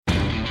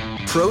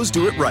Pros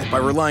do it right by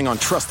relying on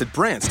trusted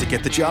brands to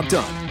get the job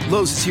done.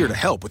 Lowe's is here to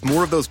help with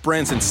more of those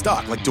brands in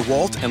stock, like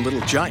DeWalt and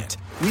Little Giant.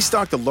 We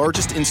stock the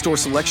largest in-store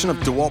selection of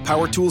DeWalt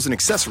power tools and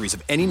accessories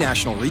of any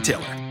national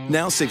retailer.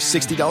 Now save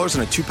 $60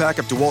 on a 2-pack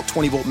of DeWalt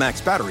 20-volt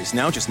max batteries,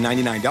 now just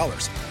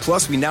 $99.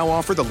 Plus, we now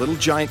offer the Little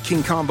Giant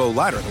King Combo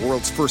ladder, the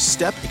world's first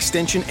step,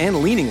 extension, and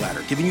leaning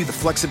ladder, giving you the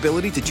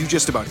flexibility to do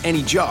just about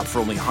any job for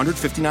only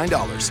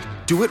 $159.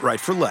 Do it right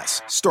for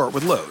less. Start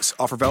with Lowe's.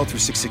 Offer valid through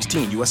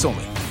 6/16, U.S.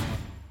 only.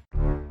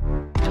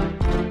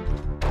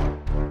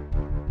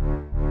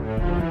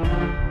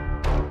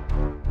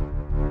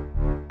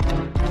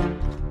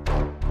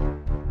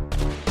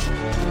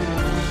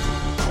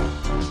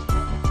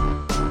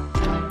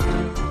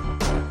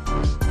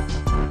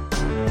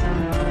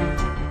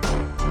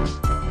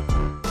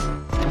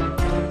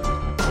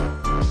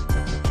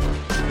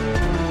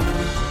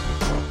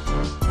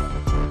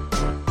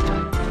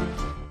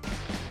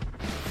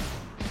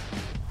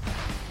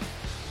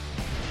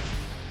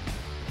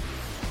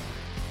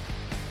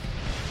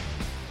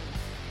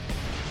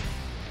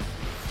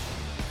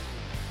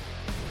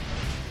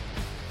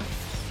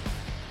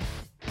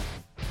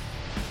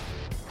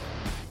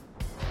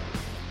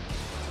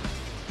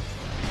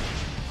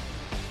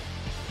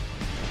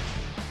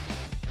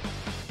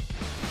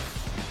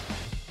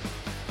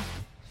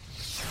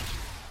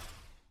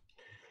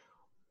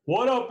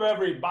 What up,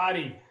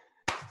 everybody?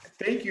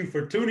 Thank you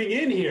for tuning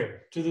in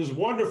here to this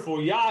wonderful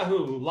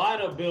Yahoo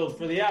lineup build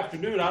for the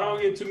afternoon. I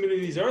don't get too many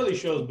of these early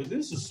shows, but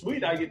this is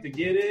sweet. I get to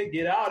get in,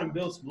 get out, and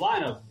build some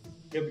lineups.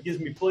 It gives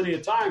me plenty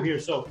of time here.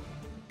 So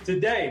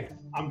today,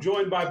 I'm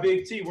joined by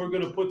Big T. We're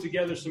going to put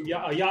together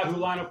a Yahoo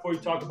lineup for you,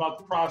 talk about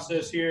the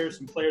process here,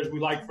 some players we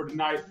like for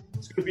tonight.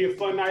 It's going to be a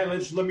fun night.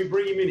 Let me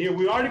bring him in here.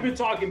 We've already been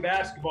talking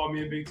basketball,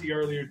 me and Big T,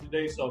 earlier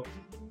today. So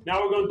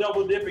now we're going to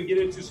double dip and get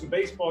into some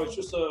baseball. It's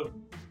just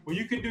well,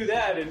 you can do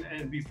that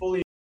and be fully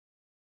of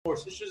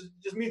course. It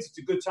just means it's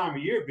a good time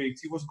of year, Big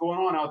T. What's going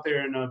on out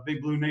there in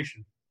Big Blue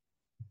Nation?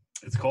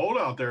 It's cold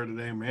out there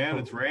today, man.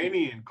 It's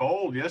rainy and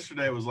cold.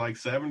 Yesterday it was like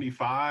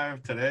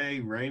 75.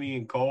 Today, rainy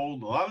and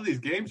cold. A lot of these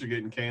games are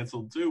getting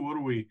canceled too.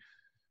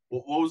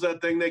 What was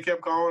that thing they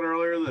kept calling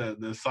earlier?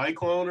 The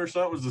cyclone or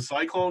something? Was the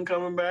cyclone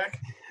coming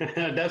back?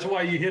 That's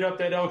why you hit up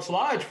that Elks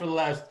Lodge for the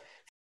last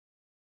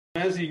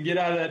so you can get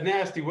out of that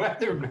nasty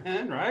weather,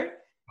 man, right?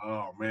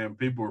 Oh, man,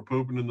 people were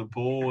pooping in the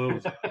pool. It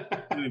was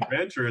an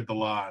adventure at the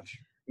lodge.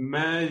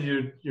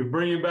 Man, you're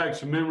bringing back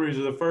some memories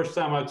of the first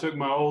time I took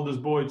my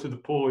oldest boy to the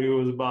pool.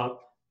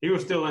 He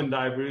was still in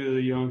diapers. He was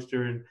a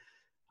youngster, and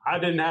I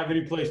didn't have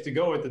any place to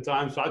go at the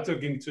time, so I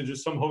took him to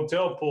just some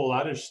hotel pool.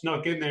 I just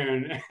snuck in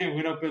there and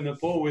went up in the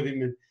pool with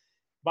him, and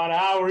about an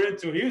hour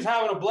into it, he was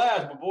having a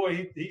blast, but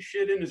boy, he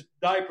shit in his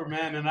diaper,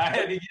 man, and I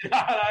had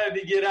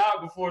to get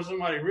out before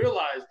somebody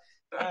realized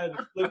I had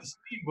to flip the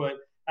speed, but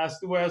that's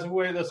the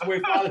way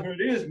fatherhood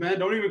is, man.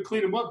 Don't even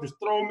clean them up. Just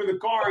throw them in the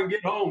car and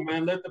get home,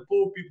 man. Let the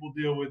pool people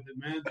deal with it,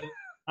 man.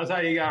 That's how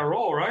you got to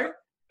roll, right?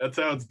 That's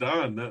how it's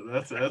done.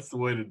 That's the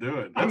way to do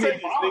it. That's how you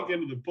sneak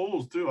into the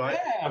pools, too.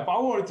 If I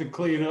wanted to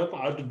clean up,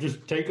 I'd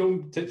just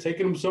taking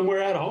them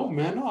somewhere at home,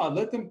 man. No, I'd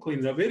let them clean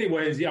it up.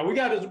 Anyways, yeah, we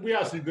got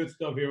some good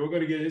stuff here.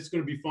 It's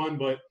going to be fun,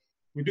 but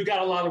we do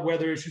got a lot of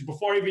weather issues.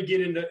 Before we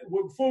get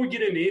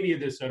into any of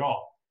this at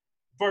all,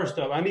 first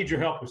up, I need your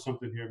help with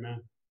something here,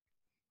 man.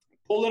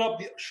 Pulling up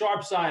the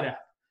Sharp Side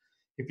app.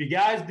 If you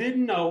guys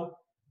didn't know,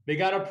 they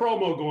got a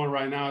promo going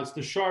right now. It's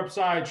the Sharp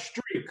Side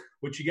Streak.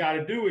 What you got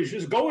to do is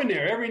just go in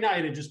there every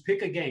night and just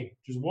pick a game,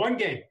 just one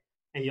game,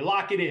 and you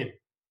lock it in.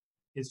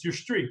 It's your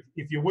streak.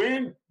 If you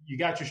win, you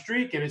got your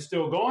streak and it's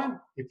still going.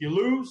 If you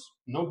lose,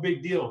 no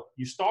big deal.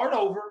 You start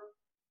over,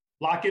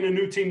 lock in a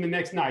new team the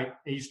next night,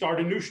 and you start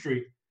a new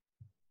streak.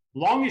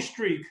 Longest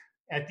streak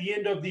at the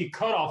end of the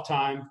cutoff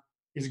time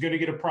is going to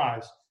get a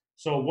prize.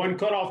 So one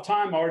cutoff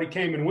time already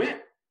came and went.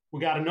 We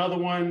got another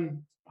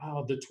one,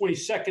 the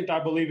 22nd, I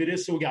believe it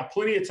is. So we got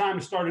plenty of time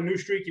to start a new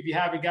streak if you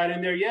haven't got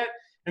in there yet.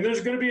 And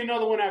there's going to be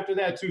another one after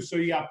that, too. So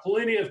you got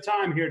plenty of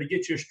time here to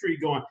get your streak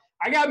going.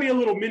 I got me a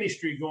little mini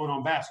streak going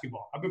on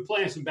basketball. I've been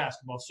playing some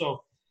basketball.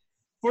 So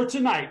for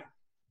tonight,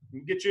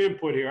 get your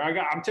input here.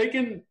 I'm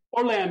taking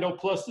Orlando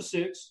plus the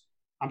 6.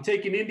 I'm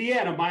taking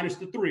Indiana minus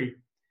the 3.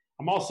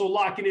 I'm also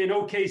locking in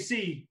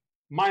OKC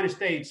minus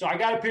the 8. So I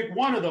got to pick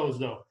one of those,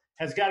 though.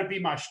 Has got to be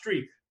my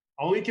streak.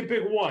 I only can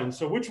pick one.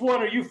 So which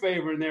one are you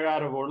favoring there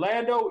out of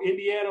Orlando,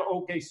 Indiana,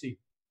 OKC?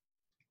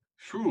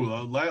 True.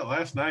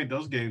 Last night,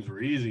 those games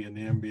were easy in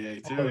the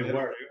NBA, too. They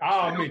were. They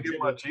don't get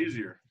much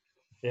easier.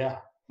 Yeah.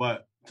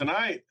 But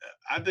tonight,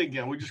 I think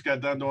we just got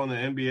done doing the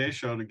NBA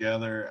show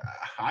together.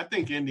 I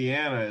think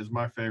Indiana is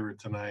my favorite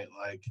tonight.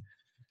 Like,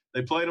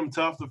 they played them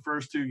tough the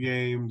first 2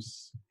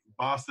 games.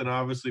 Boston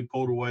obviously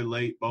pulled away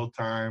late both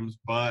times.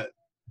 But,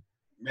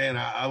 man,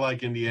 I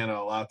like Indiana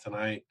a lot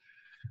tonight.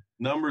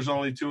 Numbers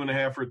only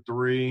 2.5 or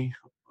 3,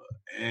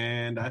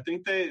 and I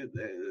think they're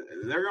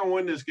going to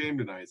win this game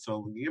tonight.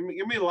 So give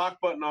me a lock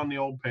button on the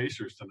old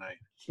Pacers tonight.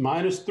 It's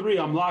minus 3.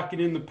 I'm locking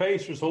in the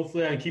Pacers.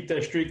 Hopefully I can keep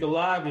that streak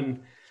alive,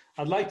 and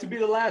I'd like to be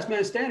the last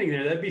man standing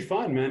there. That'd be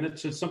fun, man.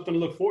 It's something to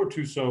look forward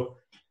to. So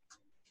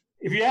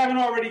if you haven't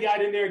already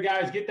got in there,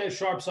 guys, get that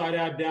Sharp Side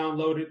app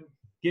downloaded.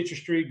 Get your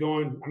streak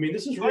going. I mean,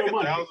 this is real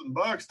money.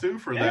 $1,000 too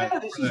for that. Yeah,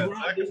 this is a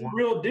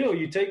real deal.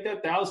 You take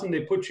that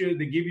 $1,000,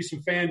 they give you some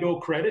FanDuel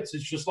credits.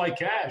 It's just like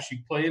cash. You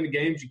play in the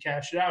games, you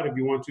cash it out if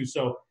you want to.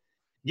 So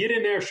get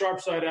in there,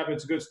 Sharp Side app.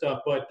 It's good stuff.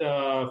 But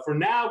for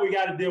now, we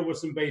got to deal with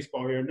some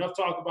baseball here. Enough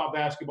talk about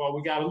basketball.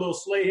 We got a little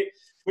slate.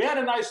 We had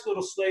a nice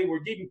little slate.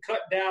 We're getting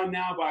cut down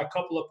now by a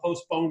couple of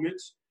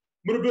postponements.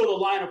 I'm going to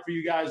build a lineup for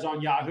you guys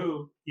on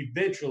Yahoo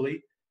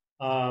eventually.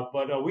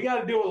 But we got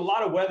to deal with a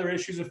lot of weather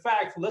issues. In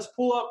fact, let's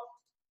pull up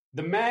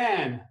the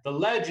man, the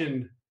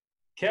legend,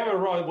 Kevin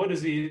Roth. What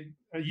is he?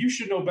 You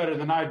should know better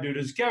than I do.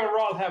 Does Kevin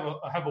Roth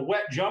have a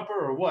wet jumper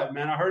or what,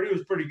 man? I heard he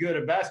was pretty good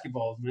at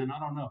basketballs, man. I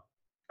don't know.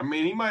 I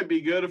mean, he might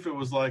be good if it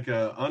was like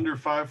a under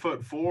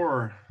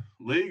 5'4"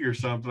 league or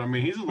something. I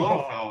mean, he's a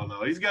little fella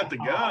though. He's got the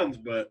guns,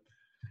 but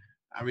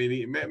I mean,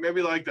 he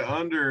maybe like the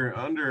under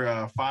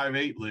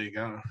 5'8" league.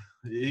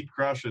 He's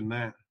crushing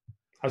that.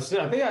 I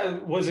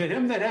think was it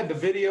him that had the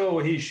video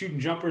where he's shooting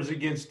jumpers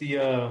against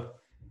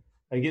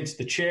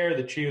the chair,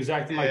 that she was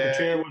acting like the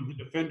chair was the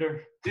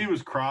defender. He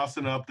was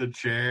crossing up the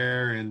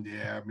chair, and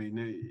I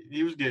mean,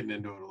 he was getting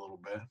into it a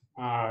little bit.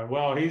 All right,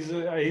 well, he's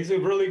a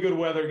really good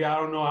weather guy. I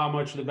don't know how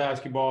much of the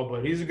basketball,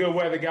 but he's a good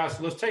weather guy.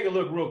 So let's take a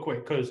look real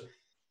quick, because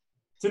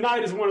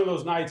tonight is one of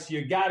those nights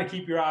you got to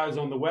keep your eyes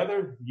on the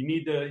weather. You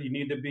need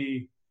to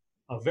be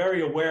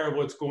very aware of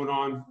what's going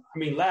on. I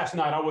mean, last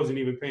night I wasn't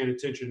even paying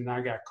attention, and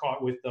I got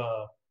caught with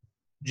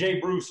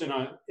Jay Bruce in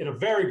a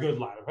very good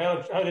lineup.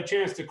 I had a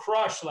chance to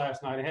crush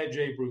last night. I had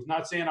Jay Bruce.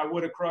 Not saying I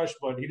would have crushed,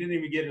 but he didn't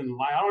even get in the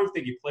line. I don't even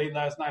think he played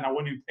last night. I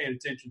wasn't even paying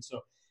attention. So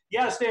you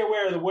got to stay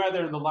aware of the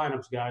weather and the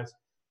lineups, guys.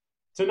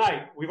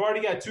 Tonight, we've already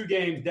got 2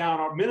 games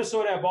down. Our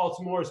Minnesota at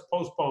Baltimore is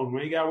postponed.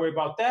 We ain't got to worry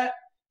about that.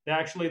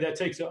 Actually, that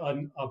takes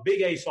a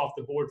big ace off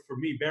the board for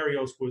me.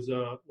 Barrios was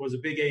a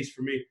big ace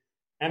for me.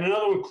 And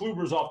another one,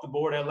 Kluber's off the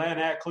board.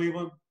 Atlanta at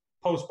Cleveland,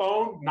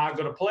 postponed. Not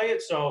going to play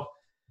it. So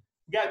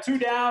we got 2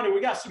 down, and we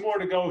got some more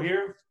to go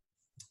here.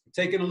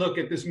 Taking a look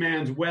at this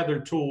man's weather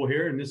tool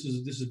here, and this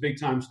is big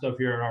time stuff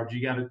here at RG.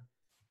 You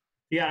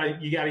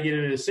got to get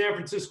into this. San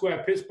Francisco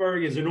at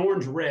Pittsburgh is an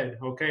orange red.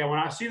 Okay, when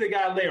I see the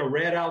guy lay a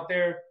red out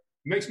there,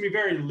 it makes me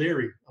very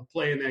leery of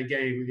playing that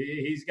game.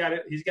 He's got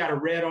a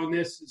red on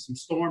this. Some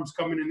storms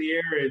coming in the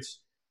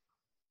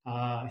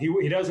air.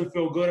 He doesn't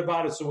feel good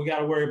about it, so we got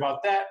to worry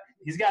about that.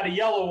 He's got a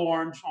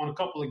yellow-orange on a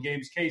couple of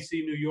games,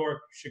 KC, New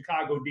York,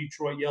 Chicago,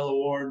 Detroit,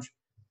 yellow-orange.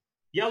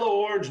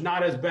 Yellow-orange,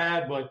 not as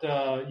bad, but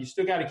you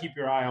still got to keep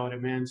your eye on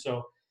it, man.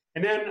 So,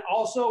 and then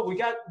also we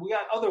got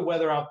other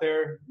weather out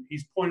there.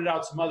 He's pointed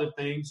out some other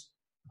things.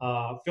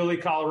 Philly,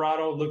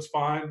 Colorado looks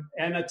fine.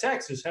 And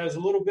Texas has a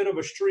little bit of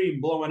a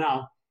stream blowing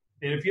out.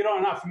 And if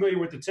you're not familiar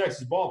with the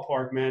Texas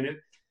ballpark, man,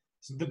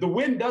 the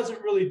wind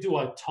doesn't really do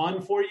a ton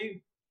for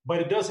you, but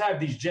it does have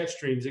these jet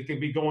streams. It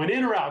could be going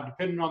in or out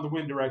depending on the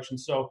wind direction.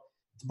 So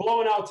it's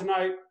blowing out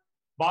tonight.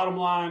 Bottom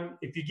line,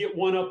 if you get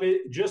one up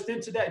just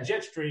into that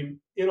jet stream,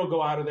 it'll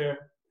go out of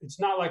there. It's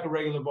not like a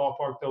regular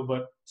ballpark, though,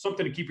 but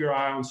something to keep your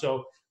eye on.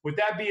 So with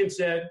that being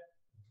said,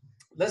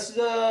 let's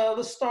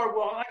start.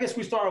 Well, I guess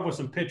we start off with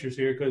some pitchers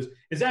here, because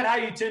is that how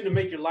you tend to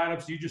make your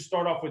lineups? Do you just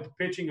start off with the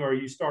pitching, or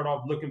you start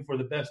off looking for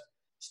the best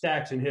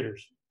stacks and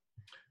hitters?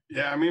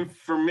 Yeah, I mean,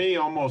 for me,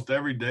 almost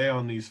every day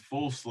on these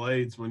full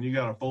slates, when you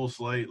got a full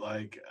slate,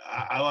 like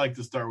I like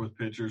to start with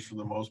pitchers for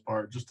the most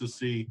part, just to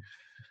see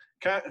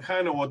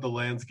kind of what the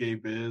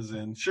landscape is.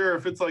 And sure,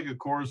 if it's like a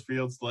Coors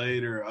Field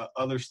slate or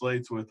other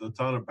slates with a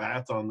ton of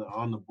bats on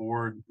the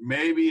board,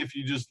 maybe if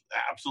you just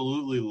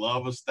absolutely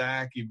love a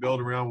stack, you build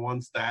around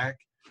one stack.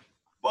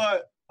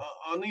 But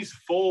on these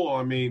full,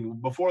 I mean,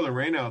 before the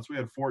rainouts, we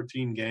had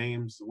 14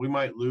 games. We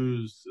might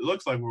lose. It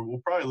looks like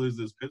we'll probably lose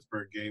this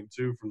Pittsburgh game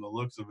too, from the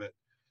looks of it.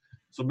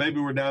 So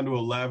maybe we're down to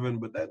 11,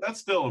 but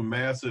that's still a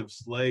massive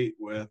slate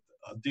with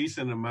a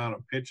decent amount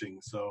of pitching.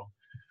 So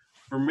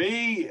for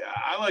me,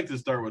 I like to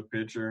start with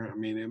pitcher. I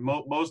mean,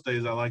 most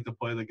days I like to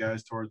play the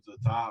guys towards the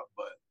top.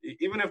 But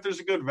even if there's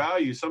a good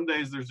value, some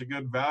days there's a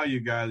good value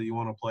guy that you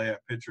want to play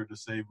at pitcher to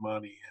save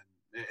money.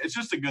 And it's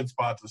just a good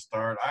spot to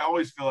start. I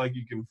always feel like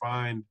you can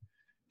find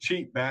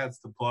cheap bats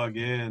to plug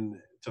in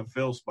to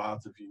fill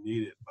spots if you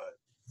need it. But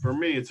for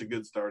me, it's a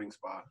good starting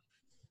spot.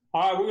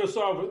 All right, we're going to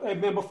start with – hey,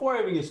 man, before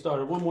I even get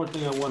started, one more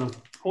thing I want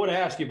to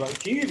ask you about.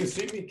 Can you even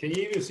see me? Can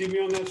you even see me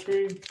on that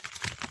screen?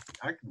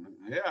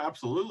 Yeah,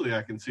 absolutely.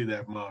 I can see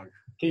that mug.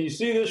 Can you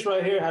see this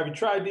right here? Have you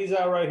tried these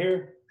out right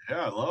here?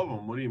 Yeah, I love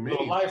them. What do you mean?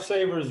 The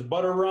Lifesavers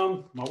butter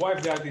rum. My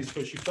wife got these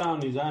because she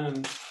found these.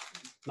 I'm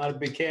not a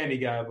big candy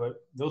guy, but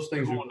those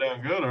things are going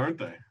down good, aren't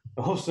they?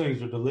 Those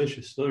things are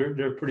delicious.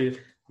 They're pretty.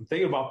 I'm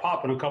thinking about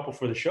popping a couple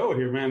for the show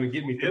here, man, to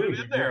get me through.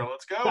 Get in there.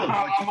 Let's go.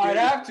 I might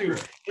have to.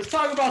 Let's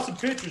talk about some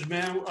pitchers,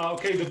 man.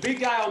 Okay, the big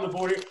guy on the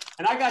board here,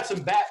 and I got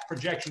some bat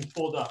projections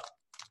pulled up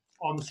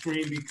on the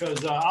screen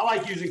because I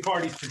like using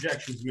Cardi's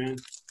projections, man.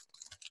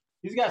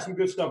 He's got some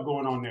good stuff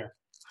going on there.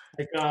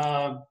 Like,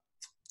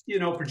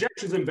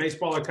 projections in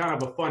baseball are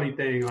kind of a funny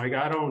thing. Like,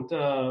 I don't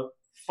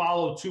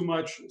follow too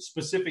much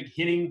specific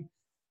hitting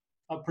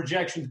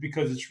projections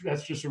because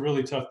that's just a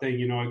really tough thing.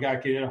 You know, a guy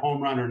can hit a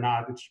home run or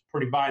not. It's a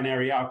pretty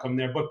binary outcome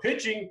there. But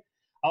pitching,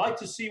 I like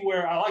to see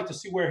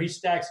where he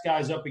stacks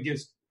guys up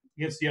against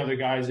the other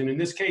guys. And in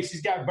this case,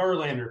 he's got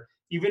Verlander.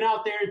 Even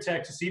out there in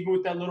Texas, even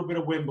with that little bit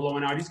of wind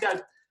blowing out, he's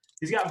got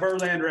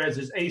Verlander as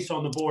his ace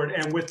on the board.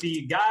 And with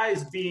the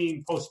guys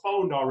being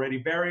postponed already,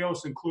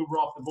 Barrios and Kluber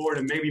off the board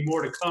and maybe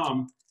more to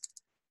come,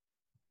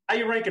 how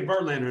you ranking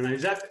Verlander? Now,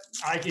 is that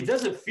like, it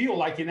doesn't feel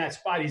like in that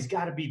spot he's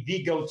got to be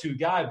the go-to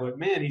guy, but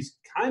man, he's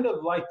kind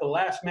of like the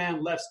last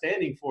man left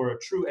standing for a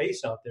true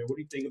ace out there. What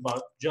do you think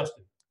about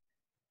Justin?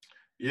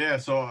 Yeah,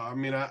 so I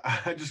mean,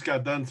 I just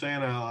got done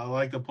saying I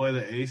like to play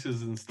the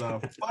aces and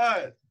stuff,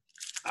 but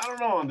I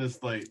don't know on this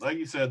slate. Like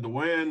you said, the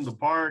wind, the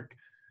park,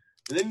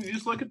 and then you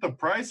just look at the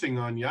pricing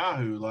on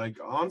Yahoo, like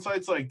on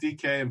sites like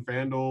DK and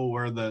FanDuel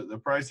where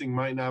the pricing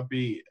might not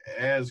be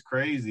as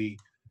crazy.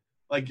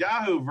 Like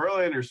Yahoo,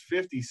 Verlander's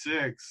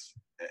 56,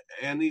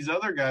 and these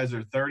other guys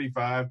are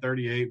 35,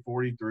 38,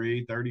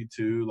 43,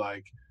 32.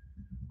 Like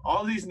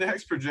all these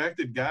next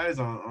projected guys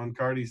on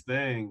Cardi's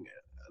thing,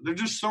 they're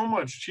just so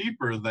much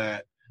cheaper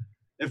that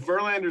if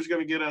Verlander's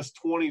going to get us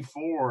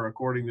 24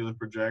 according to the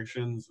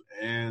projections,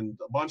 and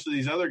a bunch of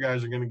these other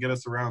guys are going to get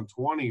us around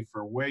 20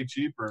 for way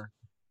cheaper.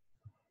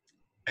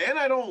 And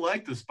I don't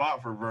like the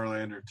spot for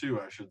Verlander too,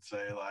 I should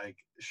say. Like,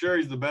 sure,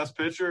 he's the best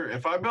pitcher.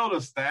 If I build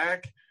a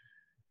stack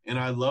and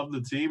I love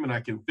the team and I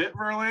can fit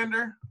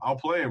Verlander, I'll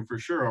play him for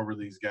sure over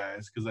these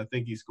guys because I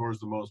think he scores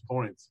the most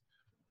points.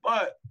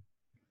 But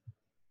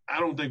I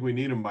don't think we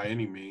need him by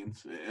any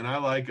means. And I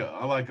like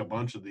a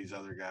bunch of these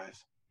other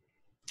guys.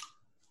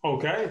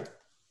 Okay.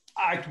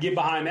 I can get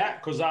behind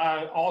that because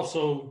I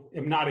also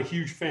am not a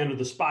huge fan of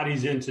the spot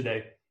he's in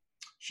today.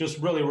 It's just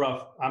really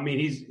rough. I mean,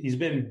 he's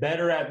been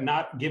better at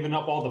not giving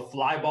up all the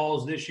fly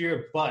balls this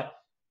year, but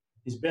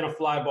he's been a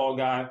fly ball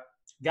guy.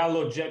 Got a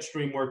little jet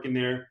stream working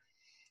there.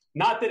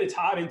 Not that it's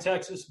hot in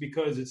Texas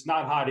because it's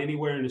not hot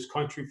anywhere in this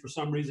country for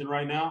some reason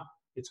right now.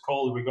 It's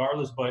cold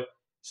regardless, but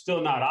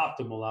still not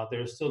optimal out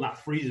there. It's still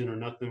not freezing or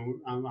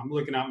nothing. I'm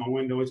looking out my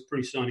window. It's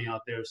pretty sunny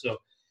out there. So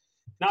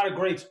not a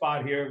great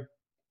spot here.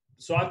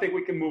 So I think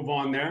we can move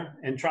on there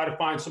and try to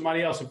find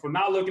somebody else. If we're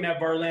not looking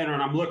at Verlander,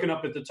 and I'm looking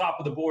up at the top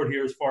of the board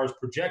here as far as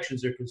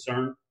projections are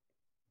concerned,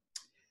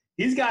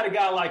 he's got a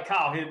guy like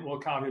Kyle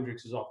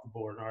Hendricks is off the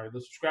board. All right,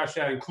 let's scratch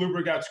that. And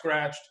Kluber got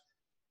scratched.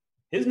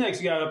 His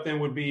next guy up then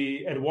would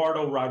be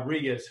Eduardo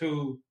Rodriguez,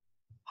 who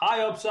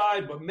high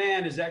upside, but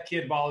man, is that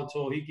kid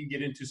volatile. He can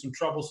get into some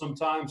trouble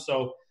sometimes.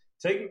 So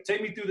take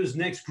me through this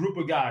next group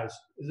of guys.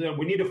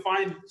 We need to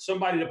find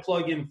somebody to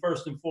plug in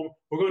first and foremost.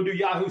 We're going to do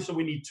Yahoo, so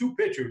we need two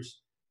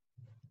pitchers.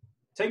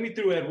 Take me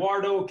through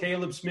Eduardo,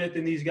 Caleb Smith,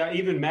 and these guys.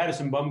 Even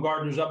Madison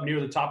Bumgarner's up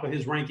near the top of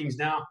his rankings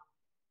now.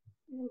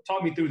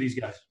 Talk me through these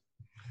guys.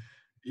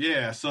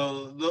 Yeah,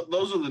 so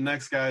those are the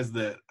next guys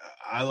that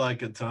I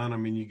like a ton. I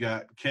mean, you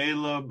got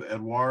Caleb,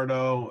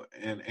 Eduardo,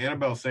 and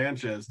Anibal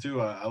Sanchez,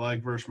 too. I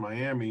like versus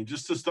Miami.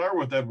 Just to start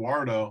with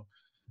Eduardo,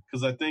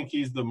 because I think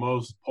he's the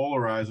most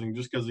polarizing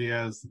just because he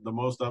has the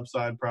most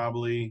upside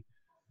probably.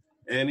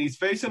 And he's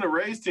facing a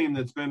Rays team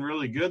that's been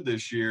really good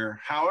this year.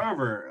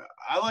 However,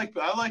 I like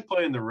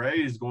playing the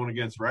Rays going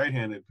against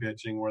right-handed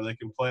pitching where they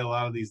can play a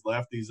lot of these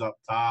lefties up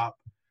top,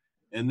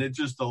 and it's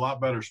just a lot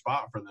better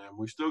spot for them.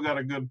 We still got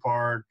a good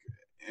park,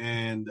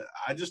 and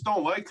I just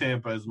don't like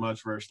Tampa as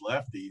much versus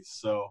lefties.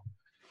 So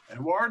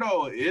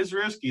Eduardo is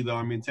risky, though.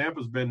 I mean,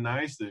 Tampa's been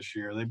nice this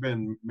year. They've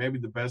been maybe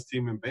the best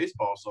team in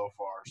baseball so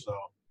far. So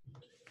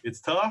it's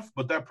tough,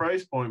 but that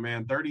price point,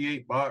 man,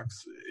 $38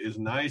 is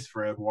nice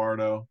for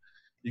Eduardo.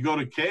 You go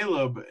to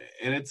Caleb,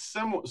 and it's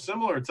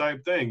similar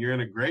type thing. You're in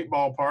a great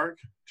ballpark,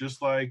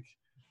 just like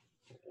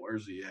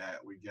where's he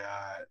at? We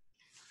got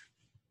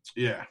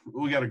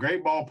a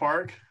great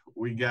ballpark.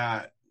 We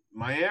got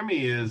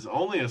Miami is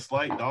only a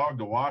slight dog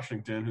to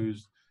Washington,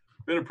 who's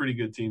been a pretty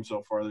good team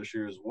so far this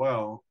year as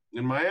well.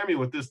 And Miami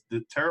with this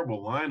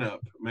terrible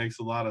lineup makes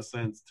a lot of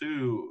sense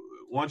too.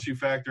 Once you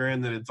factor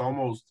in that it's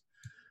almost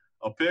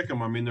a pick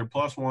 'em. I mean, they're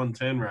plus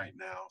 110 right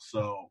now,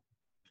 so.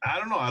 I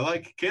don't know. I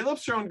like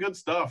Caleb's shown good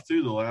stuff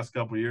too the last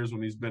couple of years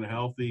when he's been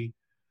healthy.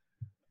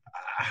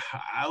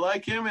 I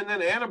like him, and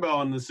then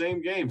Anibal in the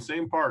same game,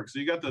 same park. So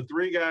you got the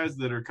three guys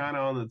that are kind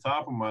of on the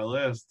top of my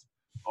list,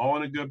 all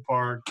in a good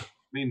park. I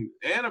mean,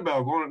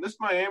 Anibal going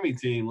this Miami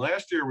team.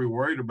 Last year we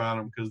worried about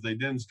them because they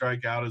didn't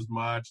strike out as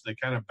much. They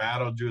kind of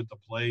battled you at the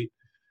plate.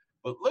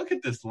 But look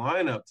at this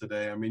lineup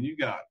today. I mean, you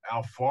got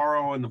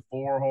Alfaro in the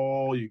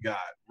 4-hole. You got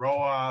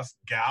Rojas,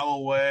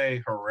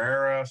 Galloway,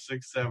 Herrera,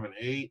 6, 7,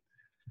 8.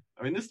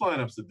 I mean, this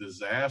lineup's a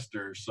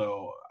disaster.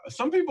 So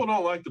some people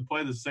don't like to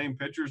play the same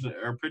pitchers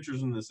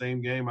in the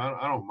same game.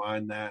 I don't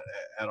mind that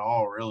at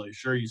all, really.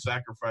 Sure, you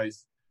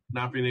sacrifice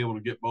not being able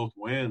to get both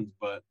wins,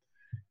 but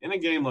in a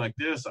game like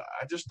this,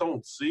 I just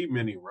don't see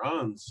many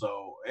runs.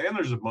 So, and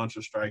there's a bunch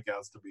of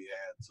strikeouts to be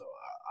had. So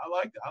I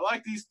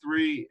like these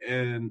three,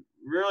 and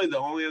really the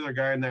only other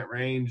guy in that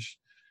range,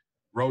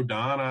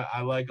 Rodon,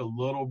 I like a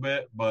little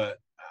bit, but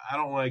I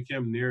don't like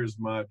him near as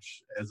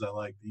much as I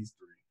like these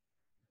three.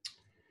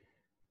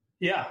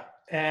 Yeah,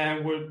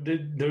 And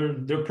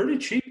they're pretty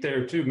cheap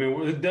there too,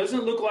 man. It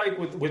doesn't look like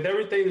with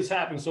everything that's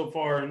happened so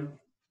far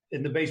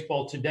in the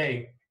baseball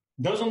today,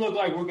 doesn't look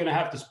like we're going to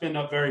have to spend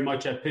up very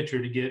much at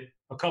pitcher to get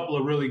a couple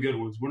of really good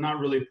ones. We're not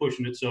really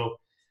pushing it, so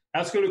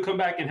that's going to come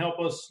back and help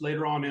us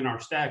later on in our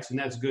stacks, and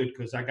that's good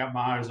because I got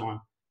my eyes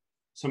on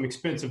some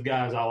expensive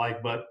guys I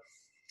like. But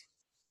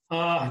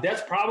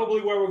that's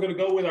probably where we're going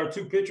to go with our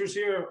two pitchers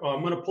here.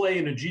 I'm going to play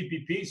in a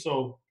GPP,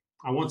 so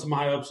I want some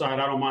high upside.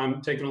 I don't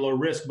mind taking a little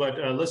risk, but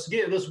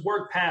let's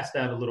work past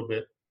that a little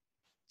bit.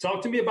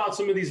 Talk to me about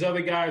some of these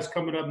other guys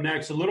coming up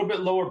next. A little bit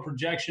lower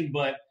projection,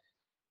 but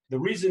the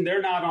reason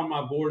they're not on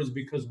my board is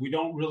because we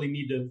don't really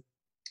need to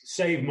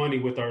save money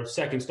with our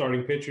second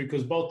starting pitcher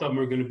because both of them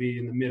are going to be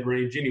in the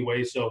mid-range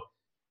anyway. So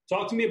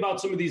talk to me about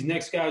some of these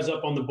next guys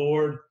up on the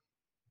board.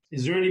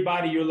 Is there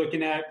anybody you're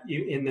looking at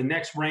in the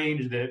next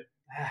range that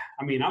 –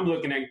 I'm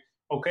looking at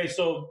 – okay,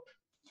 so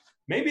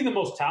maybe the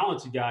most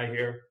talented guy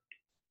here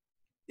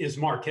is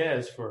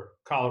Marquez for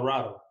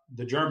Colorado,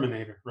 the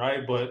Germinator,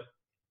 right? But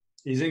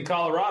he's in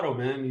Colorado,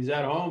 man. He's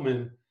at home,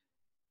 and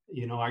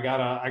I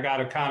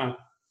gotta kind of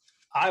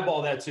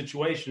eyeball that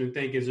situation and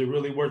think, is it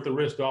really worth the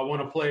risk? Do I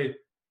want to play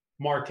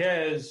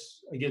Marquez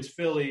against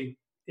Philly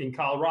in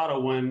Colorado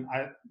when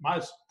I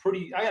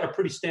got a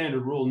pretty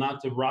standard rule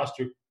not to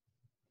roster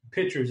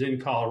pitchers in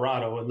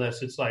Colorado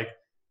unless it's like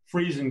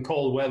freezing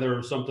cold weather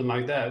or something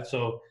like that.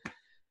 So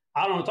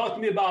I don't know. Talk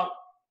to me about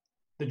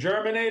the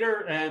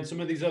Germinator and some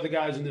of these other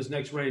guys in this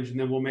next range, and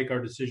then we'll make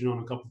our decision on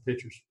a couple of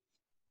pitchers.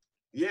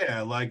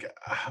 Yeah, like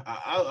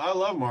I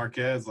love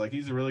Marquez. Like,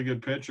 he's a really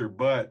good pitcher,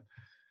 but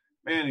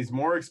man, he's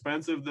more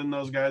expensive than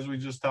those guys we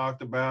just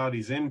talked about.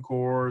 He's in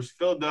Coors.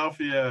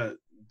 Philadelphia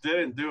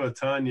didn't do a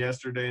ton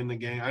yesterday in the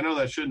game. I know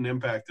that shouldn't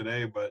impact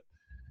today, but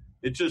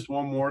it's just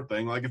one more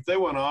thing. Like, if they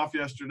went off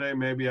yesterday,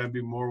 maybe I'd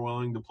be more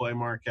willing to play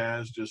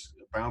Marquez, just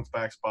a bounce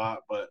back spot.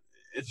 But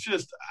it's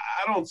just,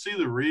 I don't see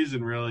the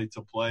reason really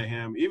to play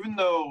him, even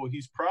though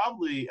he's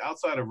probably,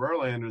 outside of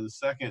Verlander, the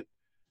second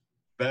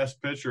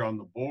best pitcher on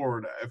the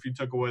board if you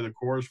took away the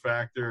Coors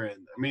factor.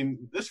 And I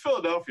mean, this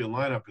Philadelphia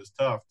lineup is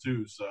tough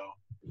too. So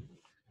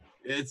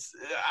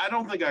I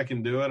don't think I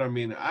can do it. I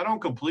mean, I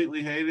don't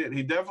completely hate it.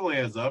 He definitely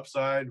has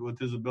upside with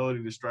his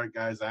ability to strike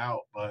guys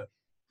out, but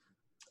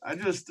I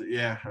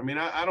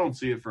don't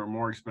see it for a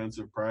more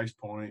expensive price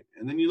point.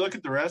 And then you look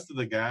at the rest of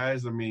the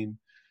guys, I mean,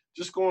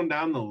 just going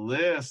down the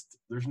list,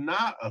 there's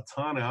not a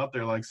ton out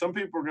there. Like, some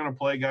people are going to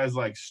play guys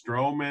like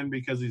Stroman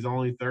because he's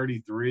only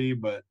 33,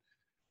 but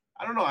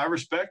I don't know. I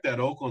respect that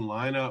Oakland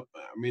lineup.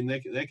 I mean,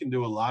 they can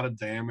do a lot of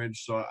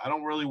damage, so I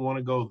don't really want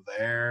to go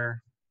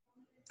there.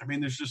 I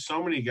mean, there's just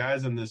so many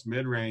guys in this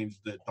mid-range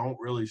that don't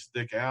really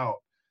stick out.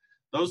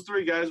 Those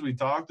three guys we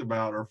talked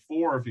about, or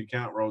four if you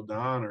count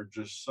Rodon, are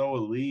just so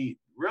elite.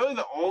 Really,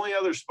 the only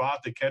other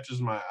spot that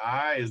catches my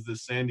eye is the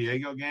San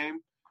Diego game.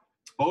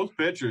 Both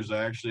pitchers,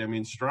 actually. I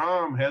mean,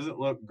 Strahm hasn't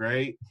looked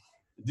great.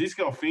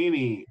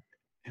 DeScalfini,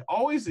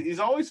 he's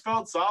always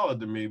felt solid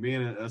to me,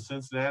 being a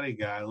Cincinnati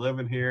guy,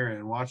 living here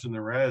and watching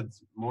the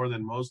Reds more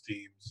than most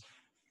teams.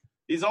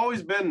 He's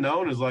always been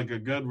known as like a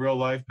good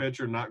real-life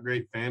pitcher, not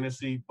great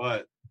fantasy,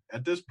 but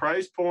at this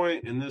price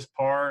point in this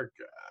park,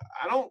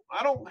 I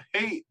don't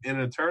hate in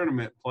a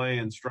tournament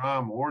playing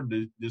Strahm or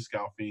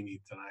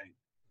DeScalfini tonight.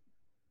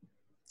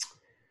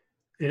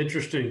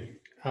 Interesting.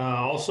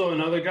 Also,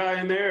 another guy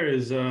in there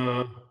is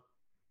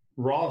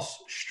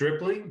Ross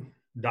Stripling,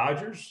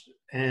 Dodgers.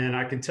 And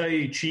I can tell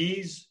you,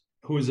 Cheese,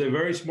 who is a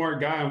very smart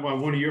guy, and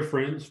one of your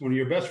friends, one of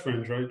your best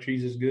friends, right?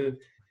 Cheese is good.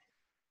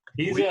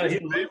 We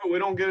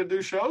don't get to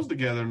do shows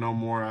together no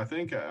more. I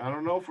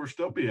don't know if we're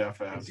still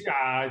BFFs.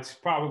 Yeah, it's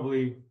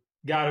probably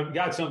got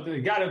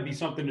to be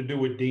something to do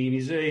with Dean.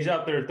 He's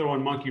out there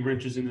throwing monkey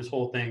wrenches in this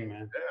whole thing,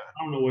 man. Yeah.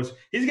 I don't know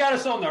he's got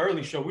us on the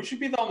early show. We should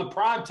be on the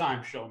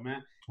primetime show,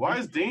 man. Why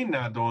is Dean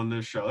not doing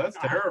this show? That's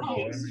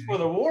terrible. This is for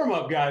the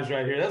warm-up guys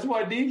right here. That's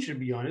why Dean should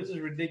be on. This is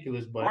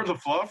ridiculous. But or the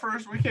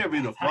Fluffers? We can't be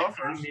the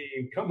Fluffers. I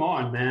mean, come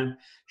on, man.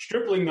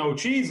 Stripling, though.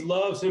 Cheese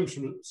loves him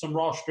some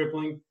Ross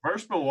Stripling.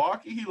 Versus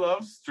Milwaukee, he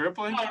loves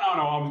Stripling? No.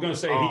 I was going to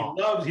say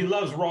he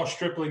loves Ross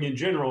Stripling in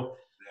general,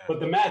 but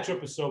the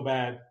matchup is so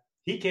bad.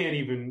 He can't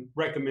even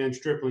recommend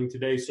Stripling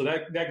today. So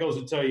that goes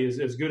to tell you,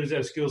 as good as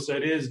that skill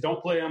set is,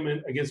 don't play him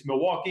against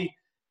Milwaukee.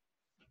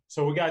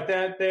 So we got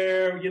that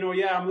there.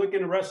 I'm looking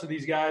at the rest of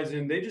these guys,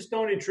 and they just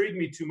don't intrigue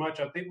me too much.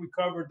 I think we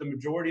covered the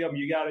majority of them.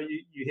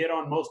 You hit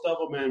on most of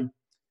them, and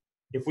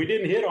if we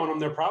didn't hit on them,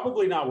 they're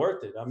probably not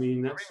worth it. I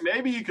mean,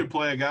 maybe you could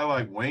play a guy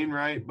like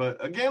Wainwright,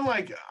 but again,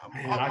 like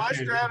my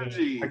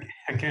strategy,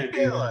 I can't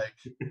do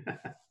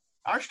that.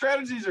 Our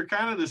strategies are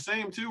kind of the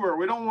same too, where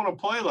we don't want to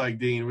play like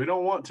Dean. We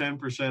don't want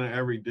 10% of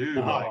every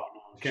dude.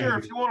 Sure,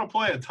 if you want to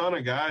play a ton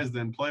of guys,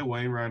 then play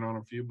Wainwright on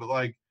a few. But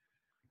like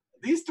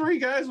these three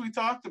guys we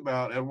talked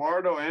about,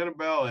 Eduardo,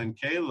 Annabelle, and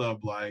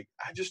Caleb, like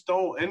I just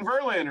don't. And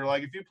Verlander,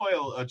 like if you play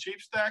a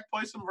cheap stack,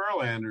 play some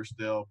Verlander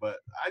still. But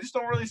I just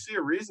don't really see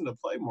a reason to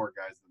play more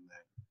guys than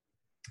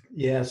that.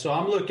 Yeah, so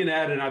I'm looking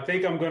at it, and I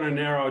think I'm going to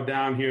narrow it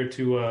down here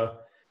to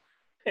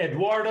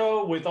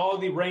Eduardo, with all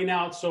the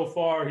rainouts so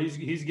far,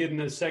 he's getting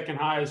the second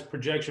highest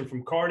projection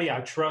from Cardi.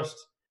 I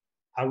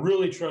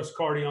really trust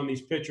Cardi on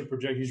these pitcher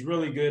projections. He's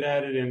really good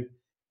at it, and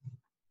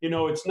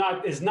it's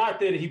not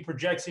that he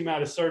projects him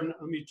at a certain.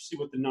 Let me see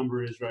what the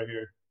number is right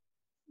here.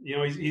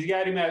 He's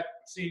got him at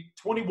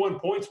 21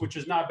 points, which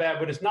is not bad,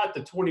 but it's not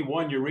the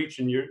 21 you're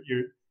reaching.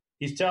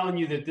 He's telling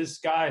you that this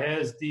guy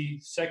has the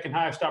second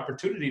highest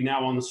opportunity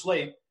now on the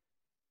slate.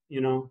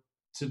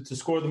 To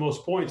score the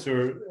most points,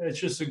 or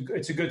it's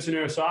a good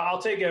scenario. So I'll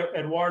take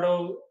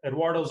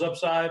Eduardo's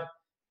upside.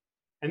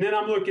 And then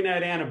I'm looking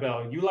at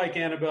Annabelle. You like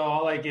Annabelle. I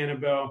like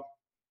Annabelle.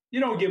 You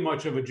don't get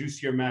much of a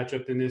juicier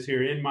matchup than this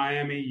here in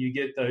Miami.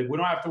 We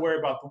don't have to worry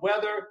about the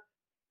weather.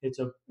 It's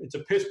a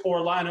piss poor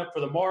lineup for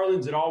the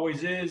Marlins. It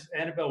always is.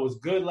 Annabelle was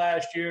good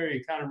last year.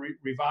 He kind of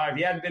revived.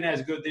 He hadn't been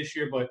as good this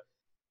year, but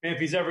man, if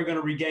he's ever going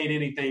to regain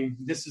anything,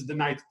 this is the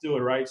night to do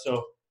it, right?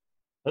 So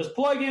let's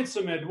plug in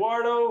some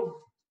Eduardo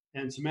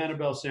and some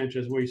Annabelle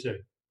Sanchez. What do you say?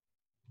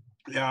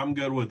 Yeah, I'm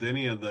good with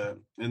any of that.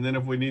 And then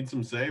if we need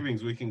some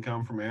savings, we can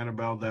come from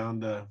Annabelle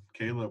down to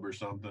Caleb or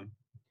something.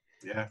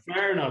 Yeah.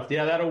 Fair enough.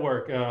 Yeah, that'll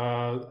work.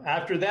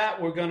 After that,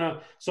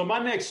 so my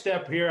next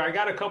step here, I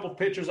got a couple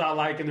pitchers I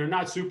like, and they're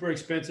not super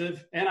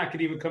expensive. And I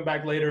could even come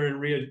back later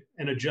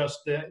and adjust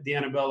the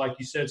Annabelle, like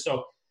you said.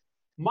 So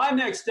my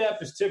next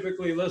step is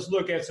typically, let's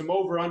look at some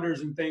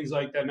over-unders and things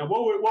like that. Now,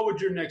 what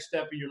would your next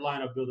step in your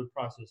lineup building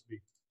process be?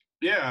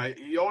 Yeah,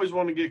 you always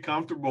want to get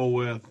comfortable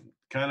with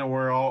kind of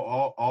where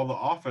all the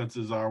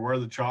offenses are, where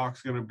the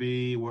chalk's going to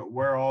be,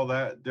 where all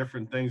that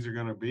different things are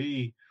going to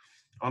be.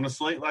 On a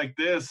slate like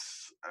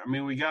this, I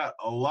mean, we got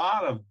a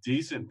lot of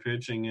decent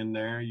pitching in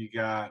there. You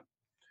got,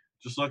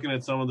 just looking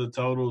at some of the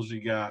totals,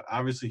 you got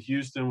obviously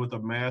Houston with a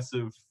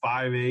massive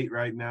 5.8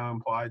 right now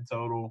implied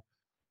total.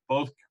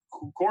 Both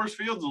Coors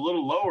Field's a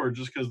little lower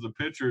just because the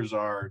pitchers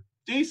are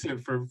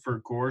decent for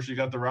Coors. You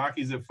got the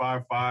Rockies at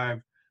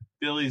 5.5.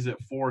 Phillies at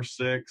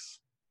 4.6,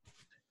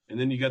 and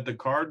then you got the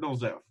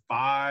Cardinals at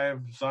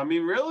 5. So, I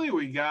mean, really,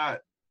 we got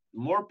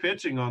more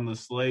pitching on the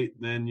slate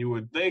than you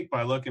would think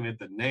by looking at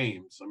the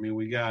names. I mean,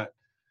 we got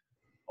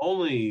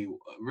only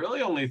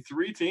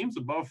 3 teams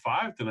above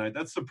 5 tonight.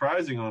 That's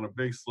surprising on a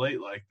big slate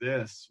like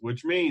this,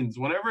 which means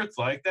whenever it's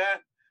like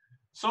that,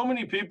 so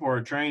many people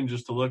are trained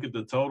just to look at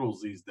the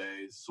totals these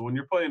days. So when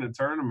you're playing a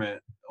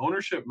tournament,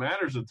 ownership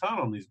matters a ton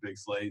on these big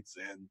slates,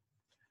 and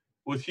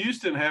with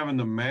Houston having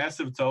the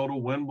massive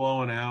total, wind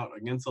blowing out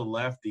against a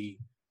lefty,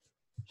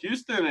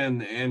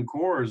 Houston and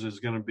Coors is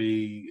going to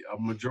be a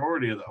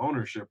majority of the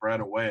ownership right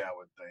away, I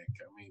would think.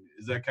 I mean,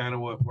 is that kind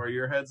of where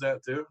your head's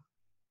at too?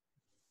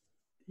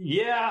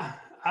 Yeah.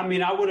 I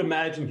mean, I would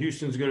imagine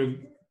Houston's going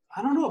to –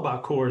 I don't know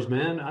about Coors,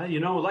 man.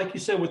 Like you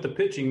said with the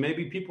pitching,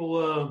 maybe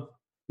people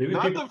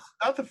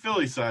not the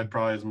Philly side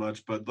probably as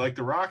much, but like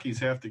the Rockies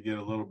have to get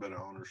a little bit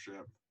of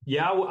ownership.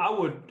 Yeah, I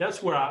would.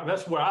 That's where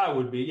I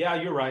would be. Yeah,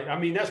 you're right. I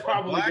mean, that's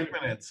probably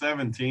Blackman at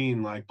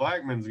 17. Like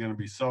Blackman's going to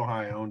be so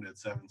high owned at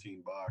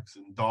 $17,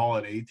 and Dahl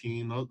at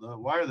 18.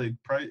 Why are they?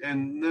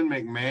 And then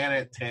McMahon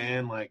at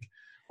 10. Like,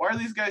 why are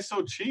these guys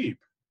so cheap?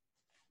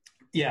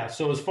 Yeah.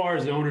 So as far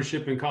as the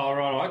ownership in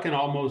Colorado, I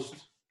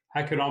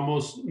could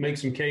almost make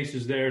some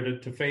cases there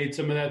to fade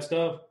some of that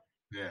stuff.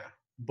 Yeah.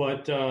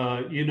 But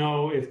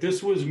if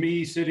this was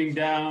me sitting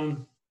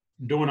down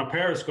doing a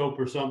Periscope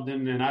or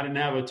something, and I didn't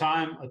have a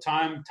time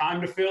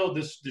to fill,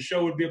 the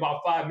show would be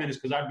about 5 minutes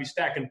because I'd be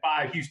stacking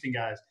 5 Houston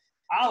guys.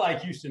 I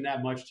like Houston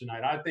that much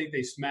tonight. I think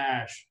they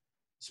smash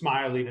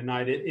Smiley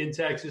tonight in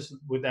Texas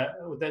with that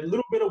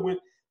little bit of wind.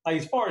 Like,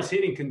 as far as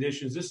hitting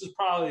conditions, this is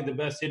probably the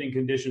best hitting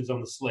conditions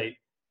on the slate.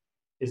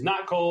 It's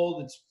not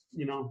cold. It's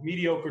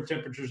mediocre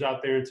temperatures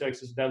out there in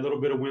Texas. That little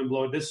bit of wind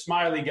blow. This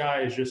Smiley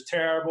guy is just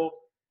terrible.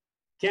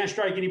 Can't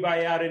strike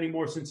anybody out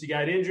anymore since he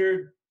got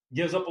injured.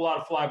 Gives up a lot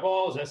of fly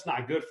balls. That's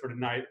not good for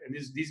tonight. And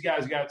these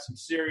guys got some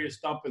serious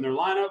thump in their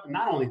lineup. And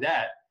not only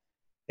that,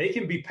 they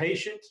can be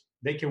patient.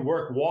 They can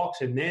work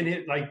walks and then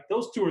hit like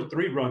those 2 or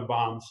 3 run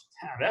bombs.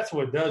 That's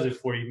what does it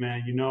for you,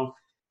 man.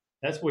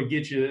 That's what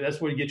gets you. That's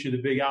what gets you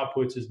the big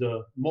outputs is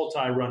the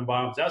multi-run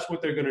bombs. That's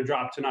what they're going to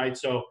drop tonight.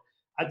 So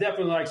I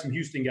definitely like some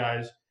Houston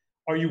guys.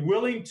 Are you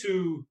willing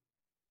to?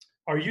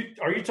 Are you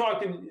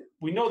talking?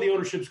 We know the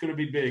ownership's going to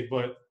be big,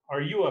 but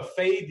are you a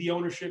fade the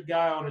ownership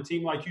guy on a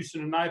team like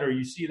Houston tonight, or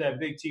you see that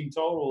big team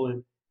total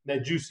and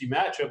that juicy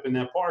matchup in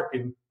that park,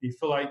 and you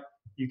feel like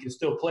you can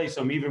still play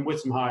some even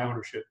with some high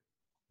ownership?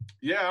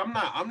 Yeah,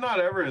 I'm not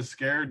ever as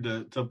scared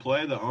to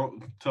play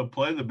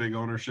the big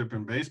ownership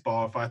in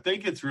baseball. If I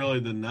think it's really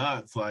the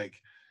nuts, like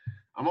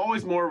I'm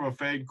always more of a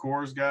fade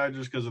Coors guy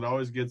just because it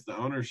always gets the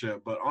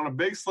ownership. But on a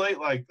big slate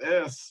like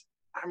this,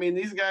 I mean,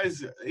 these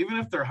guys, even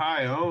if they're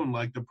high owned,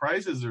 like the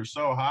prices are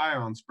so high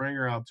on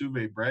Springer,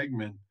 Altuve,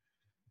 Bregman,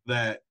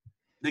 that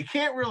they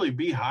can't really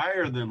be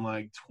higher than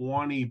like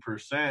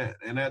 20%.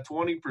 And at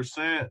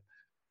 20%,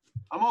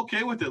 I'm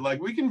okay with it.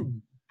 Like we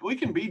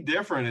can be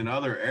different in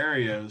other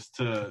areas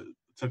to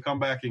come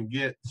back and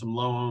get some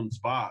low owned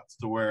spots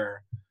to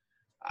where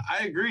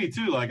I agree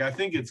too. Like I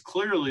think it's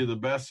clearly the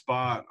best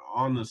spot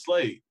on the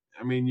slate.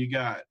 I mean, you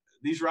got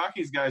these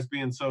Rockies guys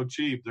being so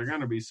cheap, they're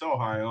going to be so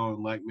high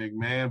owned. Like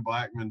McMahon,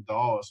 Blackman,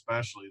 Dahl,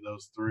 especially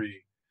those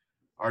three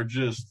are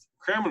just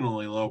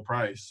criminally low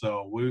price.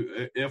 So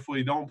if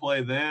we don't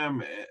play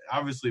them,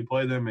 obviously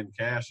play them in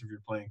cash if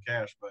you're playing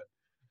cash. But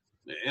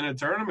in a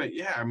tournament,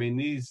 yeah, I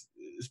mean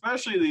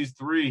especially these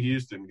three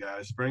Houston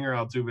guys, Springer,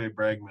 Altuve,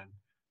 Bregman,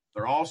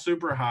 they're all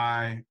super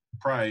high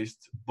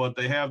priced, but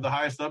they have the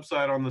highest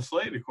upside on the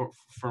slate.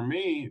 For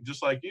me,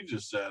 just like you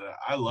just said,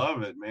 I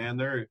love it, man.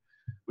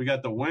 We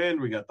got the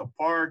wind, we got the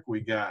park,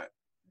 we got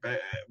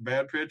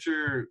bad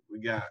pitcher,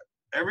 we got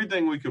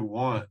everything we could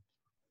want.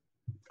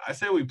 I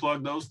say we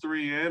plug those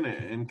three in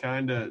and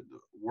kind of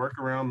work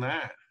around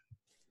that.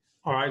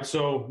 All right,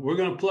 so we're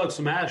going to plug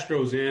some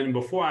Astros in.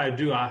 Before I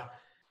do,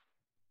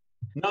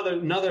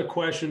 another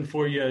question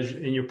for you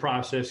in your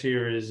process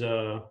here is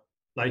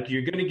like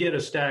you're going to get a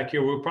stack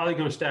here. We're probably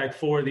going to stack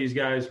 4 of these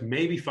guys,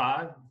 maybe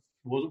 5.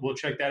 We'll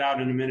check that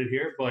out in a minute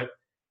here. But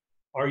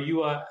are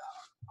you a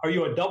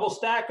double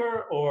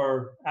stacker,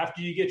 or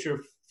after you get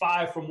your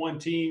 5 from one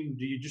team,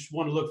 do you just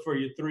want to look for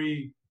your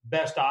 3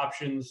 best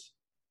options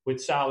with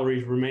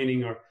salaries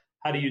remaining, or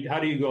how do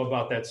you go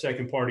about that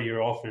second part of your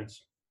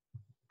offense?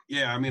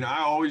 Yeah, I mean,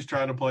 I always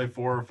try to play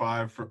 4 or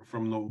 5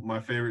 from my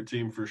favorite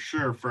team for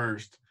sure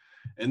first.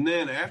 And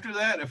then after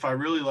that, if I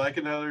really like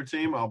another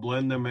team, I'll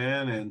blend them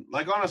in. And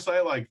like on a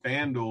site like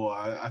FanDuel,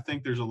 I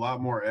think there's a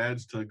lot more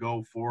edge to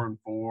go 4 and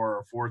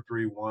 4 or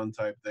 4-3-1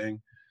 type thing.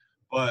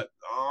 But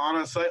on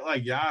a site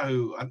like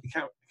Yahoo,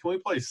 can we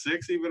play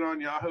 6 even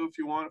on Yahoo if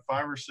you want,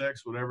 5 or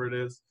 6, whatever it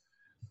is?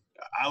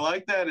 I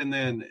like that. And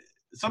then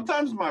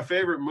sometimes my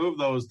favorite move,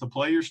 though, is to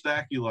play your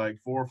stack you like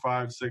 4,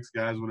 5, 6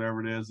 guys,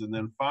 whatever it is, and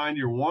then find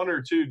your 1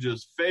 or 2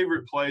 just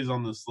favorite plays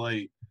on the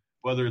slate,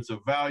 whether it's a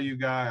value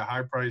guy, a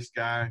high-priced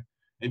guy,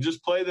 and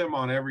just play them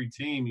on every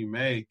team you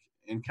make.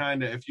 And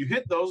kind of if you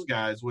hit those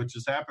guys, which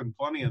has happened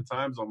plenty of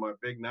times on my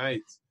big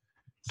nights,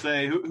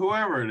 say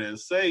whoever it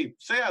is, say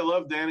I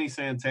love Danny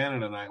Santana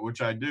tonight,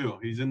 which I do.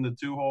 He's in the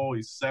 2-hole.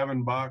 He's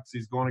 $7.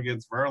 He's going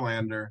against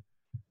Verlander.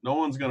 No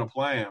one's going to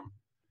play him.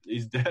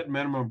 He's dead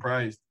minimum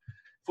priced.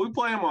 If we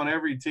play him on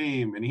every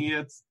team and he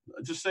hits,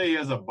 just say he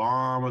has a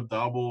bomb, a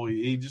double,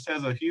 he just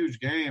has a huge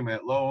game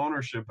at low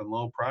ownership and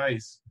low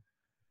price.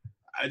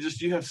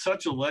 You have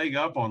such a leg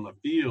up on the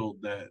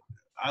field that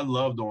I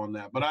love doing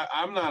that. But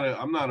I'm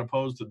not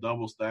opposed to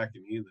double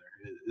stacking either.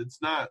 It's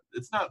not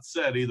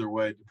set either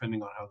way,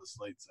 depending on how the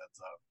slate sets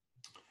up.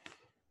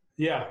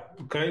 Yeah.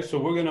 Okay. So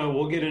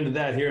we'll get into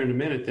that here in a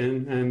minute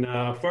then. And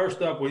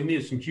first up, we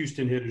need some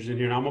Houston hitters in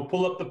here. And I'm gonna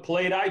pull up the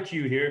plate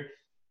IQ here.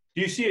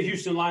 Do you see a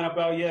Houston lineup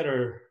out yet,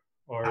 or?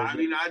 I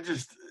mean,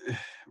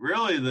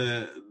 really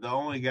the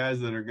only guys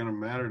that are going to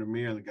matter to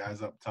me are the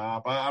guys up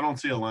top. I don't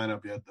see a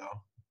lineup yet,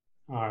 though.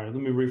 All right, let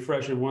me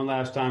refresh it one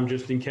last time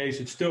just in case.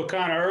 It's still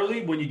kind of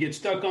early. When you get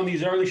stuck on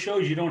these early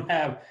shows, you don't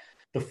have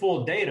the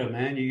full data,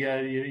 man. You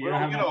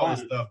don't have all the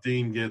stuff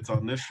Dean gets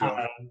on this show.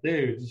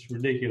 Dude, it's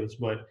ridiculous.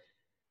 But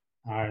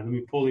all right, let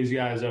me pull these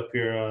guys up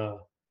here.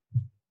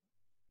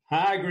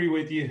 I agree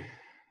with you.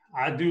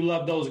 I do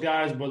love those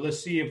guys, but let's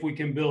see if we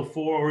can build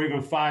 4 or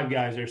even 5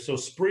 guys there. So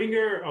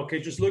Springer,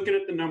 okay, just looking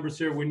at the numbers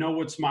here, we know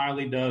what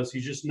Smiley does.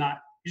 He's just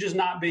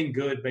not been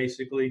good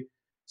basically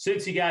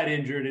since he got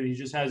injured, and he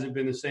just hasn't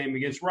been the same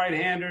against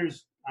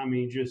right-handers. I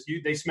mean,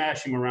 they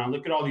smash him around.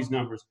 Look at all these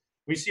numbers.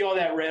 We see all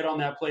that red on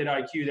that plate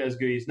IQ. That's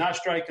good. He's not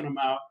striking them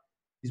out.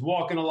 He's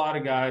walking a lot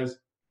of guys,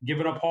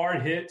 giving up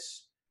hard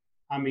hits.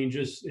 I mean,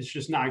 it's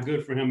just not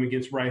good for him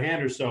against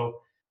right-handers.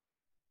 So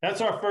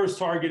that's our first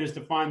target, is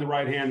to find the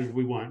right-handers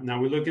we want.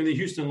 Now we look in the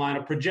Houston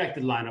lineup,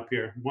 projected lineup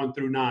here, 1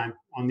 through 9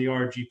 on the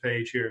RG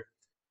page here.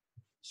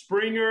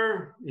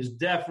 Springer is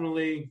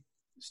definitely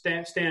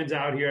stands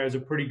out here as a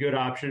pretty good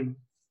option.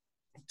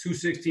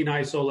 216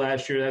 ISO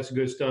last year. That's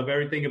good stuff.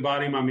 Everything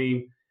about him, I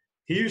mean,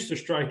 he used to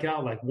strike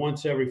out like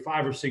once every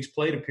 5 or 6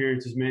 plate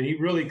appearances, man. He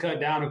really cut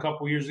down a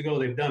couple years ago.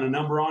 They've done a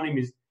number on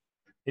him.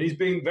 He's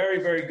been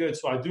very, very good.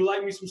 So I do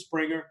like me some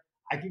Springer.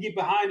 I can get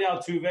behind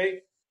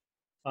Altuve.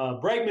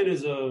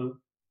 Bregman's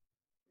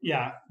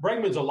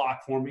a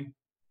lock for me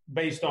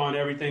based on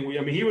everything.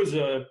 He was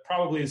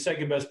probably the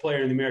second best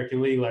player in the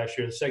American League last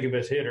year, the second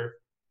best hitter.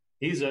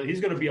 He's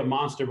going to be a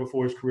monster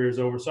before his career is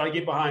over. So I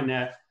get behind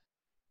that.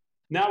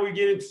 Now we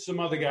get into some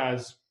other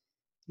guys.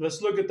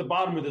 Let's look at the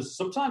bottom of this.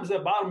 Sometimes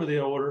that bottom of the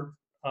order,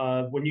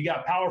 when you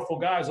got powerful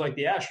guys like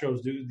the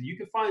Astros do, you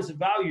can find some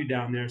value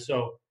down there.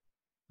 So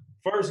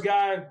first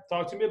guy,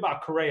 talk to me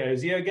about Correa.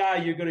 Is he a guy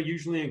you're going to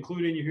usually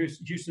include in your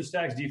Houston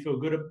stacks? Do you feel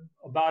good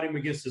about him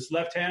against this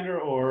left-hander,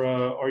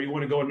 or you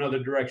want to go another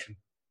direction?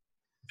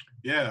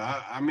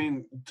 Yeah, I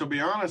mean, to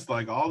be honest,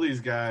 like all these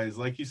guys,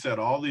 like you said,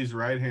 all these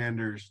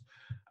right-handers,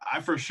 I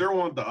for sure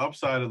want the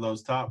upside of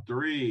those top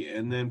 3.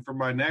 And then for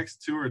my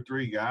next 2 or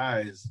 3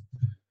 guys,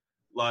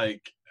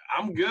 like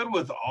I'm good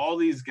with all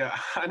these guys.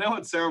 I know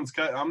it sounds –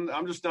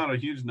 I'm just not a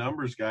huge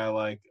numbers guy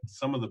like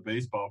some of the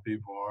baseball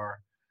people are.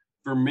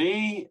 For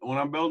me, when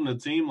I'm building a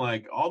team,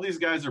 like all these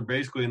guys are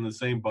basically in the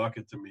same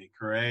bucket to me.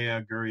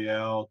 Correa,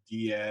 Gurriel,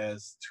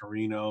 Diaz,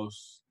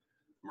 Torinos.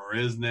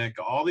 Marisnik,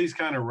 all these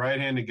kind of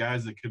right-handed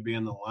guys that could be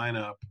in the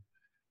lineup.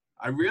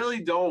 I really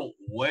don't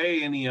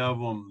weigh any of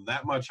them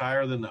that much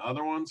higher than the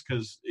other ones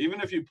because even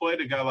if you played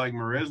a guy like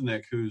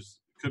Marisnik, who's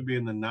could be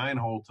in the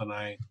 9-hole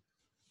tonight,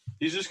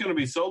 he's just going to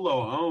be so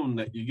low owned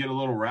that you get a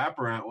little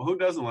wraparound. Well, who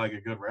doesn't like a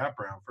good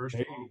wraparound, first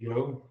of all? There you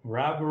go.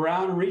 Wrap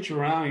around and reach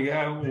around. You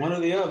got one or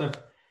the other.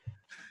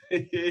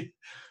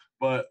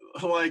 But,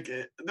 like,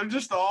 they're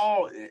just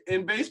all –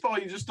 in baseball,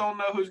 you just don't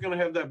know who's going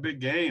to have that big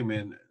game.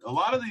 And a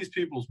lot of these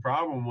people's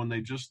problem when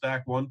they just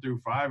stack 1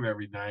 through 5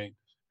 every night,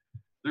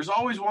 there's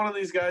always one of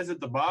these guys at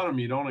the bottom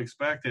you don't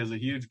expect has a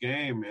huge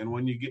game. And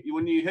when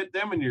you hit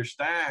them in your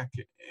stack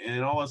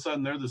and all of a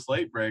sudden they're the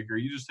slate breaker,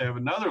 you just have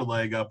another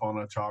leg up on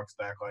a chalk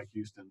stack like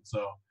Houston.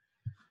 So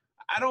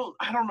I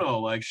don't know.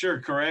 Like, sure,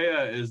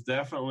 Correa is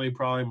definitely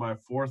probably my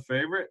 4th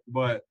favorite,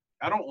 but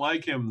I don't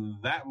like him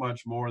that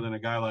much more than a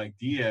guy like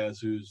Diaz,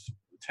 who's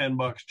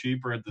 $10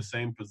 cheaper at the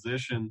same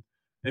position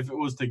if it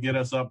was to get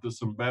us up to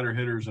some better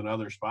hitters in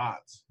other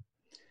spots.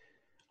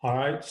 All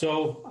right,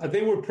 so I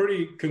think we're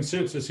pretty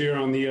consensus here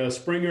on the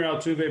Springer,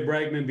 Altuve,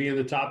 Bregman being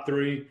the top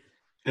 3.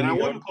 And I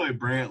wouldn't play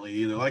Brantley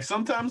either. Like,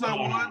 sometimes I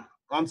would.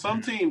 On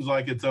some teams,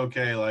 like, it's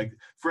okay, like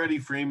Freddie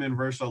Freeman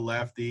versus a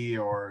lefty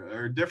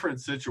or different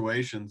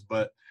situations.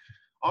 But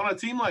on a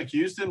team like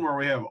Houston where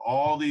we have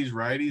all these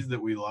righties that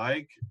we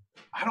like,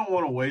 I don't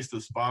want to waste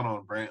a spot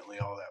on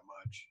Brantley all that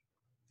much.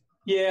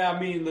 Yeah, I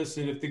mean,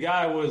 listen, if the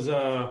guy was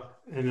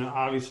and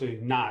obviously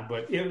not,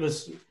 but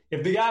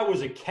if the guy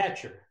was a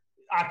catcher,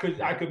 I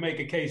could make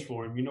a case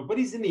for him, but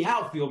he's in the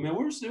outfield, man.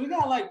 We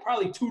got like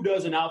probably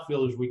 24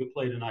 outfielders we could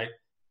play tonight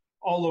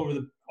all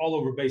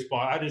over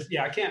baseball. I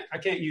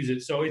can't use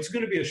it. So it's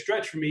going to be a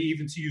stretch for me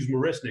even to use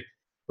Marisnik.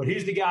 But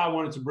he's the guy I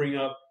wanted to bring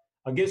up.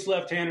 Against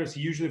left-handers, he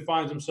usually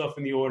finds himself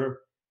in the order.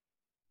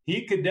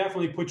 He could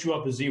definitely put you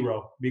up a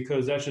 0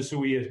 because that's just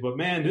who he is. But,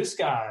 man, this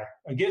guy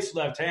against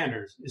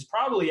left-handers is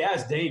probably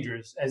as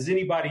dangerous as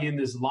anybody in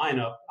this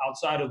lineup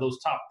outside of those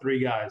top 3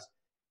 guys,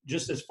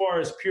 just as far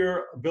as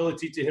pure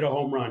ability to hit a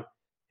home run.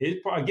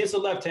 Against a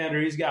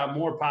left-hander, he's got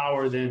more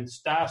power than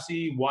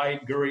Stassi,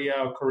 White,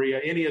 Gurriel,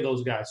 Correa, any of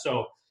those guys.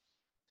 So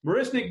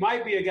Marisnik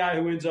might be a guy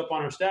who ends up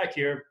on our stack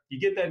here. You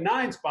get that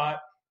 9 spot,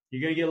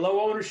 you're going to get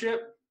low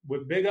ownership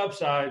with big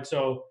upside.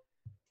 So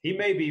he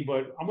may be,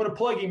 but I'm going to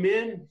plug him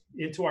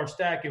into our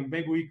stack, and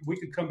maybe we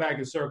could come back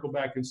and circle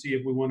back and see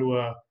if we want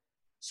to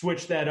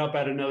switch that up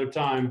at another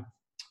time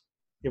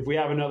if we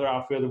have another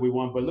outfielder we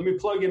want. But let me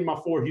plug in my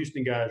 4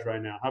 Houston guys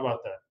right now. How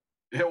about that?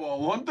 Yeah, well,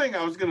 one thing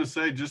I was going to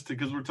say, just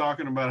because we're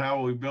talking about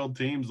how we build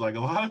teams, like a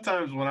lot of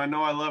times when I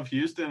know I love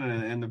Houston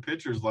and the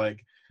pitchers,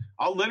 like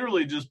I'll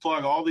literally just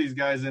plug all these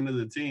guys into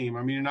the team.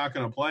 I mean, you're not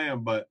going to play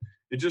them, but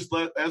it just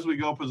as we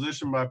go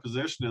position by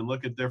position and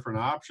look at different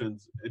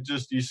options, you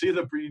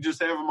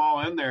just have them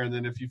all in there. And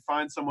then if you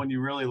find someone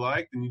you really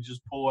like, then you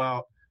just pull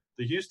out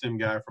the Houston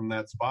guy from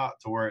that spot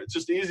to where it's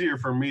just easier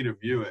for me to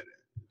view it,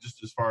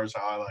 just as far as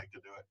how I like to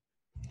do it.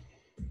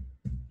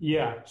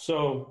 Yeah,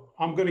 so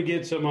I'm going to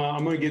get I'm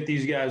going to get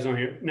these guys on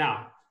here.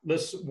 Now,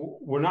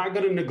 we're not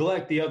going to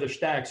neglect the other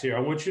stacks here.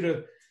 I want you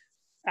to,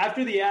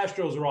 after the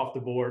Astros are off the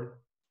board,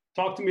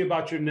 talk to me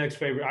about your next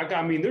favorite.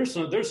 I mean, there's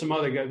some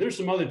other guys. There's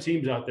some other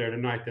teams out there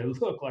tonight that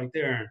look like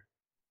they're in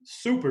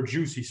super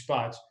juicy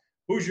spots.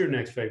 Who's your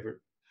next favorite?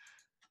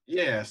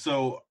 Yeah,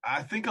 so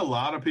I think a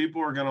lot of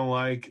people are going to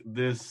like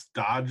this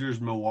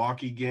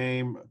Dodgers-Milwaukee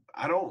game.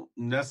 I don't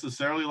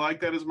necessarily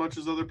like that as much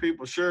as other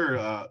people. Sure,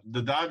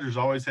 the Dodgers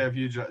always have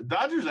huge –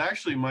 Dodgers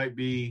actually might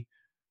be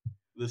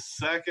the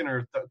second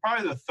or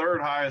probably the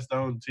third highest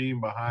owned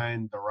team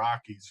behind the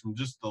Rockies from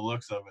just the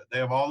looks of it. They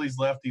have all these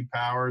lefty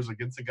powers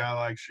against a guy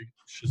like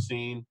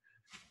Chacin.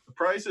 The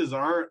prices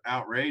aren't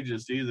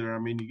outrageous either. I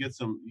mean, you get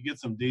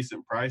some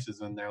decent prices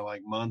in there,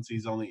 like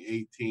Muncy's only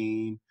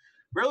 18.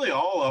 Really,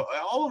 all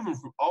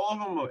of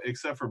them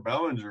except for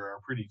Bellinger are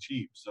pretty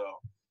cheap. So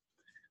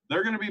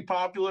they're going to be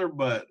popular,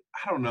 but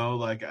I don't know.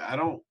 Like, I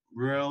don't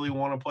really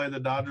want to play the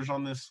Dodgers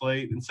on this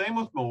slate. And same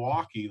with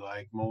Milwaukee.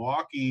 Like,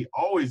 Milwaukee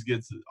always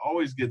gets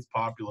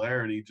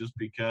popularity just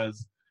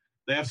because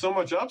they have so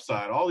much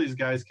upside. All these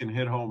guys can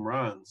hit home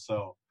runs.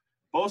 So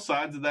both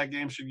sides of that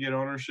game should get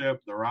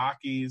ownership. The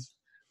Rockies.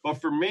 But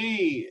for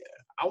me,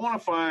 I want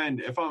to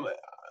find if I'm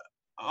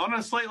on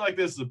a slate like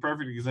this is a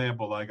perfect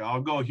example. Like,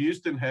 I'll go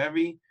Houston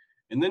heavy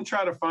and then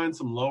try to find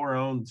some lower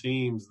owned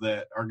teams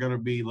that are going to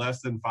be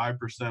less than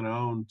 5%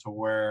 owned to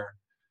where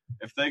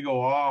if they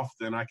go off,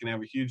 then I can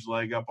have a huge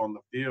leg up on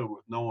the field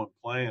with no one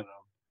playing them.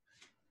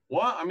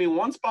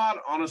 One spot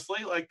on a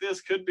slate like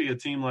this could be a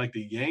team like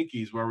the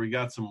Yankees where we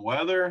got some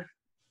weather.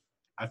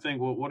 I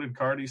think what did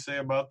Cardi say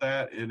about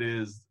that? It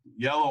is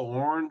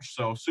yellow-orange,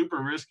 so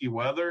super risky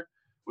weather,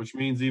 which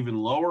means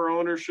even lower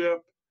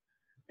ownership.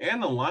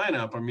 And the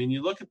lineup, I mean,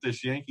 you look at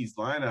this Yankees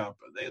lineup,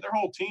 their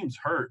whole team's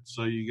hurt.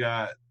 So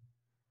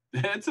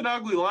it's an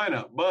ugly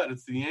lineup, but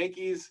it's the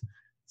Yankees.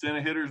 It's in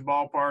a hitter's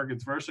ballpark.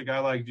 It's versus a guy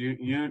like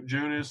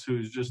Junis,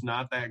 who's just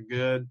not that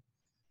good.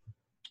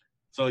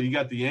 So you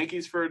got the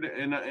Yankees for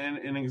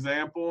an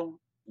example.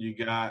 You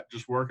got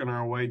just working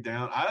our way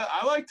down.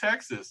 I like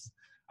Texas.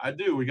 I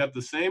do. We got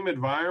the same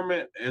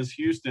environment as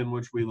Houston,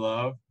 which we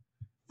love.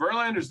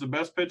 Verlander's the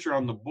best pitcher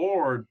on the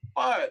board,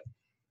 but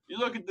you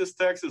look at this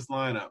Texas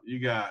lineup, you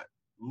got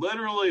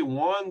literally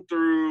 1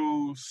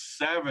 through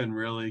 7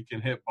 really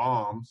can hit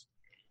bombs.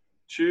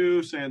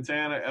 Chu,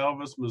 Santana,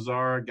 Elvis,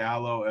 Mazzara,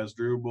 Gallo,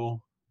 Asdrubal,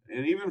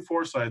 and even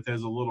Forsythe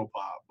has a little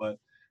pop. But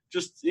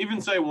just even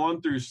say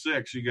 1 through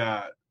 6, you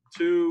got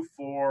 2,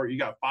 4, you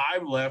got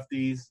 5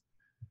 lefties.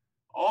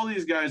 All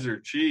these guys are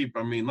cheap.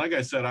 I mean, like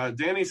I said,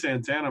 Danny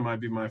Santana might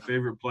be my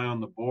favorite play on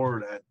the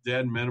board at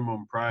dead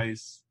minimum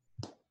price,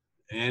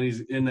 and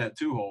he's in that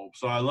 2-hole.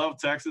 So I love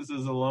Texas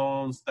as a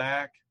lone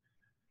stack.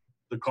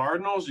 The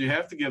Cardinals, you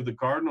have to give the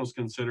Cardinals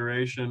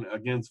consideration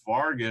against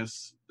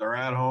Vargas. They're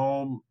at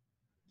home.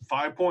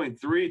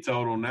 5.3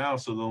 total now,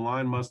 so the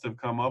line must have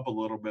come up a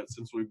little bit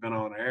since we've been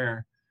on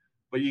air.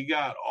 But you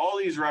got all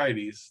these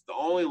righties. The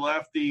only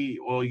lefty,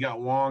 well, you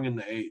got Wong in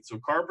the 8. So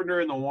Carpenter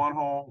in the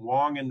 1-hole,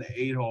 Wong in the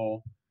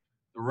 8-hole.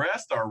 The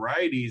rest are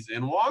righties,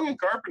 and Wong and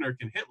Carpenter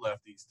can hit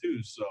lefties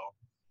too. So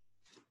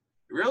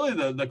really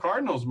the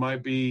Cardinals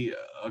might be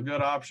a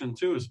good option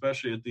too,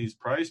 especially at these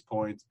price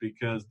points,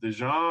 because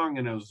DeJong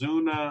and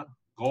Ozuna,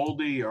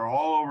 Goldie are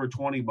all over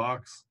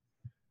 $20.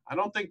 I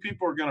don't think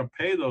people are going to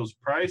pay those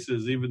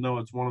prices, even though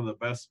it's one of the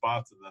best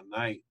spots of the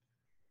night.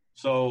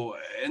 So,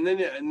 and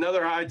then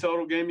another high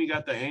total game, you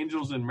got the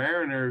Angels and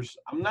Mariners.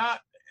 I'm not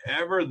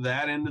ever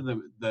that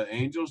into the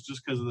Angels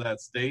just because of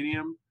that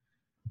stadium.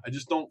 I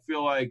just don't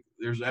feel like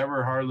there's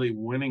ever hardly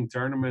winning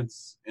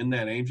tournaments in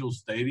that Angels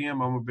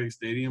stadium. I'm a big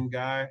stadium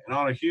guy. And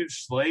on a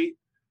huge slate,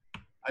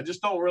 I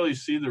just don't really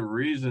see the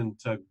reason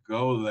to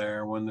go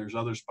there when there's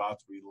other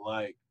spots we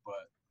like. But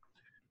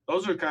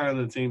those are kind of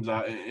the teams.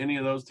 Any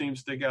of those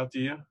teams stick out to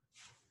you?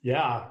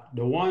 Yeah,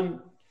 the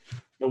one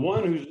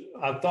who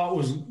I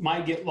thought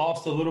might get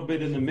lost a little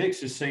bit in the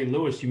mix is St.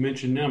 Louis. You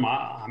mentioned them.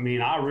 I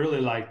mean, I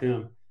really like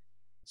them.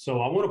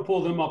 So I want to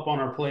pull them up on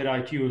our Plate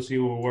IQ and see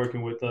what we're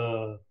working with.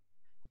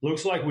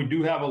 Looks like we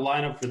do have a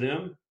lineup for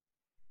them.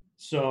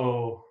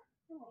 So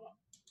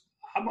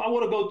I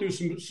want to go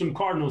through some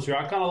Cardinals here.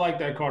 I kind of like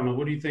that Cardinal.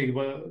 What do you think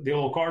about the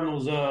old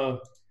Cardinals?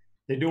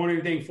 They doing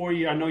anything for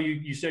you? I know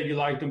you said you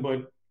liked them,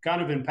 but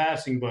kind of in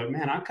passing. But,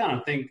 man, I kind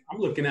of think I'm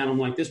looking at them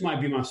like this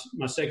might be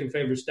my second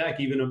favorite stack,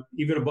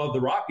 even above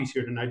the Rockies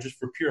here tonight, just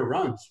for pure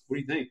runs. What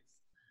do you think?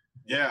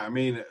 Yeah, I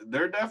mean,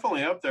 they're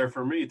definitely up there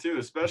for me too,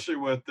 especially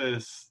with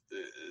this.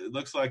 It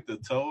looks like the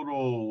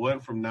total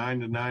went from 9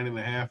 to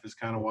 9.5 is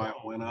kind of why it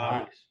went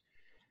up.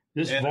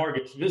 Nice.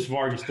 This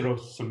Vargas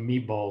throws some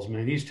meatballs,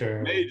 man. He's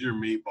terrible. Major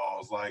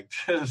meatballs, like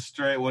just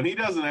straight. When he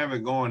doesn't have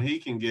it going, he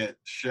can get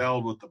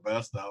shelled with the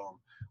best of them.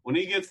 When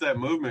he gets that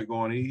movement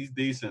going, he's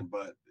decent,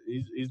 but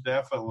he's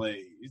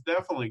definitely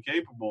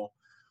capable.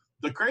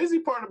 The crazy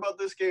part about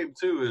this game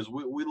too is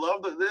we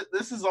love that.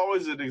 This is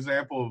always an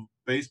example of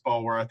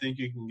baseball where I think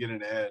you can get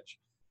an edge.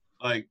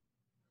 Like,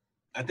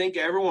 I think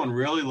everyone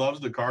really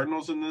loves the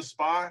Cardinals in this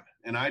spot,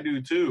 and I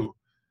do too.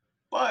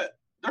 But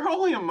they're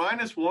only a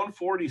minus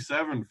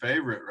 147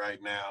 favorite right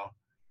now,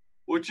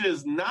 which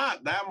is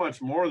not that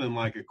much more than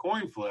like a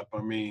coin flip.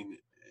 I mean,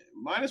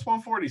 minus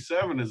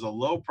 147 is a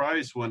low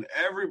price when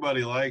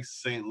everybody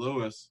likes St.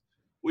 Louis.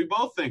 We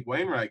both think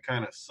Wainwright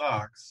kind of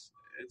sucks.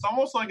 It's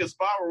almost like a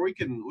spot where we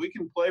can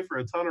play for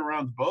a ton of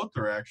runs both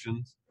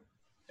directions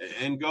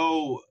and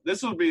go.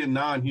 This will be a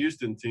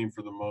non-Houston team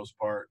for the most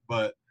part,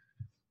 but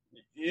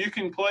you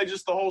can play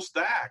just the whole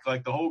stack,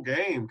 like the whole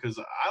game, because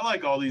I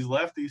like all these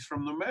lefties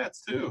from the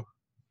Mets too.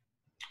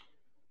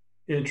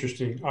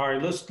 Interesting. All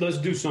right, let's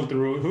do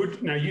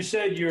something. Now you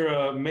said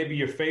maybe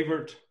your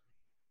favorite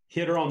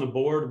hitter on the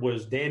board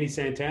was Danny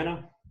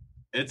Santana.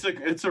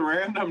 It's a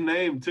random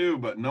name too,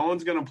 but no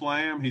one's going to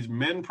play him. He's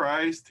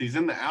min-priced. He's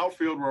in the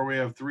outfield where we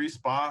have 3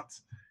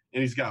 spots,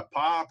 and he's got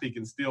pop. He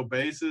can steal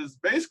bases.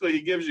 Basically,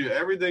 he gives you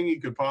everything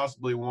you could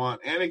possibly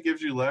want, and it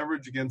gives you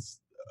leverage against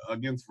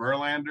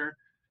Verlander.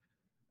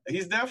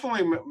 He's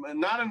definitely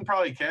not in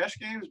probably cash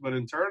games, but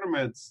in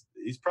tournaments,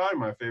 he's probably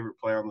my favorite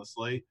player on the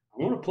slate.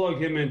 I want to plug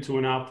him into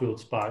an outfield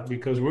spot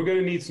because we're going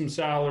to need some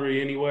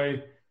salary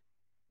anyway.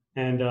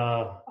 And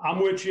I'm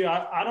with you.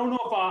 I don't know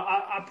if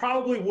I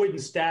probably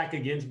wouldn't stack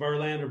against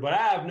Verlander, but I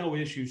have no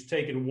issues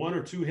taking 1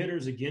 or 2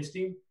 hitters against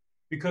him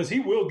because he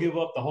will give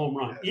up the home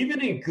run.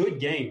 Even in good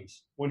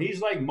games, when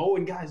he's like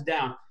mowing guys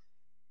down,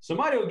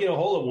 somebody will get a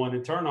hold of one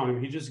and turn on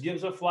him. He just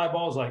gives up fly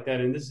balls like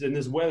that. And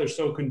this weather's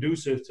so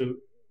conducive to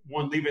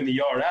one leaving the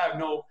yard. I have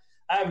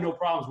no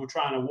problems with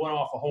trying to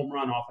one-off a home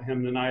run off of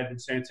him tonight.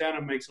 And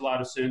Santana makes a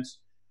lot of sense.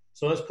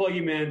 So let's plug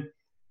him in.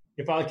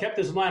 If I kept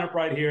this lineup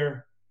right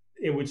here,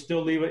 it would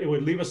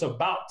leave us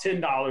about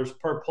 $10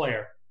 per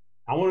player.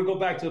 I want to go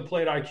back to the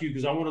Plate IQ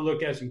because I want to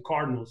look at some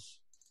Cardinals.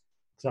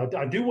 So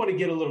I do want to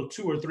get a little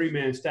 2 or 3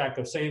 man stack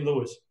of St.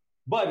 Louis,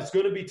 but it's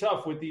going to be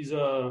tough with these.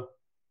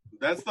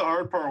 That's the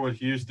hard part with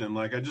Houston.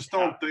 Like, I just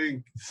don't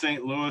think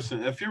St. Louis,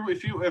 and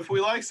if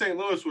we like St.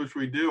 Louis, which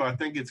we do, I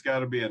think it's got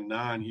to be a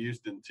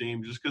non-Houston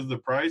team just because the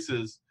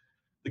prices.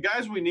 The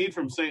guys we need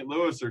from St.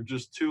 Louis are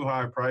just too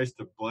high priced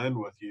to blend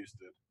with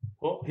Houston.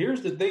 Well,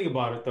 here's the thing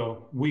about it,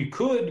 though. We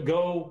could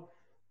go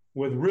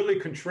with really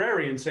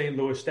contrarian St.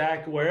 Louis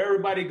stack where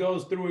everybody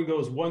goes through and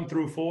goes 1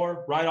 through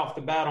 4 right off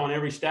the bat on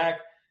every stack,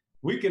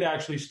 we could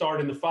actually start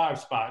in the 5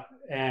 spot.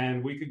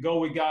 And we could go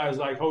with guys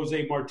like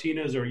Jose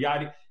Martinez or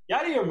Yadi.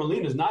 Yadi or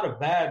Molina is not a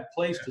bad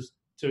place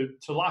to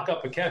lock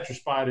up a catcher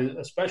spot,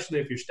 especially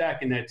if you're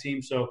stacking that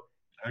team. So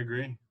I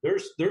agree.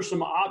 There's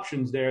some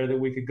options there that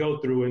we could go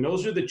through, and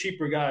those are the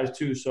cheaper guys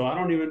too. So I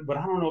don't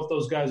know if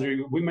those guys are.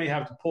 We may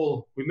have to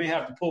pull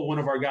one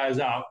of our guys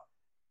out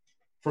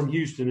from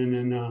Houston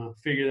and then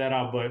figure that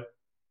out. But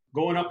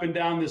going up and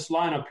down this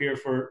lineup here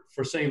for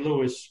St.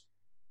 Louis,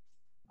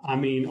 I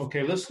mean,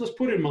 okay, let's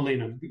put in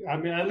Molina. I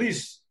mean,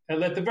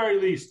 at the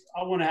very least,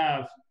 I want to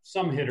have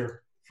some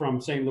hitter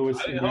from St. Louis.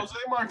 Jose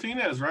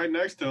Martinez right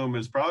next to him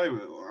is probably,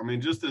 I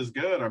mean, just as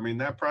good. I mean,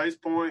 that price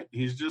point,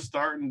 he's just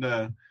starting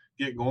to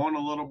get going a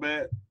little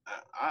bit.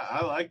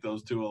 I like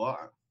those two a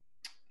lot.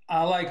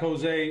 I like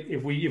Jose.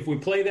 If we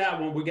play that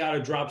one, we got to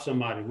drop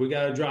somebody. We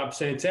got to drop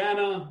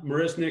Santana,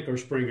 Marisnik, or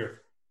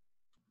Springer.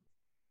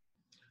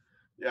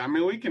 Yeah, I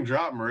mean, we can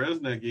drop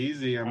Marisnik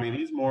easy. I mean,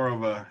 he's more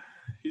of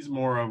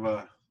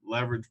a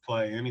leverage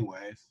play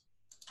anyways.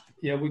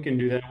 Yeah, we can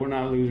do that. We're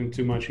not losing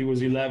too much. He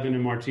was 11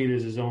 and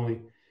Martinez is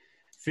only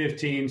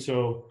 15.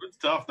 So it's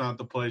tough not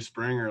to play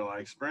Springer.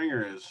 Like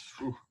Springer is,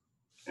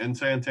 and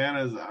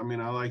Santana's. I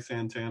mean, I like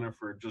Santana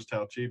for just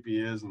how cheap he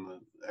is and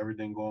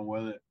everything going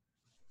with it.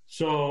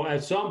 So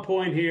at some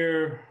point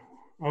here,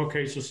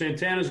 okay, so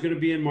Santana's going to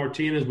be in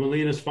Martinez.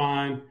 Molina's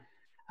fine.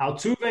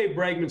 Altuve,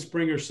 Bregman,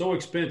 Springer so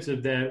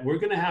expensive that we're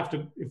going to have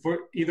to we're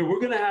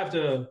going to have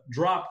to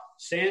drop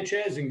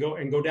Sanchez and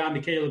go down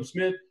to Caleb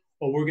Smith,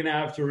 or we're going to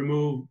have to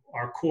remove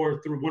our core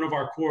through one of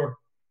our core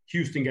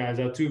Houston guys,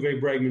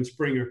 Altuve, Bregman,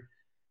 Springer.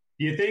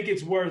 Do you think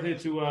it's worth it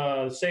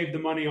to save the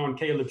money on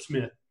Caleb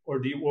Smith,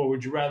 or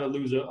would you rather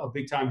lose a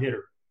big time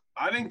hitter?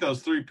 I think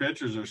those 3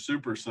 pitchers are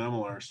super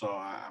similar, so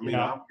I mean,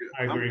 yeah,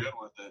 I'm good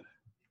with it.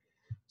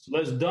 So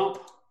let's dump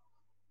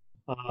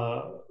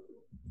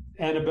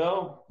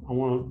Annabelle. I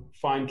want to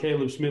find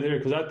Caleb Smith here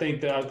because I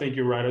think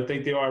you're right. I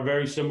think they are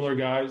very similar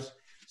guys.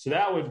 So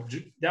that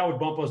would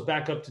bump us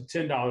back up to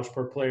 $10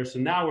 per player. So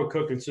now we're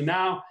cooking. So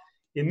now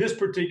in this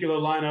particular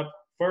lineup,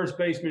 first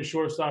baseman,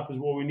 shortstop is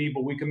what we need,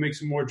 but we can make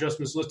some more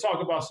adjustments. So let's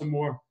talk about some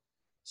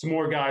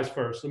more guys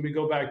first. Let me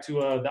go back to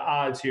the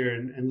odds here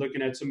and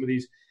looking at some of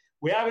these.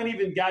 We haven't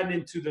even gotten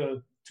into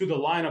the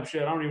lineups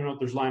yet. I don't even know if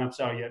there's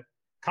lineups out yet.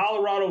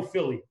 Colorado,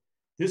 Philly.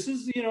 This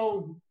is,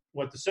 the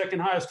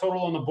second highest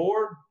total on the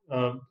board.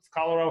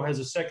 Colorado has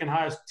the second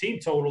highest team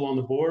total on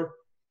the board.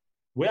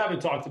 We haven't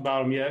talked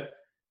about them yet.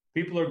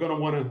 People are going to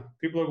want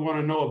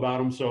to know about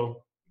them.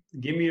 So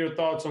give me your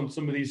thoughts on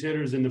some of these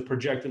hitters in the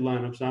projected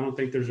lineups. I don't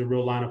think there's a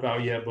real lineup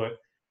out yet, but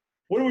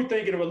what are we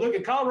thinking about?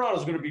 Look,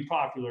 Colorado's going to be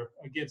popular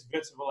against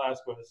Vincent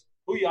Velasquez.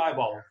 Who you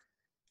eyeballing?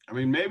 I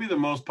mean, maybe the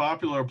most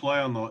popular play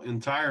on the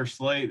entire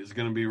slate is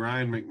going to be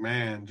Ryan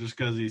McMahon, just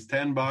because he's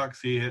 $10.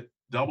 He hit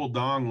double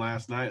dong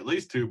last night, at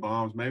least 2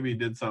 bombs. Maybe he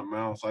did something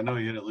else. I know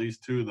he hit at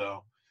least 2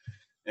 though.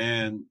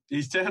 And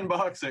he's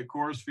 $10 at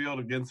Coors Field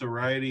against a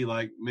righty.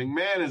 Like,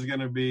 McMahon is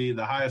going to be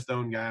the highest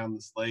owned guy on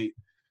the slate.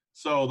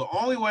 So the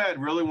only way I'd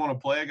really want to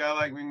play a guy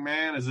like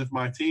McMahon is if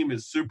my team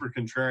is super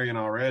contrarian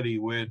already,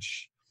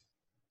 which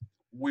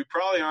we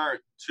probably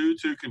aren't too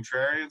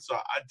contrarian. So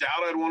I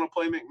doubt I'd want to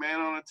play McMahon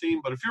on a team.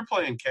 But if you're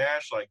playing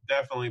cash, like,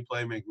 definitely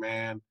play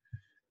McMahon.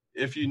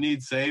 If you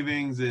need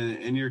savings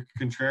in your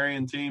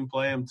contrarian team,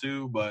 play him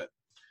too. But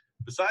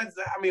besides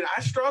that, I mean,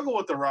 I struggle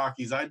with the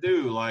Rockies. I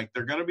do. Like,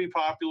 they're going to be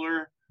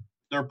popular.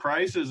 Their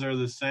prices are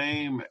the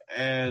same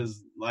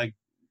as, like,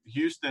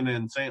 Houston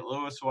and St.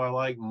 Louis, who I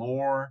like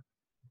more.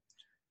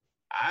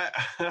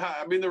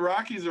 I mean, the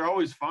Rockies are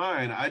always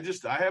fine. I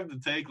have to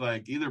take,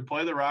 like, either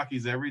play the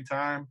Rockies every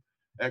time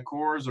at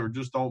Coors or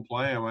just don't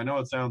play them. I know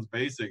it sounds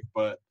basic,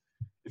 but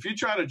if you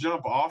try to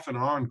jump off and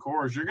on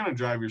Coors, you're going to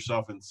drive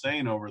yourself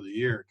insane over the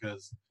year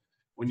because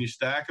when you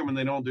stack them and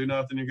they don't do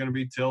nothing, you're going to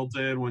be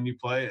tilted when you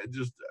play.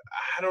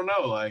 I don't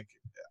know. Like,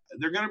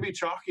 they're going to be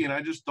chalky, and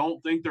I just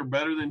don't think they're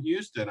better than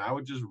Houston. I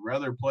would just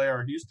rather play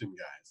our Houston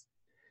guys.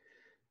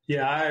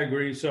 Yeah, I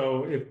agree.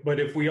 So,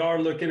 if we are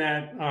looking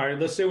at, all right,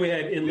 let's say we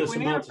had endless we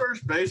need amounts. A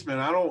first baseman.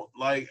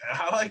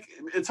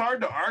 It's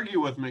hard to argue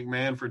with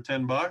McMahon for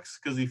 $10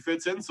 because he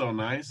fits in so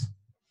nice.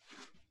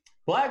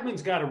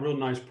 Blackman's got a real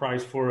nice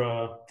price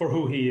for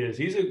who he is.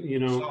 He's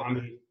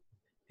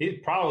he's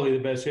probably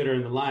the best hitter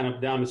in the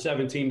lineup, down to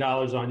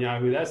 $17 on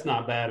Yahoo. That's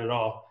not bad at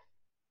all.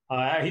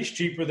 He's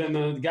cheaper than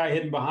the guy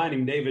hitting behind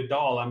him, David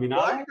Dahl. I mean,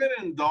 Blackman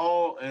and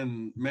Dahl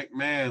and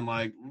McMahon,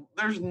 like,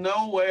 there's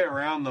no way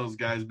around those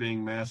guys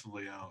being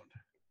massively owned.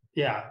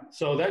 Yeah,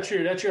 so that's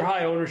your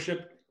high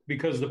ownership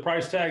because the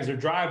price tags are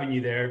driving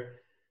you there.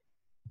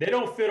 They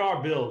don't fit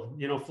our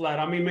build, flat.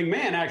 I mean,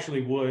 McMahon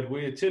actually would.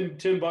 We had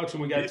 $10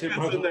 and we got $10. He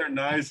fits in there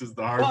nice is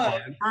the hard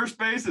part. First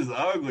base is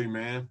ugly,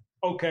 man.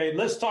 Okay,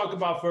 let's talk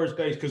about first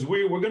base because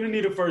we're going to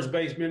need a first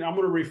baseman. I'm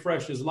going to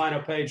refresh this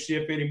lineup page, see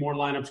if any more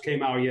lineups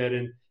came out yet,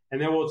 and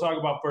then we'll talk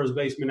about first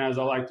baseman as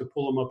I like to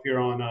pull them up here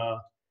on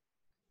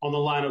the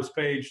lineups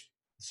page.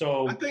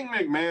 So I think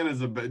McMahon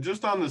is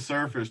just on the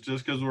surface,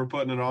 just because we're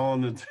putting it all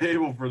on the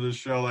table for this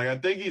show. Like, I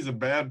think he's a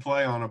bad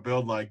play on a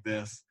build like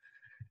this.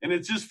 And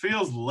it just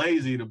feels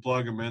lazy to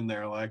plug him in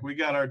there. Like, we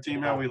got our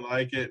team how we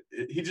like it.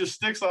 He just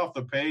sticks off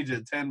the page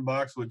at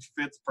 $10, which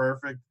fits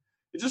perfect.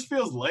 It just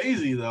feels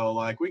lazy, though.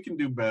 Like, we can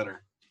do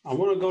better. I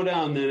want to go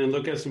down then and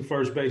look at some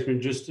first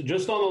basemen. Just on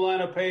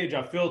the lineup page,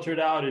 I filtered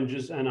out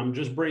and I'm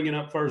just bringing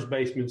up first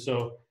basemen.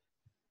 So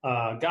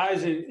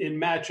guys in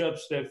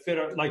matchups that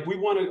fit, like we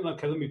want to.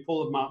 Okay, let me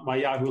pull up my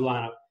Yahoo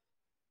lineup.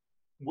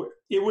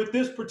 With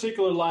this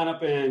particular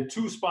lineup and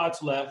 2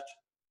 spots left,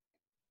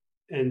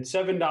 and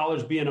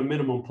 $7 being a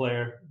minimum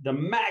player, the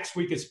max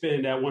we could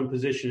spend at one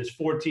position is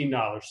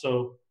 $14.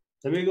 So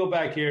let me go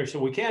back here. So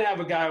we can't have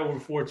a guy over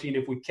 14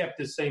 if we kept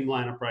this same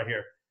lineup right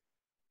here.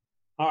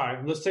 All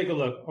right, let's take a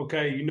look.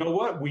 Okay, you know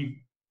what?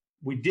 We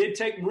did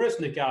take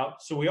Marisnik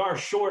out, so we are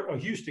short a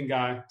Houston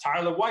guy.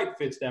 Tyler White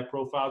fits that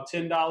profile.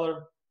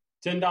 $10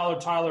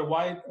 Tyler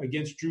White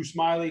against Drew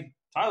Smyly.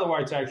 Tyler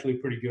White's actually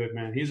pretty good,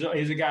 man. He's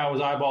a guy I was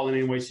eyeballing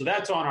anyway, so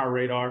that's on our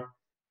radar.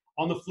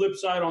 On the flip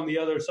side, on the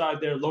other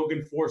side there,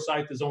 Logan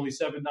Forsythe is only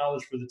 $7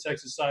 for the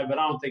Texas side, but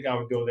I don't think I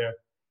would go there.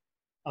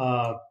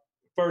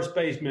 First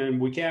baseman,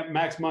 we can't.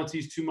 Max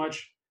Muncy's too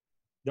much.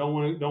 Don't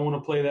want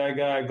to play that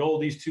guy.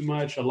 Goldie's too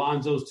much.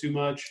 Alonso's too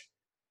much.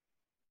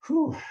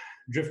 Whew.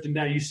 Drifting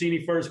down. You see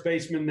any first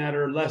basemen that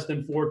are less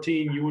than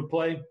 14 you would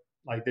play,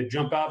 like that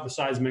jump out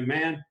besides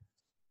McMahon?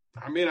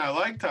 I mean,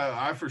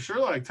 I for sure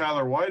like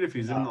Tyler White if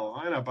he's in the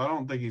lineup. I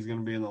don't think he's going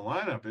to be in the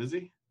lineup, is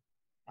he?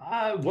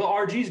 Well,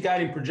 RG's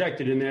got him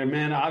projected in there,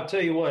 man. I'll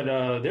tell you what,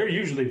 they're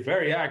usually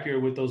very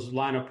accurate with those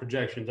lineup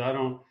projections.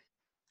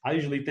 I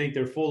usually think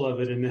they're full of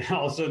it, and then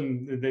all of a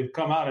sudden they've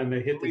come out and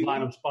they hit the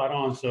lineup spot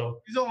on. So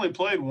he's only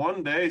played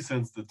one day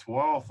since the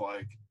 12th.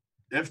 Like,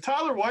 if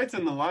Tyler White's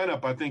in the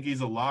lineup, I think he's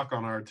a lock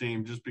on our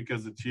team just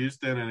because it's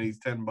Houston and he's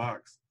 $10.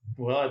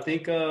 Well, I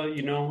think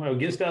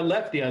against that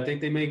lefty, I think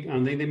they may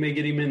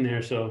get him in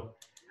there. So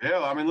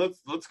yeah, I mean,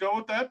 let's go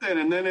with that then.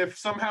 And then if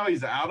somehow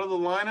he's out of the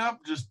lineup,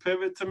 just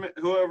pivot to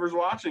whoever's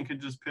watching can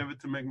just pivot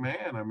to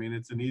McMahon. I mean,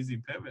 it's an easy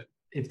pivot.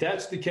 If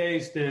that's the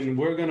case, then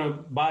we're going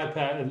to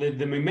bypass. The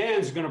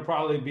McMahon's going to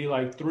probably be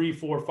like 3,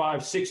 4,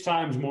 5, 6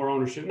 times more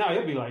ownership. No,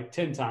 he'll be like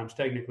 10 times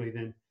technically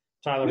than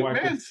Tyler White.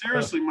 McMahon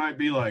seriously might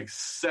be like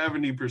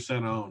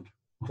 70% owned.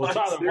 Well,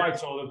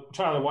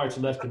 Tyler White's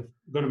going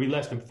to be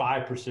less than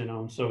 5%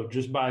 owned. So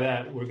just by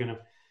that, we're going to.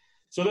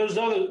 So there's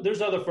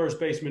other first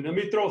basemen. Let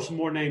me throw some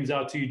more names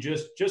out to you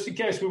just in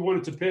case we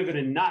wanted to pivot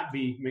and not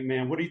be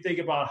McMahon. What do you think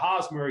about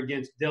Hosmer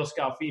against Del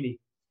Scalfini?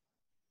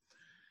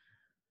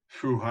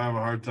 Whew, I have a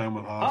hard time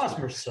with Hosmer.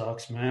 Hosmer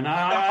sucks, man.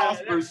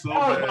 Hosmer's so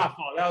that was bad. my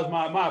fault. That was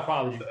my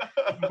apology.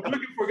 We're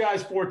looking for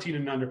guys 14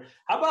 and under.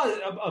 How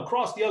about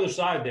across the other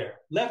side there?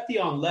 Lefty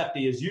on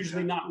lefty is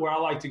usually not where I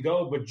like to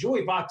go, but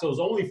Joey Votto's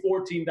only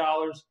 $14,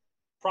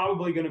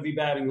 probably going to be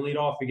batting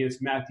leadoff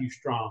against Matthew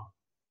Strahm.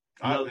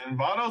 And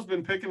Votto's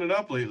been picking it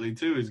up lately,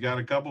 too. He's got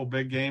a couple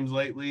big games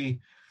lately.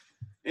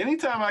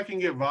 Anytime I can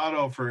get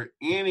Votto for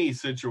any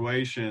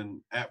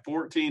situation at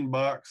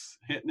 $14,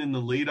 hitting in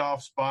the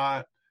leadoff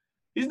spot,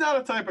 he's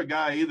not a type of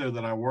guy either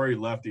that I worry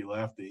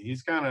lefty-lefty.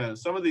 He's kind of –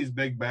 some of these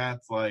big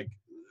bats, like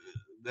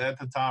at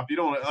the top, you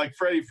don't – like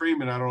Freddie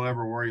Freeman, I don't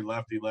ever worry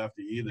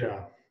lefty-lefty either.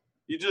 Yeah.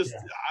 You just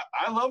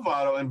 – I love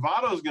Votto, and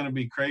Votto's going to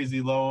be crazy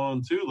low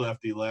on too,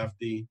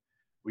 lefty-lefty.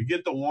 We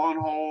get the one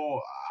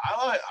hole.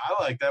 I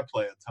like that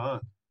play a ton.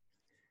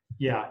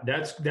 Yeah,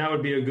 that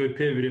would be a good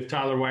pivot if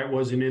Tyler White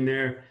wasn't in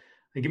there.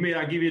 I'll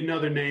give you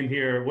another name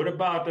here. What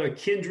about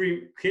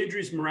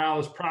Kendrys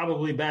Morales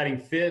probably batting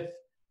 5th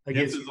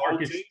against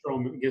Marcus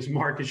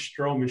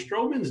Stroman?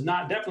 Stroman's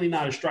definitely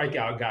not a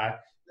strikeout guy.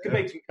 Could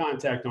make some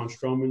contact on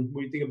Stroman.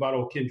 What do you think about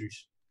old Kendrys?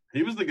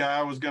 He was the guy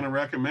I was going to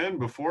recommend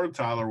before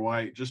Tyler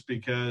White just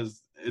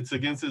because it's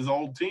against his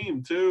old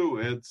team too.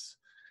 It's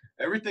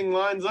everything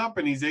lines up,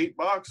 and he's $8,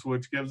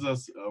 which gives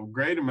us a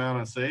great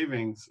amount of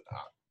savings.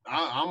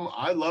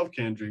 I love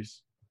Kendrys.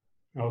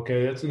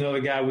 Okay, that's another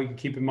guy we can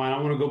keep in mind. I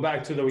want to go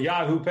back to the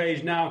Yahoo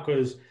page now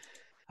because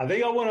I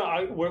think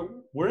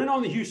we're in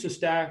on the Houston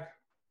stack,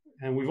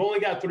 and we've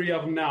only got 3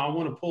 of them now. I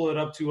want to pull it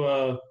up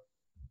to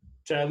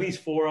at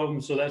least 4 of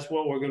them. So that's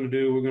what we're going to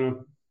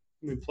do.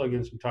 Let me plug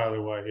in some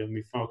Tyler White here.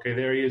 Okay,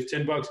 there he is,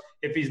 $10.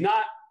 If he's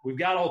not, we've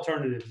got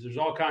alternatives. There's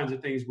all kinds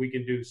of things we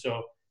can do.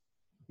 So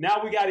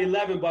now we got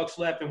 $11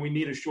 left, and we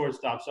need a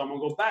shortstop. So I'm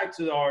going to go back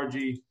to the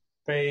RG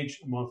page.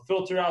 I'm going to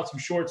filter out some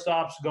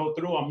shortstops, go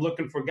through. I'm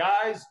looking for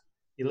guys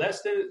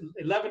less than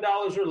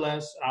 $11 or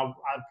less. I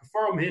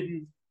prefer them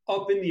hidden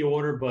up in the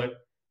order,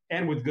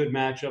 and with good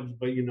matchups.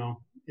 But,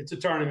 it's a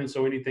tournament,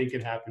 so anything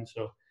can happen.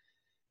 So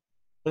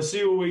let's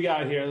see what we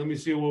got here. Let me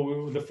see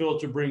what the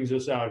filter brings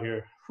us out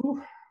here.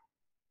 Whew.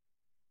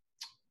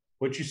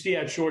 What you see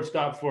at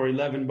shortstop for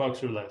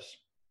 $11 or less?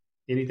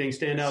 Anything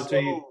stand out to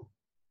you?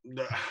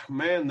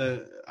 Man,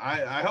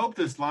 I hope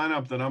this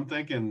lineup that I'm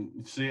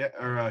thinking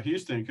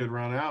Houston could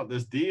run out.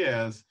 This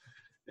Diaz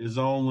is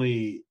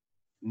only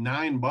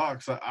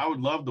 $9. I would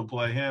love to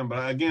play him,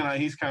 but again,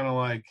 he's kind of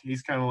like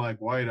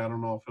White. I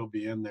don't know if he'll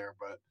be in there,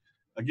 but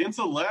against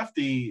a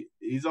lefty,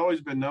 he's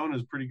always been known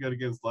as pretty good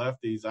against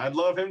lefties. I'd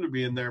love him to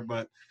be in there,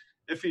 but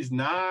if he's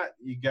not,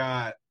 you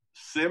got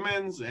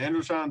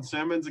Andrelton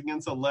Simmons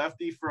against a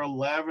lefty for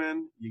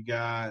 11. You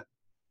got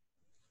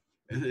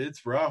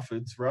it's rough.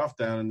 It's rough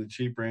down in the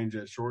cheap range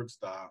at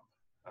shortstop.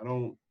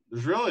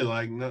 There's really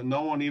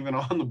no one even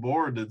on the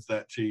board that's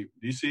that cheap.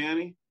 Do you see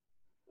any?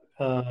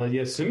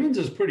 Yeah, Simmons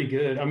is pretty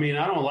good. I mean,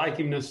 I don't like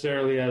him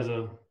necessarily as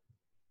a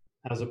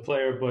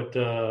player, but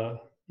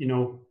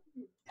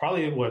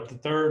probably the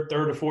third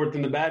or fourth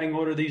in the batting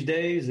order these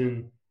days,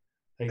 and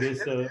I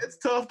guess it's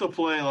tough to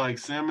play like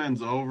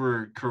Simmons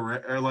over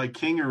or like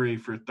Kingery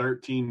for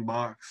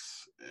 $13.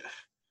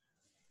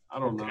 I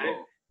don't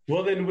know.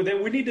 Well, then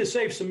we need to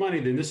save some money.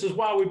 Then this is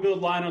why we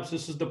build lineups.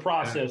 This is the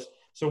process. Yeah.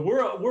 So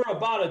we're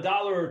about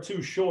 $1 or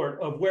 $2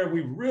 short of where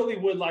we really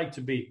would like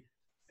to be.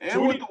 And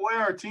so with the way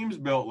our team's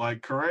built,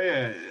 like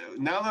Correa,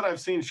 now that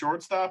I've seen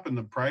shortstop and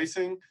the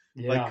pricing,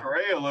 like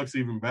Correa looks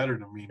even better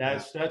to me.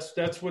 That's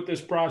what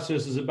this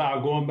process is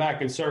about, going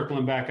back and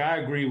circling back. I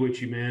agree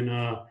with you,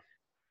 man.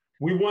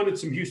 We wanted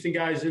some Houston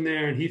guys in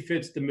there, and he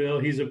fits the bill.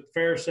 He's a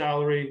fair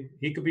salary.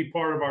 He could be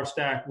part of our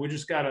stack. We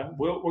just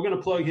we're going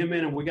to plug him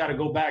in, and we got to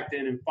go back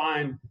then and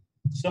find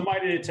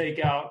somebody to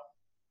take out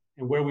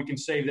and where we can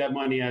save that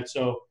money at.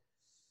 So,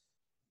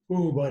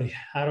 ooh, buddy,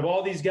 out of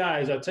all these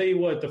guys, I'll tell you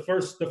what, the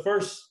first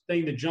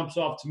thing that jumps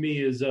off to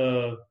me is,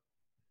 well,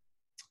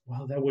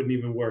 that wouldn't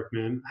even work,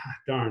 man.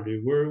 Darn,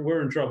 dude,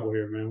 we're in trouble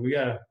here, man. We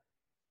got to.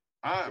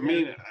 I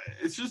mean,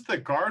 it's just the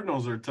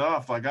Cardinals are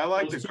tough. Like, I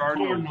like the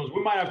Cardinals.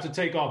 We might have to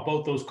take off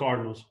both those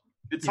Cardinals.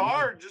 It's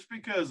hard just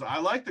because I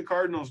like the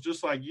Cardinals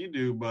just like you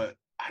do, but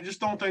I just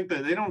don't think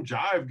that they don't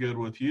jive good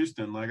with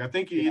Houston. Like, I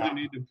think you either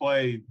need to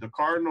play the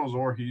Cardinals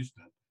or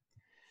Houston.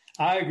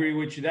 I agree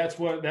with you. That's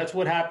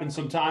what happens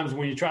sometimes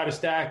when you try to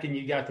stack and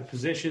you got the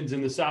positions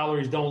and the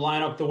salaries don't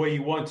line up the way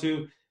you want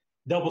to.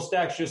 Double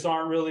stacks just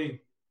aren't really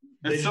 –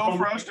 it's so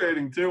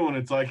frustrating, too, when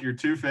it's like your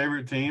two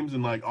favorite teams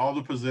and, like, all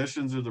the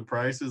positions or the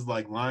prices,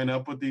 like, line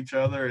up with each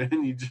other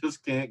and you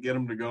just can't get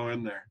them to go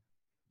in there.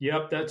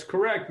 Yep, that's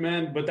correct,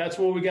 man. But that's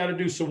what we got to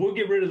do. So we'll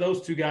get rid of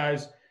those two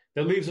guys.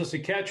 That leaves us a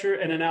catcher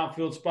and an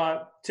outfield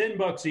spot,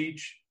 $10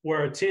 each,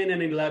 or a 10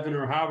 and 11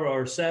 or however,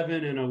 or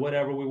 7 and a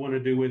whatever we want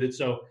to do with it.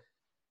 So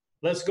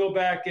let's go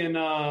back and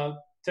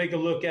take a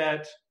look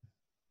at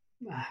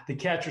the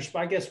catcher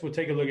spot. I guess we'll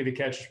take a look at the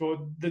catcher spot.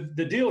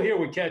 The deal here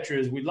with catcher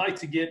is we'd like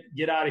to get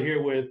out of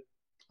here with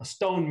a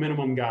stone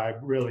minimum guy,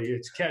 really.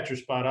 It's catcher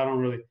spot.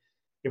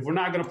 If we're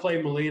not going to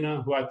play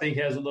Molina, who I think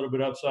has a little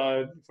bit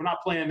upside, if we're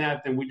not playing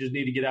that, then we just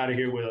need to get out of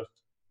here with a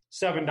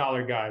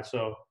 $7 guy.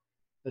 So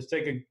let's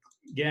take a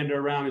gander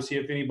around and see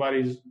if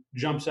anybody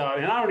jumps out.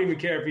 And I don't even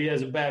care if he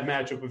has a bad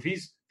matchup. If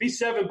he's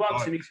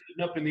 $7 and he's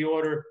sitting up in the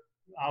order,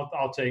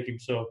 I'll take him.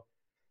 So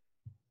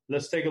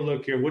let's take a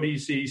look here. What do you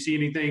see? You see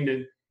anything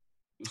that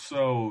 –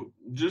 So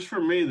just for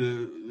me,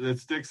 that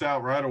sticks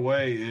out right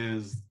away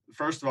is,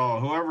 first of all,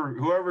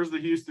 whoever's the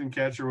Houston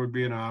catcher would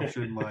be an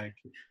option. Like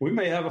we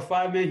may have a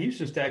 5-man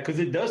Houston stack because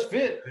it does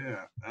fit.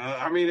 Yeah,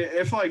 I mean,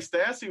 if like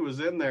Stassi was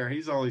in there,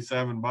 he's only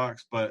 $7,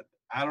 but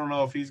I don't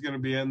know if he's going to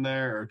be in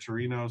there or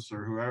Chirinos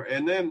or whoever.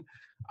 And then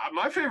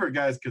my favorite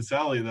guy is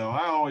Caselli,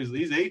 though.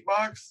 He's $8.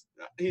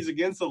 He's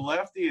against the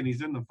lefty and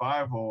he's in the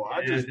 5-hole.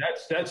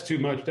 That's too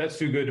much. That's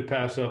too good to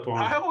pass up on.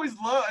 I always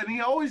love, and he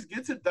always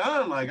gets it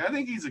done. Like, I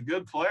think he's a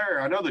good player.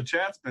 I know the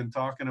chat's been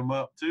talking him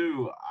up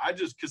too.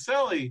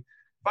 Caselli,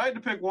 if I had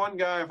to pick one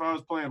guy, if I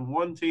was playing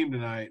one team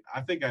tonight,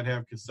 I think I'd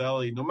have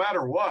Caselli no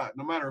matter what,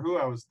 no matter who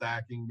I was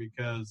stacking,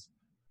 because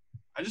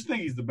I just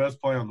think he's the best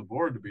play on the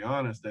board, to be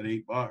honest, at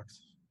 $8.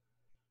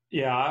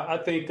 Yeah, I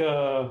think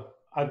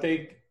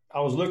I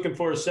was looking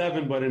for a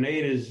 7, but an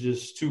 8 is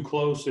just too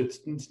close.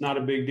 It's not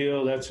a big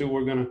deal. That's who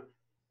I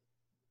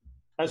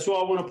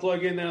want to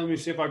plug in there. Let me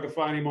see if I can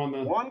find him on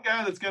the – One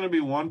guy that's going to be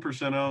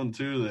 1% owned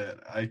too that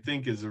I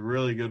think is a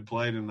really good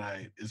play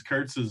tonight is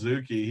Kurt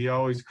Suzuki. He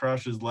always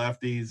crushes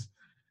lefties.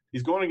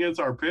 He's going against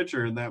our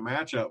pitcher in that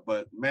matchup,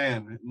 but,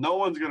 man, no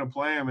one's going to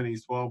play him, and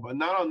he's 12. But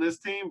not on this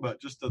team, but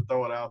just to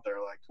throw it out there,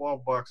 like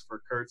 $12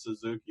 for Kurt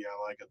Suzuki,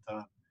 I like a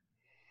ton.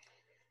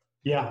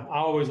 Yeah, I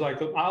always like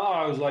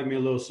me a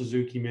little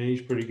Suzuki, man.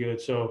 He's pretty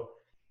good. So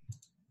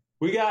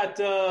we got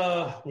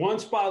one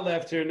spot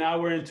left here. Now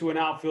we're into an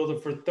outfielder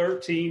for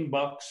 $13,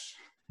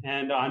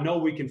 and I know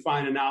we can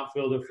find an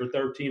outfielder for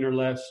 13 or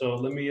less. So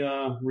let me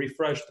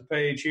refresh the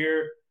page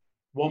here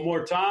one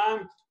more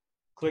time.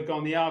 Click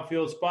on the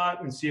outfield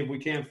spot and see if we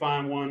can't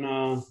find one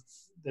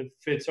that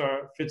fits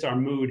our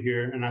mood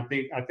here. And I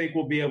think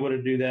we'll be able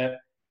to do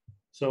that.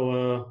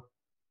 So.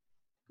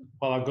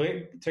 Well, I'll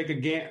take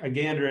a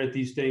gander at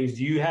these things.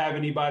 Do you have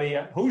anybody?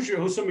 Who's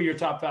some of your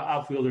top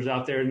outfielders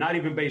out there? Not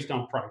even based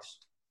on price.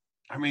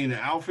 I mean, the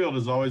outfield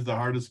is always the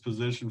hardest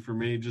position for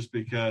me, just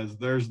because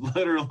there's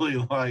literally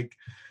like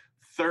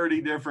 30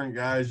 different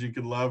guys you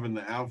could love in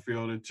the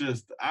outfield.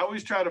 I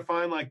always try to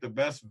find like the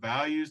best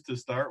values to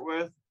start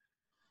with.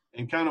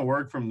 and kind of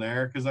work from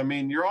there. Because, I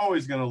mean, you're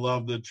always going to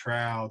love the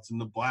Trouts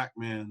and the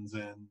Blackmans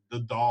and the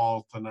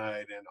Dolls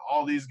tonight and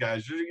all these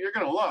guys you're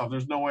going to love.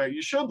 There's no way –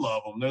 you should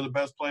love them. They're the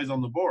best plays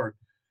on the board.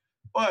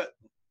 But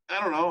I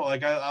don't know.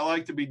 Like, I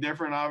like to be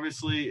different,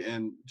 obviously,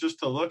 and just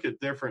to look at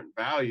different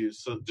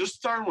values. So just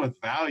starting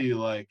with value,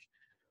 like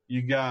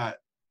you got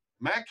 –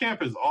 Matt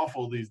Kemp is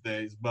awful these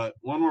days, but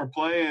when we're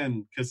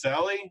playing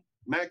Caselli,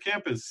 Matt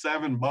Kemp is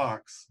 $7.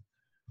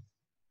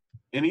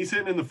 And he's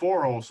hitting in the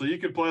 4-hole, so you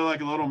could play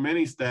like a little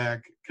mini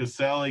stack,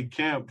 Caselli,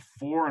 Kemp,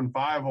 4 and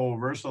 5-hole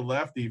versus a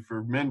lefty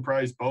for min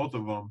price, both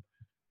of them,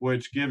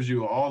 which gives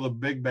you all the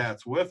big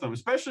bats with them,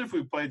 especially if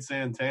we played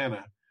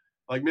Santana.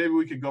 Like maybe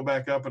we could go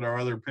back up at our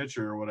other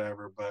pitcher or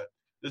whatever, but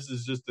this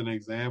is just an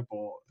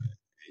example.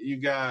 You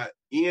got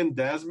Ian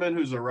Desmond,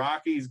 who's a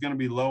Rocky. He's going to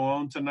be low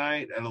owned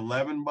tonight at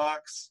 $11.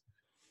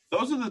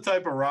 Those are the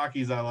type of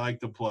Rockies I like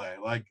to play.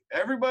 Like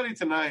everybody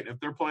tonight, if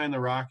they're playing the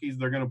Rockies,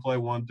 they're going to play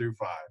 1 through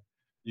 5.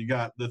 You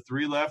got the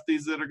 3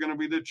 lefties that are going to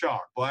be the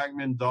chalk,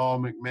 Blackman, Dahl,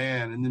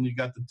 McMahon, and then you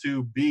got the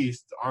 2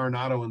 beasts,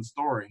 Arenado and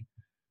Story.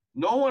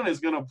 No one is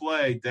going to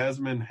play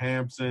Desmond,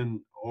 Hampson,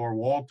 or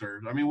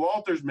Walters. I mean,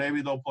 Walters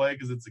maybe they'll play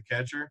because it's a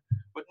catcher,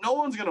 but no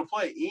one's going to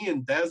play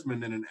Ian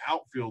Desmond in an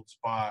outfield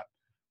spot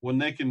when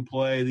they can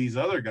play these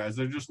other guys.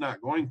 They're just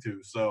not going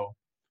to. So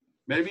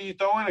maybe you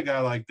throw in a guy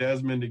like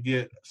Desmond to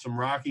get some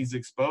Rockies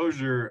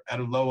exposure at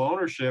a low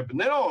ownership, and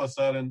then all of a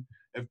sudden –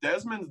 if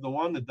Desmond's the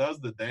one that does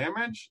the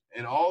damage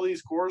and all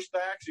these core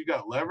stacks, you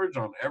got leverage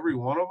on every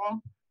one of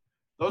them.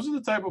 Those are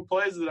the type of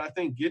plays that I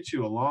think get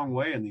you a long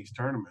way in these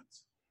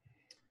tournaments.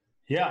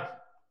 Yeah,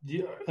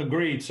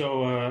 agreed.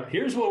 So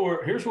here's what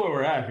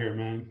we're at here,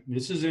 man.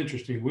 This is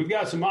interesting. We've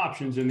got some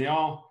options, and they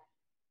all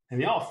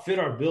fit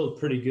our build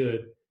pretty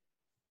good.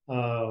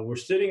 We're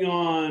sitting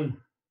on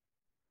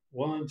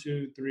 1,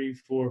 2, 3,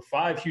 4,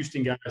 5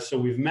 Houston guys. So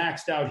we've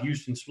maxed out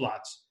Houston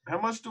slots. How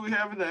much do we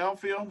have in the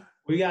outfield?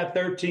 We got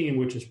 13,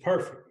 which is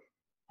perfect.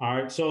 All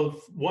right.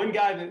 So one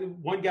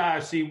guy I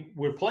see,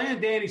 we're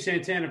playing Danny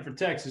Santana for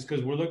Texas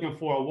because we're looking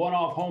for a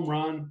one-off home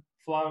run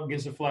fly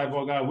against a fly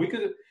ball guy. We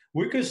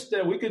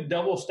could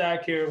double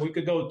stack here. We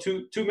could go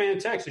two-man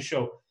Texas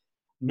show.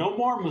 No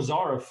more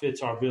Mazzara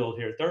fits our build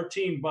here.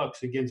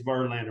 $13 against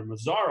Verlander.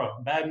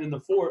 Mazzara batting in the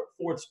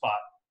fourth spot.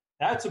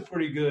 That's a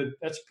pretty good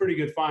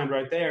find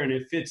right there, and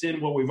it fits in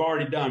what we've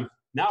already done.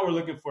 Now we're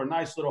looking for a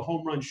nice little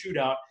home run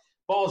shootout.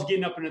 Ball's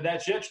getting up into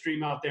that jet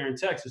stream out there in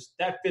Texas.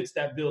 That fits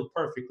that build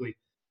perfectly.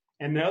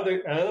 And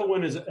the other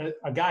one is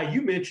a guy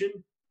you mentioned,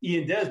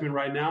 Ian Desmond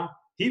right now.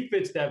 He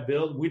fits that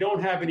build. We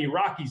don't have any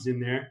Rockies in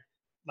there.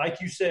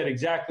 Like you said,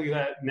 exactly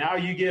that. Now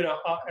you get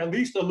at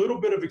least a little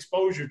bit of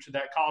exposure to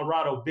that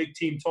Colorado big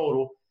team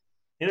total.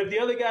 And if the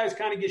other guys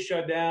kind of get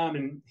shut down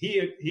and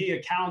he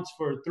accounts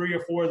for 3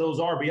 or 4 of those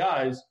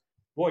RBIs,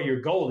 boy,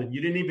 you're golden.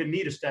 You didn't even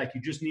need a stack.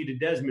 You just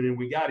needed Desmond, and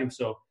we got him.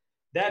 So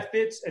that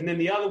fits. And then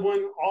the other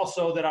one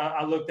also that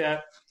I looked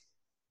at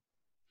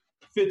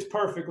fits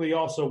perfectly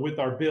also with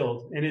our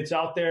build. And it's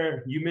out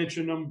there. You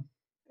mentioned them.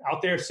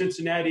 Out there,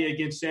 Cincinnati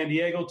against San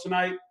Diego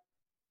tonight.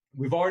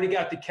 We've already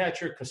got the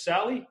catcher,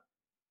 Caselli.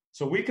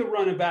 So we could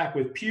run it back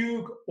with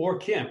Puig or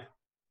Kemp.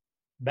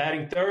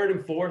 Batting 3rd and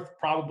 4th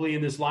probably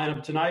in this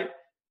lineup tonight.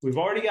 We've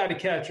already got a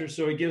catcher,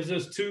 so it gives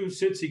us 2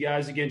 Cincy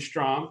guys against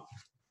Strom.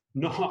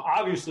 No,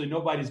 obviously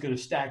nobody's going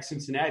to stack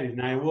Cincinnati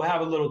tonight. We'll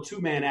have a little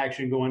 2-man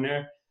action going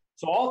there.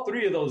 So all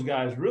 3 of those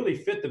guys really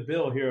fit the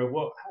bill here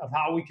of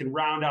how we can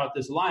round out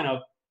this lineup,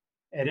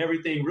 and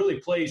everything really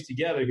plays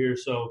together here.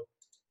 So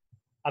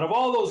out of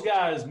all those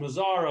guys,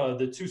 Mazzara,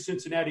 the 2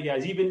 Cincinnati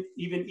guys, even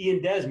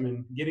Ian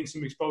Desmond getting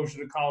some exposure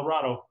to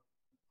Colorado,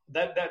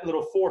 that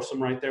little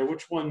foursome right there,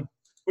 which one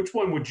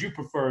would you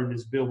prefer in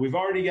this build? We've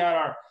already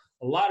got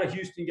a lot of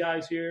Houston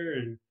guys here,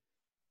 and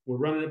we're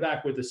running it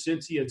back with the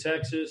Cincy of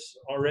Texas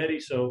already.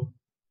 So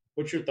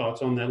what's your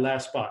thoughts on that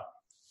last spot?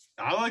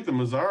 I like the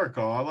Mazzara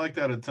call. I like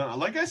that a ton.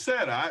 Like I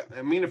said, I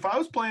mean, if I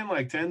was playing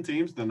like 10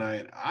 teams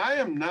tonight, I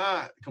am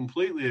not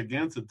completely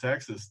against a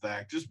Texas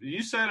stack. Just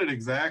you said it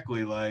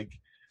exactly. Like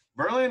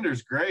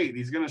Verlander's great.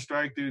 He's going to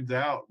strike dudes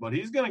out, but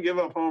he's going to give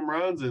up home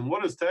runs. And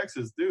what does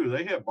Texas do?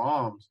 They hit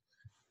bombs.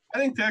 I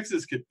think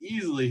Texas could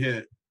easily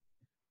hit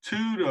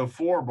 2 to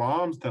 4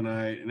 bombs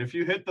tonight. And if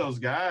you hit those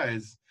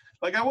guys,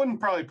 like I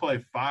wouldn't probably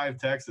play 5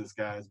 Texas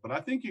guys, but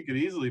I think you could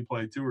easily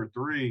play 2 or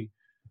 3.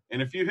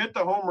 And if you hit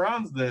the home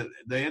runs that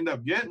they end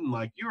up getting,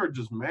 like you are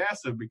just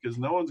massive because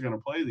no one's going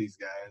to play these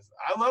guys.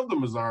 I love the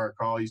Mazzara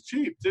call. He's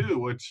cheap too,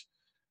 which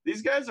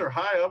these guys are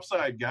high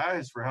upside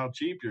guys for how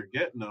cheap you're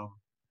getting them.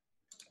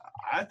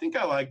 I think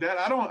I like that.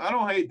 I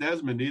don't hate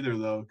Desmond either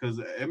though, because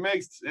it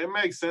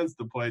makes sense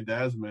to play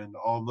Desmond.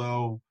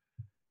 Although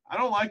I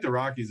don't like the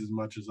Rockies as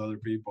much as other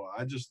people.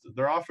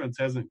 Their offense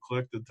hasn't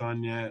clicked a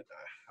ton yet.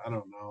 I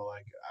don't know.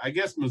 Like I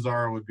guess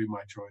Mazzara would be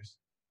my choice.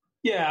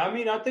 Yeah, I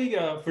mean, I think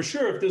for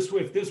sure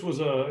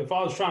if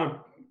I was trying to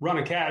run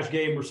a cash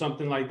game or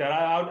something like that,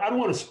 I'd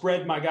want to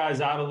spread my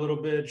guys out a little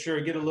bit.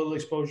 Sure, get a little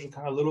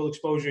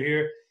exposure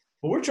here.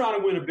 But we're trying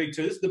to win a big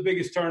tournament. This is the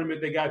biggest tournament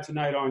they got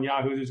tonight on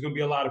Yahoo. There's going to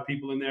be a lot of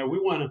people in there. We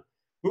want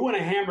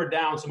to hammer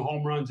down some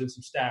home runs and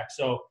some stacks.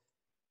 So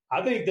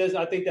I think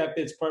that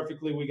fits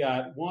perfectly. We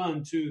got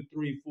 1, 2,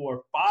 3,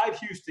 4, 5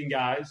 Houston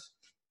guys.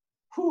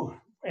 Whew,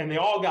 and they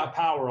all got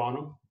power on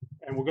them.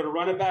 And we're going to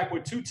run it back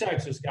with 2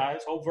 Texas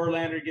guys. Hope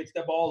Verlander gets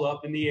that ball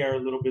up in the air a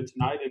little bit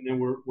tonight, and then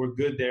we're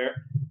good there.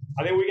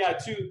 I think we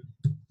got 2,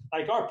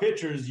 like our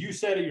pitchers, you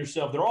said it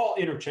yourself, they're all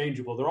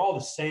interchangeable. They're all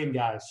the same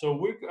guys.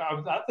 So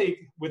I think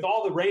with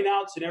all the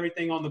rainouts and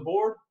everything on the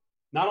board,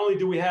 not only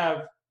do we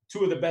have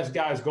 2 of the best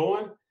guys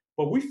going,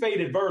 but we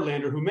faded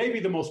Verlander, who may be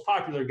the most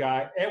popular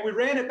guy, and we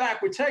ran it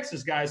back with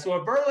Texas guys. So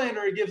if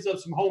Verlander gives up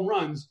some home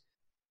runs,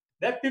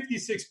 that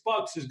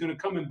 $56 is going to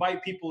come and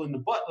bite people in the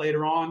butt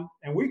later on,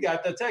 and we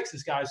got the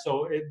Texas guys.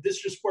 So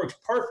this just works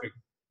perfect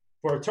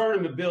for a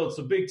tournament build.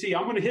 So Big T,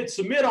 I'm going to hit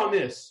submit on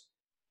this,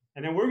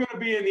 and then we're going to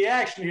be in the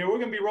action here. We're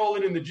going to be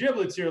rolling in the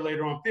giblets here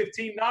later on.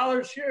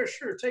 $15?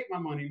 Sure, take my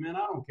money, man.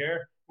 I don't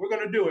care. We're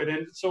going to do it.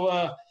 And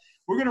so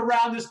we're going to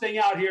round this thing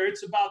out here.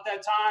 It's about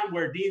that time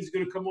where Dean's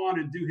going to come on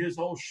and do his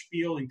whole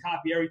spiel and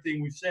copy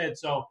everything we've said.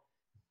 So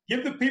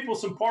give the people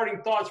some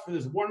parting thoughts for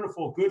this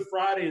wonderful Good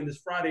Friday and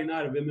this Friday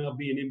night of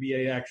MLB and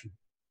NBA action.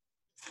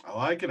 I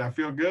like it. I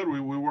feel good. We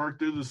worked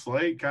through the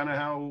slate kind of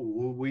how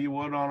we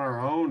would on our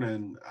own.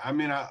 And, I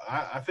mean,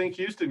 I think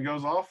Houston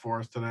goes off for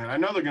us tonight. I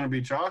know they're going to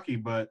be chalky,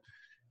 but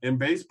in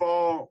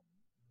baseball,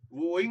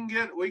 we can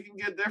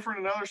get different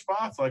in other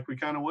spots like we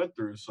kind of went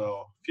through.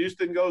 So if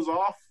Houston goes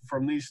off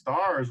from these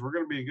stars, we're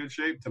going to be in good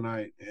shape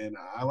tonight. And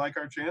I like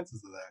our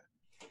chances of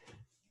that.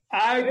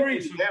 I agree.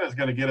 Indiana's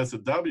going to get us a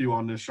W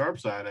on this Sharp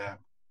Side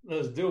app.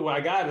 Let's do it. I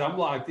got it. I'm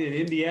locked in.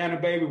 Indiana,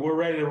 baby. We're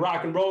ready to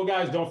rock and roll,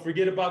 guys. Don't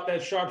forget about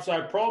that Sharp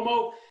Side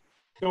promo.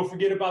 Don't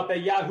forget about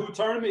that Yahoo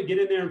tournament. Get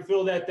in there and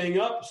fill that thing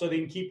up so they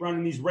can keep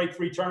running these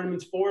rake-free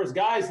tournaments for us.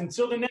 Guys,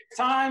 until the next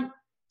time,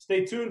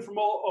 stay tuned for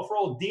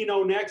old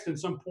Dino next and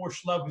some poor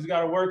schlub who's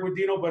got to work with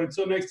Dino. But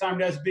until next time,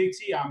 that's Big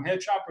T. I'm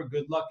Head Chopper.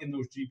 Good luck in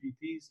those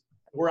GPPs.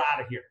 We're out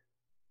of here.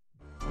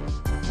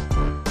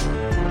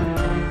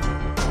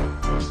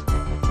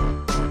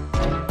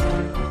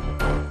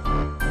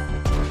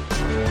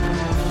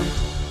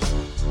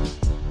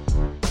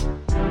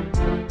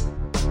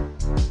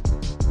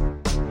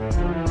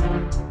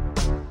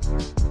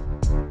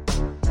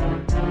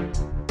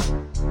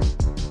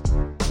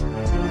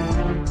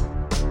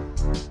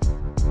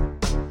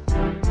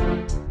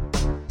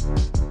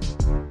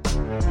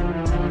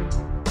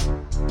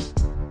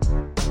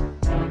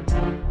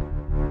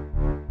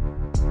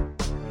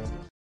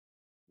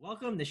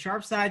 Welcome to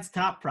Sharpside's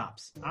Top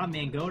Props. I'm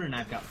Mangone, and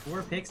I've got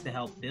 4 picks to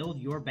help build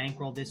your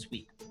bankroll this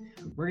week.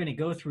 We're going to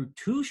go through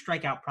 2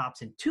 strikeout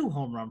props and 2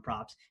 home run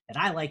props that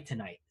I like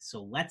tonight.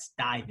 So let's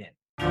dive in.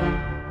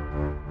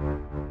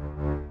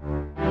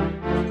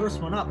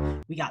 First one up,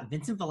 we got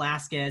Vincent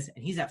Velasquez,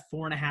 and he's at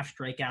 4.5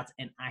 strikeouts,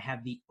 and I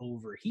have the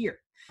over here.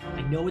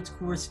 I know it's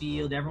Coors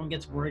Field. Everyone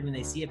gets worried when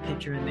they see a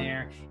pitcher in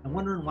there and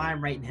wondering why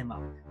I'm writing him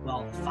up.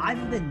 Well, 5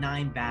 of the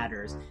 9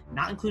 batters,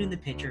 not including the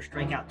pitcher,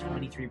 strike out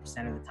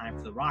 23% of the time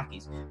for the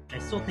Rockies, which I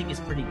still think is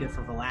pretty good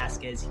for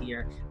Velasquez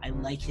here. I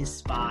like his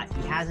spot.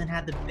 He hasn't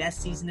had the best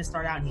season to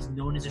start out, and he's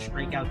known as a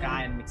strikeout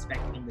guy, and I'm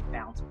expecting him to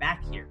bounce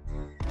back here.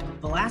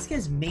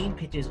 Velasquez's main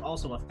pitch is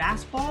also a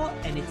fastball,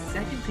 and its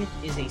second pitch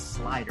is a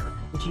slider,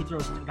 which he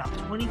throws about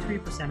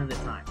 23% of the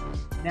time.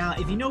 Now,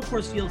 if you know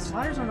Coors Field,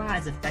 sliders are not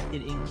as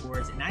effective in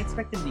Coors, and I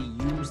expect him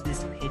to use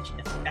this pitch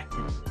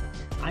effectively.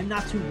 I'm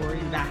not too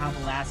worried about how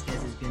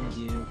Velasquez is going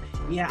to do.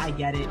 Yeah, I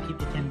get it.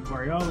 People can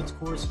worry, oh, it's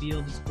Coors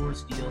Field, it's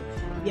Coors Field.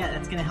 Yeah,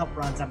 that's going to help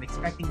runs. I'm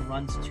expecting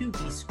runs to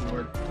be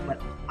scored,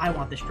 but I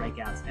want the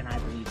strikeouts, and I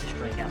believe the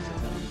strikeouts are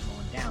going to be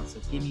going down. So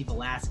give me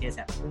Velasquez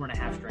at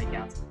 4.5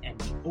 strikeouts and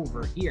the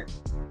over here.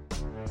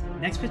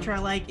 Next pitcher I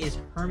like is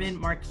Herman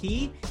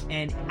Marquis,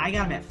 and I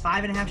got him at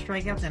 5.5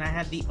 strikeouts, and I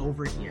have the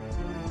over here.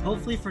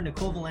 Hopefully for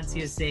Nicole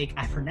Valencia's sake,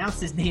 I pronounced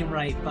his name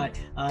right, but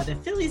the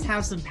Phillies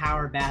have some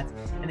power bats,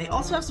 and they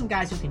also have some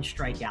guys who can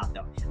strike out,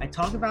 though. I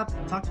talked about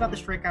the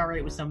strikeout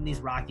rate with some of these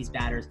Rockies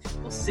batters.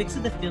 Well, 6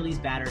 of the Phillies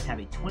batters have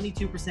a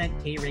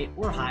 22% K rate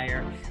or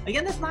higher.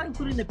 Again, that's not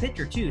including the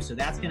pitcher, too, so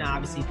that's going to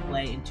obviously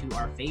play into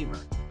our favor.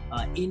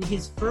 In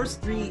his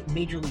first 3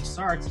 major league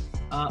starts,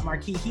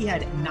 Marquis, he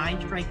had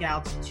 9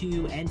 strikeouts,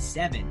 2 and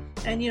 7.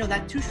 And,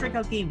 that 2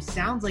 strikeout game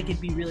sounds like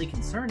it'd be really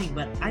concerning,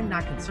 but I'm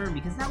not concerned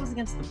because that was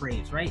against the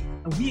Braves, right?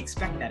 And we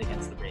expect that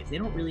against the Braves. They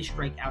don't really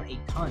strike out a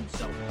ton.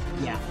 So,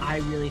 yeah, I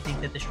really think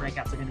that the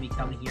strikeouts are going to be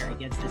coming here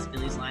against this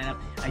Phillies lineup.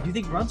 I do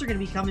think runs are going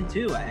to be coming,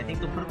 too. I think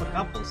they'll put up a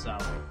couple. So,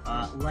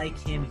 like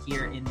him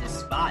here in this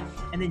spot.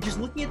 And then just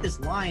looking at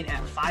this line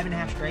at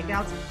 5.5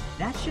 strikeouts,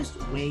 that's just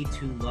way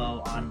too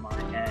low on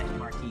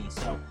Marquis.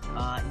 So,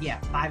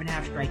 5.5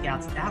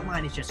 strikeouts. That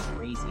line is just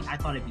crazy. I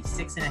thought it'd be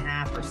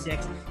 6.5 or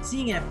 6.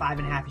 Seeing it at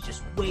 5.5 is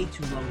just way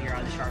too low here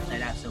on the Sharp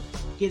Side app. So,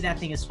 give that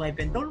thing a swipe,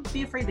 and don't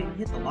be afraid to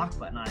hit the lock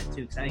button on it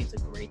too, because I think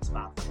it's a great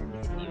spot for him to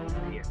hit the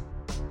over here.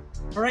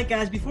 All right,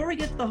 guys, before we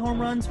get to the home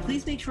runs,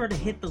 please make sure to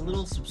hit the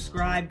little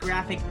subscribe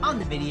graphic on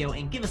the video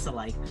and give us a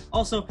like.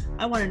 Also,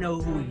 I want to know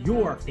who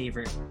your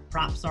favorite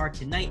props are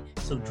tonight,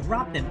 so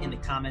drop them in the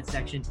comment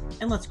section,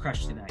 and let's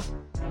crush tonight.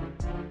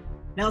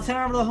 Now let's head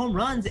over to the home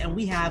runs, and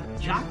we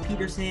have Jock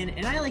Peterson,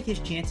 and I like his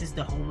chances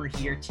to homer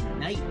here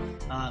tonight.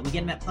 We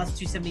get him at plus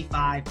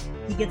 275.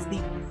 He gets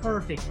the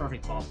perfect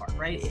ballpark,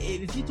 right?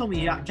 If you told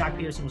me Jock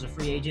Peterson was a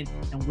free agent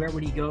and where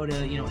would he go to,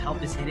 help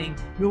his hitting,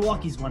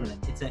 Milwaukee's one of them.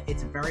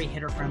 It's a very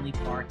hitter-friendly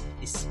park,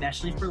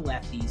 especially for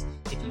lefties.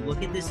 If you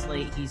look at this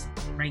slate, he's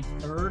ranked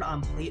 3rd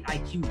on plate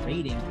IQ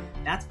rating.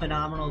 That's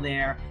phenomenal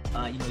there.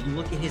 You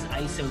look at his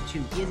ISO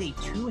too. He has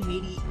a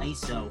 280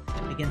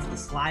 ISO against the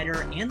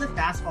slider and the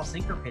fastball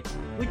sinker pitch,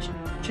 which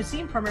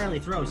Chacin primarily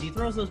throws. He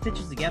throws those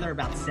pitches together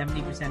about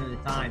 70% of the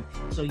time.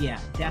 So yeah,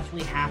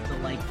 definitely have to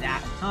like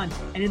that a ton.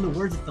 And in the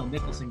words of Phil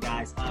Mickelson,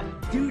 guys,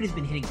 dude has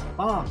been hitting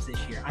bombs this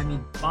year. I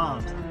mean,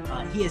 bombs.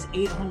 He has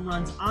 8 home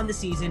runs on the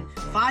season,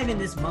 5 in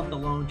this month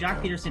alone.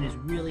 Jock Peterson is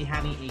really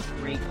having a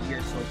great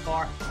year so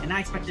far, and I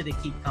expect it to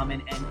keep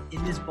coming. And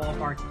in this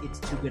ballpark, it's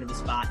too good of a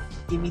spot.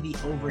 Give me the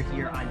over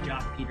here on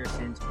Jock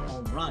Peterson's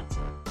home runs.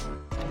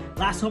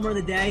 Last homer of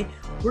the day,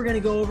 we're going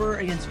to go over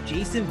against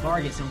Jason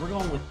Vargas, and we're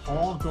going with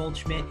Paul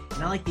Goldschmidt,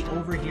 and I like the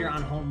over here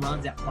on home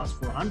runs at plus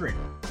 400.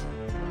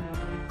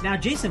 Now,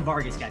 Jason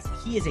Vargas, guys,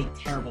 he is a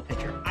terrible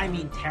pitcher. I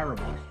mean,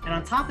 terrible. And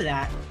on top of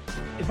that,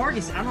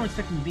 Vargas, I don't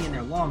expect him to be in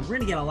there long. We're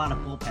going to get a lot of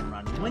bullpen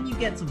run. When you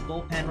get some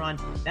bullpen run,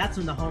 that's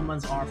when the home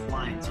runs are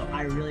flying. So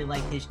I really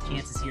like his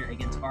chances here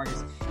against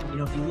Vargas.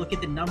 If you look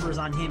at the numbers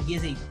on him, he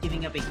is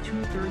giving up a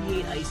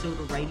 238 ISO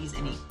to righties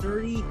and a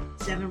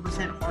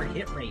 37% hard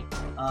hit rate.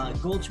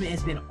 Goldschmidt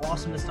has been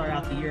awesome to start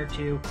out the year,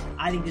 too.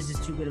 I think this is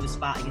too good of a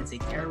spot against a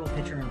terrible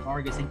pitcher in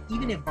Vargas. And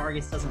even if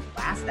Vargas doesn't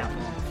last that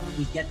long,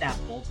 we get that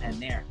bullpen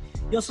there.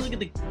 You also look at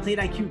the plate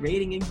IQ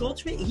rating, and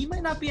Goldschmidt, he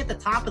might not be at the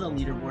top of the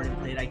leaderboard in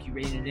plate IQ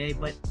rating today,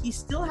 but he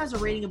still has a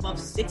rating above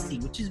 60,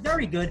 which is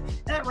very good.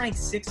 That ranks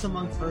 6th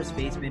among first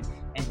basemen,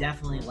 and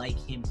definitely like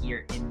him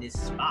here in this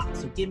spot.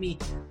 So give me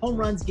home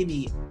runs, give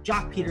me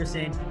Jock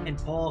Peterson and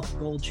Paul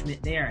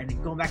Goldschmidt there. And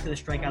then going back to the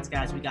strikeouts,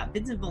 guys, we got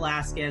Vincent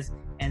Velasquez,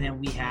 and then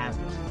we have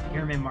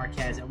German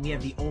Marquez, and we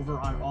have the over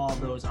on all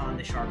those on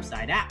the Sharp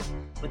Side app.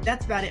 But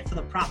that's about it for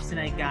the props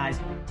tonight, guys.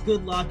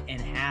 Good luck and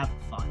have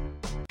fun.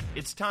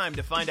 It's time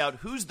to find out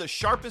who's the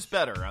sharpest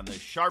bettor on the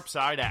Sharp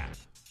Side app.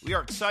 We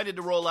are excited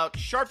to roll out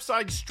Sharp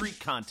Side Streak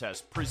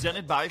Contest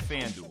presented by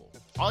FanDuel.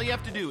 All you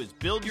have to do is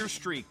build your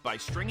streak by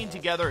stringing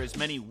together as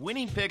many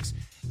winning picks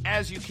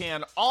as you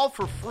can, all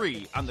for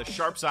free on the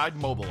Sharp Side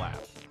mobile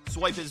app.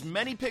 Swipe as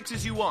many picks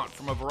as you want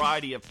from a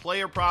variety of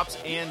player props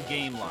and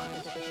game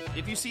lines.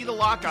 If you see the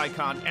lock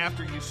icon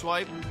after you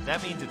swipe,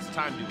 that means it's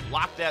time to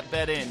lock that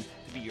bet in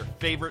to be your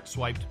favorite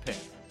swiped pick.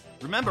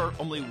 Remember,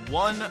 only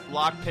one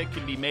lock pick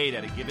can be made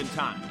at a given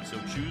time, so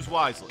choose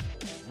wisely.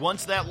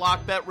 Once that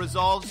lock bet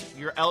resolves,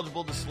 you're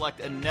eligible to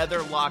select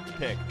another locked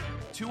pick.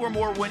 2 or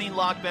more winning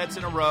lock bets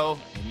in a row,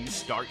 and you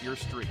start your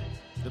streak.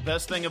 The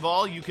best thing of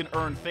all, you can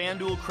earn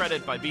FanDuel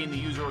credit by being the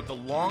user with the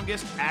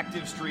longest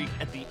active streak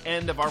at the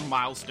end of our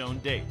milestone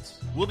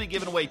dates. We'll be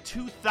giving away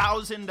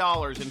 $2,000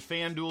 in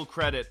FanDuel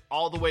credit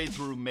all the way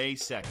through May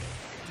 2nd.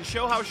 To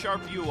show how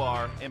sharp you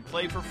are and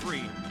play for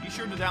free, be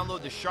sure to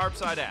download the Sharp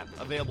Side app,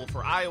 available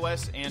for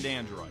iOS and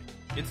Android.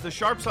 It's the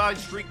Sharp Side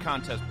Streak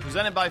Contest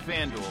presented by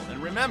FanDuel,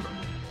 and remember,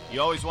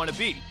 you always want to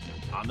be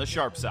on the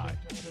sharp side.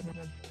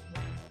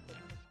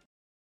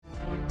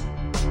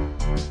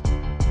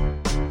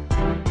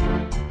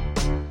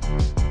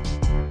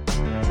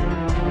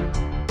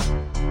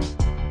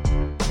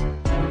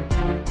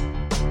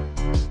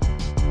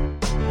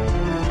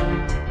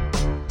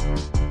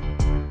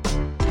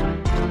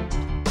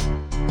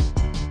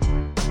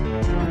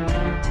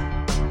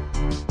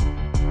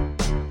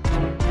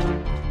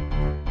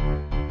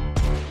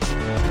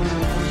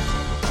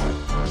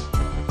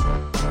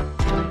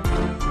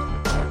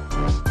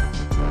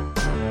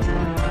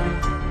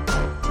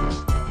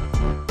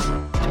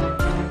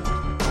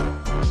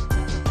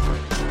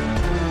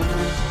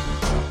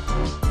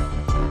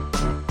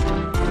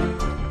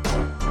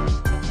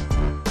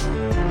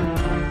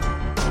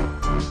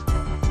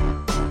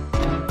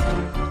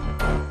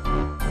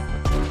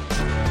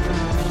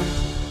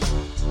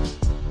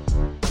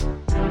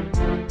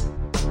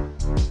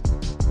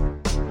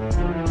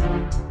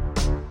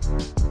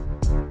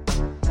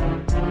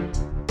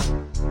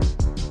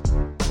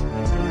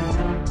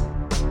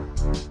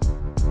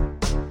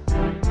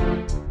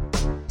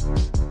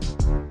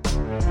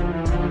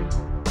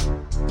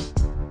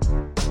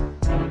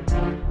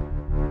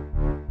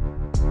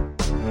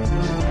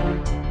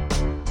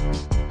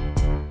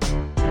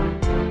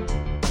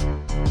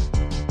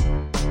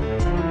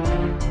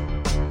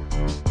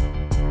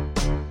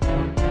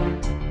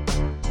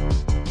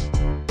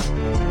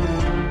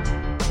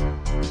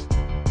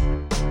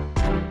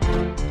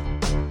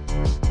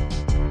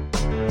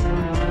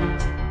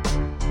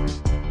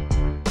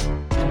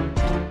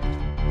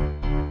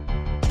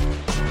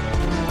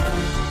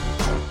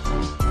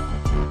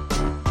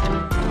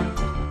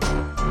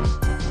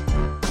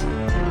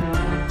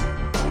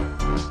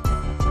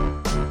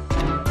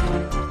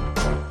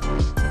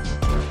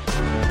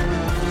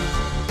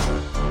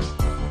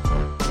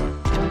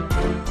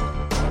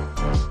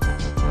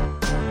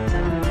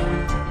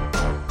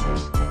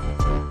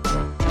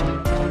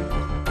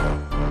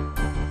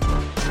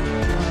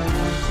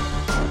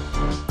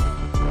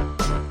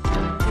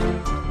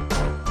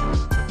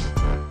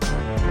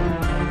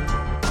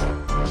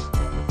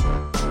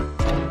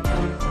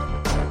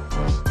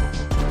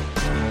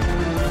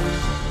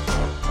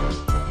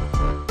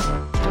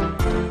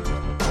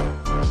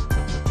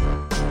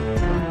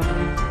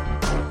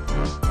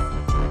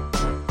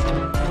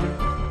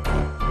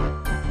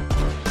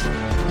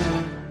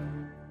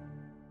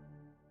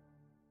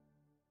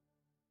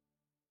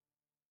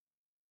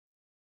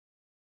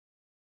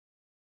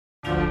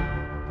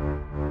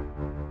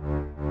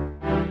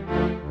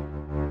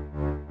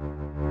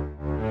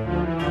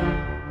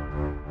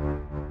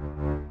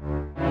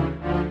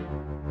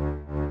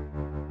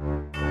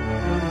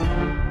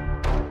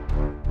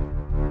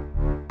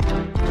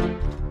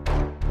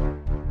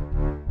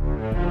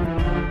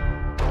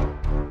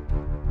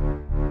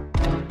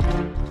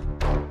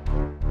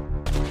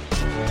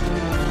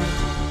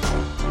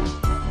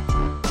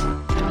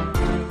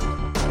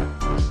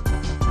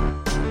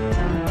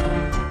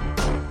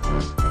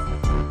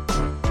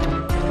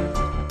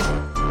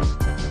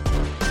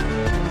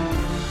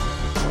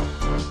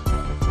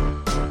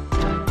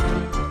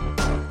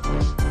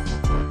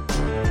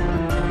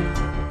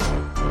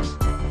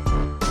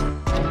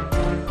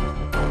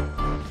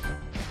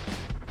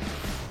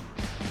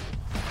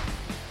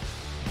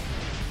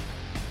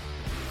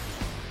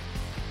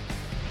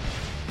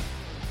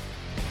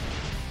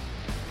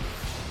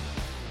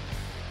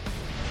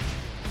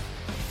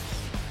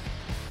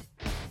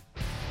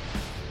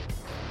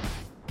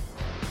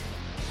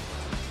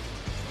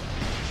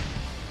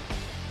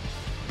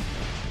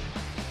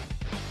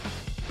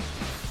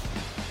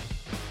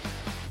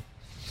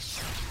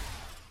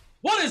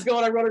 What is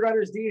going on, Roto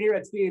Grinders? Dean here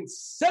at Dean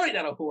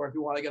 7904. If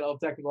you want to get all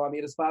technical on me,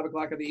 it is 5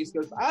 o'clock on the East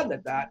Coast on the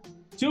dot,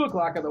 2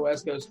 o'clock on the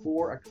West Coast,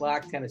 4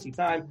 o'clock Tennessee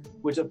time,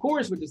 which is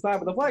time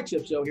for the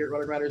flagship show here at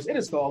Roto Grinders.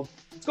 It's called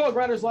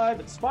GrindersLive.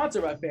 It's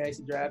sponsored by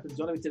FantasyDraft. And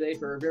joining me today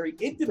for a very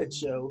intimate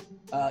show,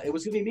 it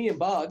was going to be me and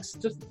Boggs,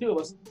 just the two of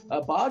us.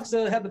 Boggs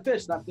had the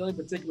fish, not feeling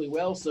particularly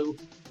well, so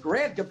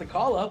Grant got the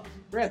call up.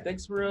 Grant,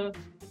 thanks for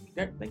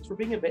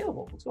being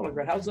available. What's going on,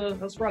 Grant?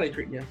 How's Friday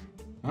treating you?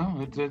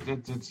 Oh,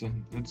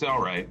 it's all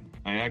right.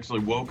 I actually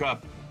woke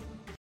up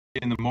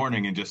in the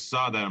morning and just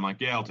saw that. I'm like,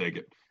 yeah, I'll take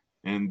it.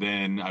 And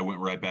then I went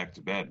right back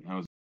to bed. I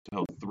was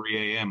till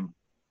 3 a.m.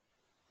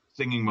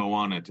 singing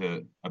Moana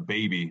to a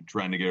baby,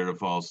 trying to get her to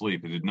fall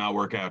asleep. It did not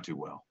work out too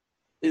well.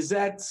 Is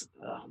that's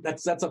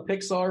a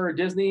Pixar or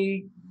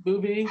Disney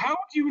movie? How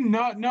do you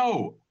not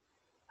know?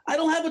 I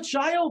don't have a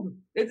child.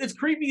 It's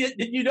creepy that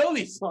you know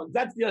these songs.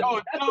 That's not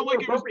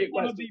like it was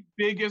one of the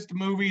biggest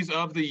movies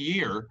of the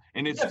year,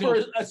 and it's still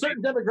for a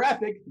certain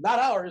demographic, not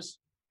ours.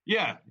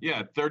 Yeah,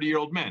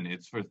 30-year-old men.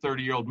 It's for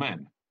 30-year-old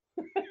men.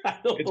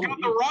 It's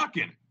got The Rock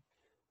in.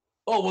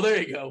 Oh, well,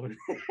 there you go.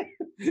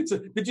 So,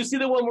 did you see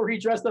the one where he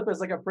dressed up as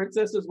like a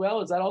princess as well?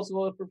 Is that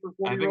also for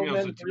 40-year-old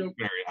men?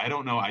 I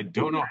don't know. I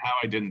don't know how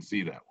I didn't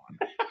see that one.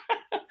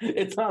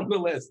 It's on the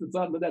list. It's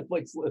on the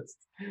Netflix list.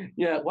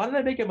 Yeah. Why did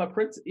I make him a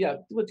prince? Yeah,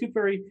 the Tooth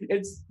Fairy.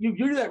 It's you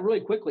do that really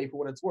quickly for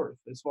what it's worth.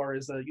 As far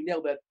as you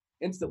nailed that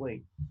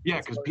instantly. Yeah,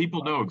 because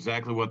people know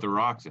exactly what The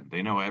Rock's in.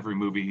 They know every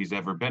movie he's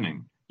ever been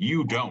in.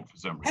 You don't, for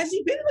some reason. Has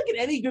he been in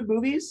any good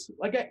movies?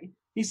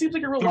 He seems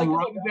like a real. The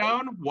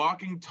Rundown,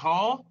 Walking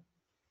Tall,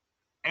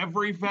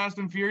 every Fast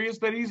and Furious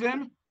that he's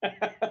in.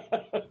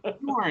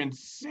 You are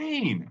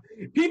insane.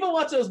 People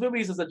watch those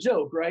movies as a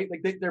joke, right?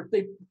 Like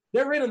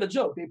they're in on the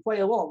joke. They play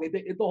along.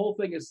 The whole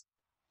thing is,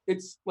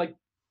 it's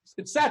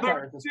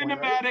satire. They're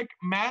cinematic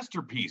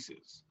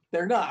masterpieces.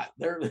 They're not.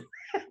 They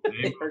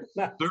are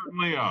not.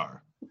 Certainly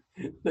are.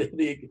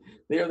 They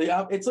are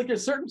the. It's like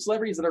there's certain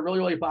celebrities that are really,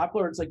 really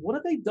popular. It's like, what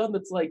have they done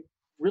that's like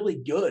really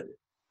good?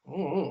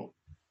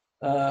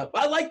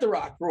 I like The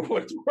Rock for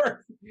what it's worth.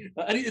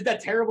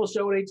 That terrible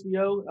show on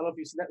HBO. I don't know if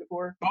you've seen that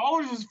before.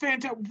 Ballers is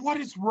fantastic. What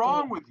is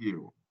wrong with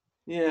you?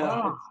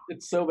 Yeah,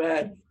 it's so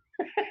bad.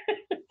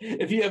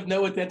 If you have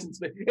no attention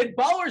span,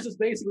 Ballers is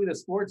basically the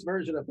sports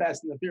version of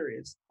Fast and the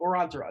Furious or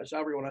Entourage,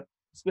 however you want to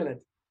spin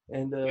it.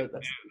 And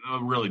that's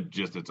really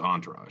just its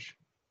Entourage.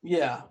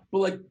 Yeah,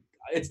 but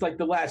it's like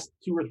the last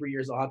 2 or 3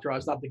 years of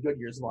Entourage, not the good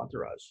years of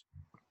Entourage.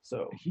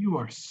 So you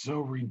are so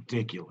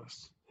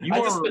ridiculous. You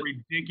are a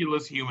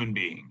ridiculous human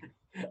being.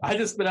 I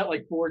just spit out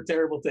like 4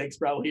 terrible takes,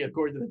 probably,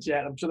 according to the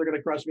chat. I'm sure they're going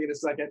to crush me in a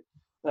second.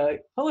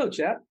 Hello,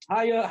 chat.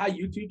 Hi,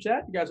 YouTube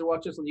chat. You guys are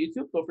watching us on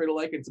YouTube. Feel free to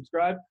like and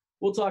subscribe.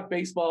 We'll talk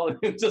baseball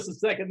in just a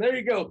second. There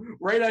you go.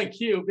 Right on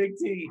cue, Big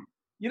T.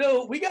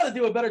 We got to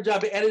do a better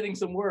job of editing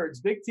some words.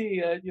 Big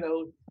T,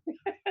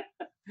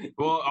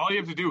 Well, all you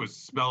have to do is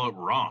spell it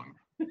wrong.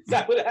 Is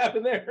that what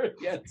happened there?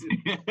 Yeah.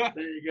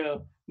 There you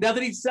go. Now,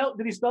 did he spell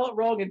it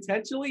wrong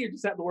intentionally, or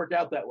just happened to work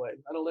out that way?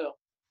 I don't know.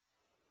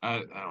 I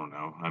don't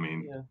know. I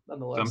mean,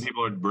 nonetheless, some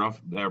people are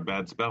rough. They're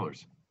bad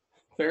spellers.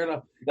 Fair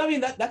enough. I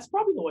mean, that's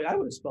probably the way I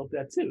would have spelled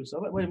that too.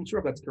 So I'm sure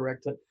if that's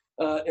correct.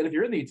 And if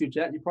you're in the YouTube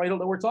chat, you probably don't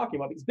know what we're talking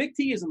about because Big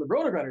T is in the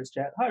Roto Grinders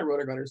chat. Hi,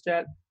 Roto Grinders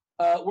chat.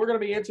 We're going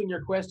to be answering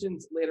your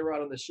questions later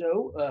on in the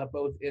show,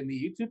 both in the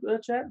YouTube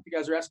chat. If you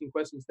guys are asking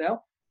questions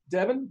now,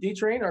 Devin,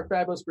 D-Train, our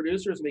fabulous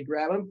producers, will be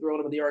grabbing them,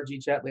 throwing them in the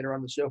RG chat later on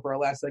in the show for our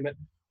last segment.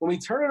 When we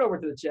turn it over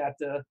to the chat,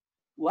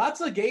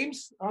 lots of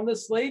games on the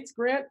slate,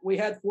 Grant. We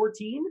had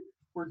 14.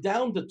 We're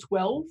down to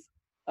 12.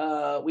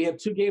 We have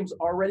 2 games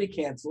already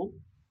canceled.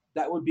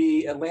 That would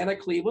be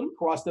Atlanta-Cleveland,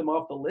 crossed them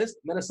off the list.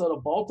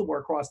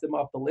 Minnesota-Baltimore, crossed them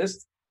off the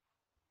list.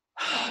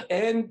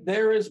 And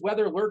there is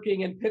weather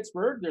lurking in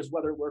Pittsburgh. There's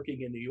weather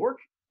lurking in New York.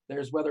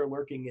 There's weather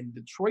lurking in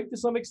Detroit to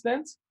some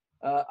extent.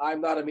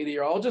 I'm not a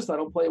meteorologist. I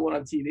don't play one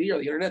on TV or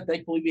the internet.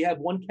 Thankfully, we have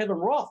one Kevin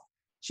Roth,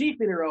 chief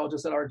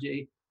meteorologist at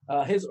RG.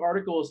 His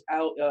article is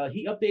out.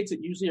 He updates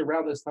it usually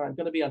around this time.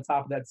 Going to be on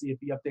top of that, see if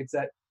he updates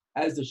that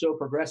as the show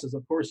progresses.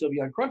 Of course, he'll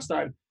be on Crunch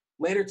Time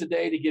later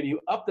today to give you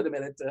up to the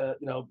minute,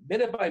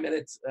 minute by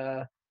minute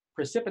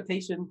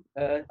precipitation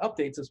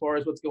updates as far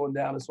as what's going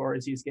down as far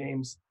as these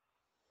games.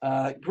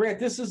 Grant,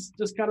 this is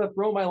just kind of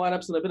throw my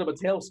lineups in a bit of a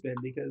tailspin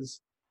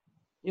because,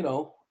 I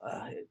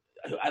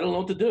don't know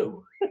what to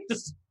do.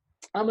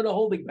 I'm in a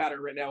holding pattern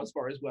right now as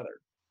far as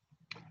weather.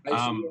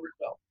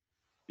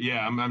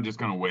 Yeah, I'm just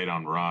going to wait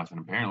on Roth, and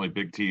apparently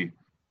Big T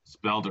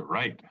spelled it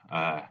right.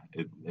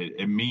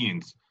 It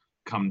means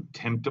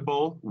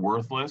contemptible,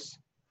 worthless,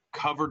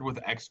 covered with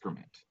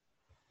excrement.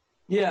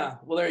 Yeah,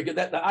 well, there you go.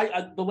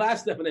 The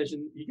last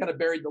definition, you kind of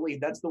buried the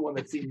lead. That's the one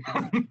that seems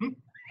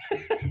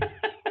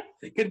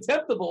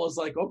contemptible is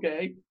like,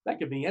 okay, that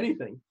could be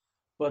anything.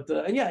 But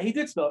and yeah, he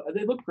did spell it.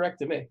 They look correct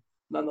to me,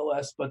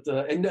 nonetheless. But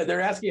and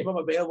they're asking if I'm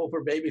available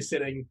for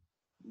babysitting.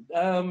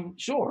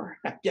 Sure,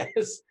 I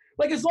guess.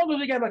 Like as long as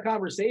we can have a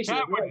conversation.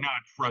 I would not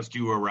trust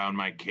you around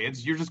my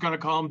kids. You're just going to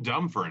call them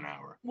dumb for an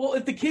hour. Well,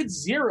 if the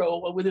kid's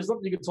 0, there's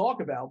something you can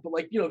talk about. But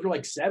if you're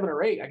like 7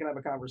 or 8, I can have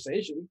a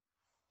conversation.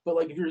 But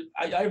like,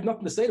 I have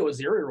nothing to say to a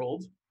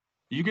 0-year-old.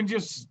 You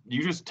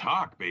just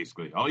talk,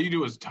 basically. All you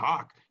do is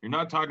talk. You're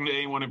not talking to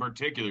anyone in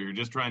particular. You're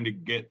just trying to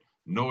get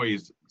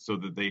noise so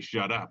that they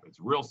shut up. It's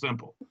real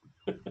simple.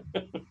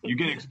 You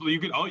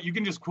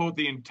can just quote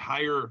the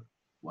entire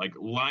like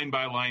line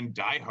by line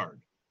Die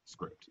Hard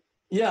script.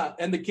 Yeah,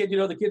 and the kid's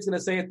going to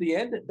say at the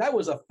end, that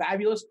was a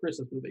fabulous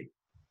Christmas movie.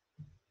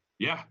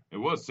 Yeah, it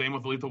was. Same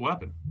with Lethal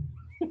Weapon.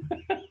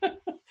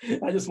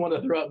 I just want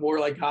to throw out more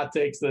like hot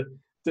takes to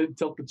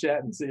tilt the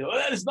chat and see. Oh,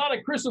 that is not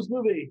a Christmas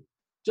movie.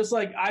 Just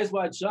like Eyes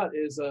Wide Shut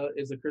is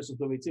a Christmas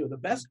movie too, the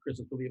best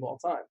Christmas movie of all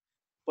time.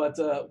 But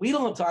we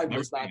don't have time for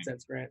this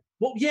nonsense, Grant.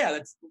 Well, yeah,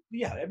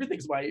 everything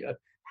is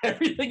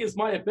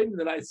my opinion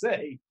that I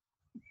say.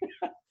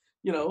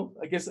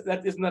 I guess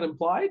that isn't that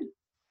implied.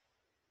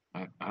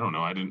 I don't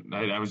know.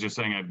 I was just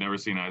saying I've never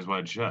seen Eyes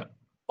Wide Shut.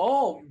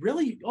 Oh,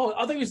 really? Oh,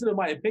 I think you said in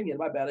my opinion.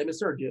 My bad. I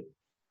misheard you.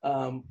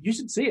 You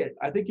should see it.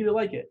 I think you'd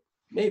like it.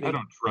 Maybe. I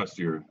don't trust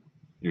your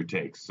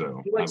takes.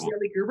 So you like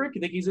Stanley Kubrick?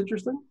 You think he's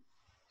interesting?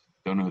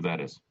 Don't know who that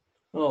is.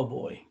 Oh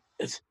boy.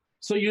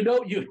 So you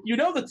know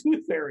the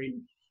Tooth Fairy,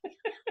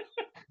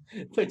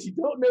 but you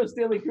don't know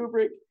Stanley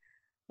Kubrick.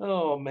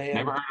 Oh man.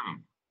 Never heard of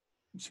him.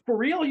 For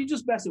real? You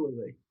just messing with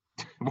me?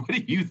 What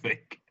do you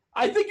think?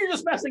 I think you're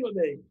just messing with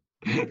me.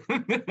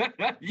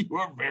 You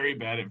are very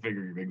bad at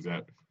figuring things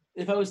out.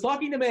 If I was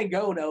talking to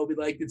Mangone, I would be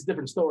like, it's a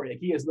different story. Like,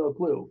 he has no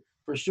clue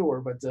for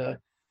sure. But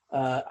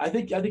I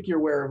think you're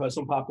aware of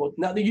some pop culture.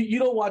 Now, you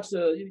don't watch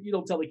you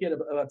don't tell the kid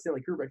about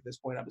Stanley Kubrick at this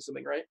point, I'm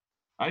assuming, right?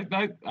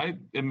 I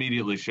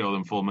immediately show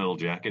them Full Metal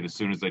Jacket as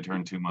soon as they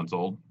turn 2 months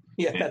old.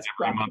 Yeah, that's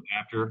every month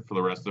after for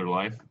the rest of their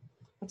life.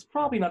 That's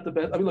probably not the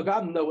best. I mean, look,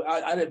 I'm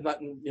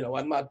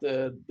not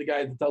the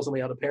guy that tells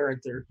somebody how to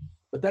parent,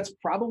 but that's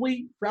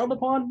probably frowned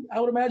upon,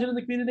 I would imagine, in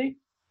the community.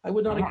 I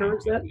would not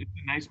encourage that. It's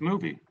a nice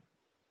movie.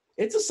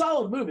 It's a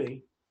solid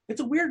movie.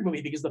 It's a weird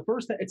movie because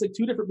it's like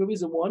two different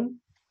movies in one.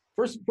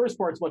 First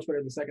part's much better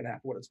than the second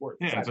half, for what it's worth.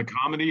 Yeah, it's a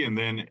comedy and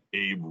then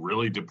a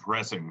really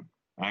depressing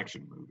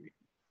action movie.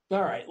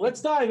 All right,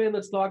 let's dive in.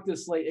 Let's talk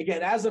this slate.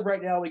 Again, as of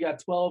right now, we got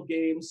 12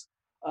 games.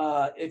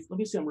 Let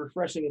me see, I'm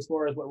refreshing as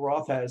far as what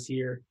Roth has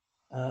here.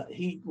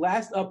 He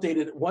last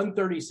updated at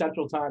 1:30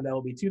 Central Time. That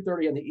will be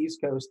 2:30 on the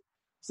East Coast.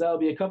 So that'll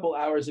be a couple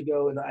hours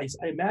ago. And I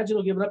imagine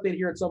he'll give an update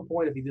here at some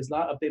point. If he does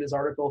not update his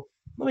article,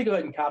 let me go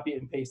ahead and copy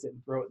it and paste it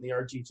and throw it in the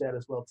RG chat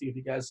as well, too, if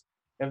you guys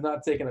have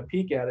not taken a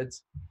peek at it.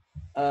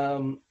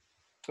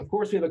 Of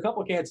course, we have a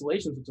couple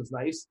cancellations, which is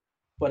nice.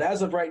 But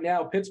as of right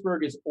now,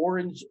 Pittsburgh is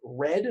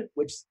orange-red,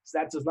 which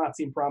that does not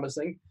seem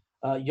promising.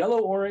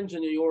 Yellow-orange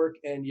in New York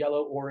and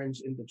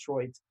yellow-orange in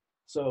Detroit.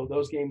 So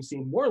those games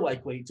seem more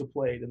likely to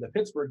play than the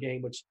Pittsburgh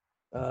game, which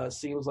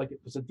seems like it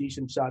was a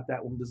decent shot.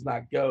 That one does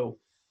not go.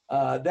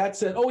 That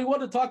said, we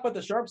wanted to talk about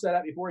the Sharp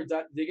setup before we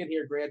dig in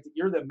here, Grant.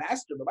 You're the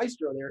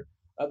maestro there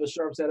of the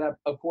Sharp setup.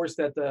 Of course,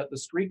 that the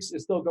streaks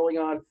is still going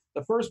on.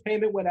 The first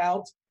payment went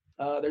out.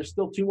 There's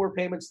still 2 more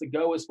payments to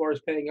go as far as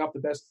paying off the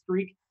best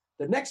streak.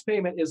 The next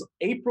payment is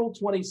April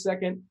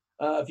 22nd.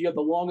 If you have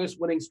the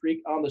longest winning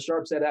streak on the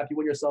Sharp Set app, you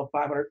win yourself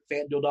 $500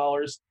 FanDuel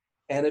dollars.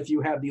 And if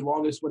you have the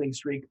longest winning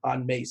streak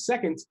on May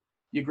 2nd,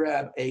 you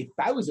grab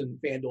 1,000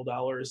 FanDuel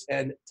dollars.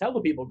 And tell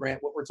the people,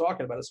 Grant, what we're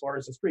talking about as far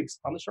as the streaks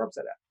on the Sharp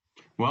Set app.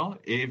 Well,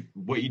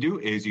 what you do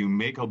is you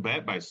make a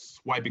bet by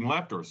swiping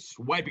left or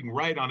swiping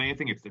right on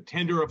anything. It's the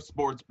Tinder of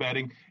sports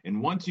betting.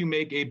 And once you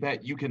make a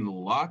bet, you can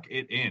lock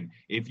it in.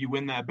 If you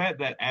win that bet,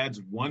 that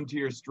adds 1 to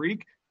your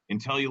streak.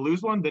 Until you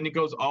lose one, then it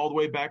goes all the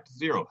way back to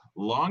 0.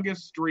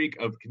 Longest streak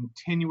of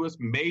continuous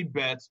made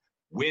bets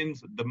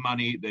wins the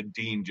money that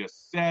Dean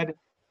just said.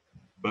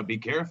 But be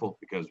careful,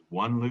 because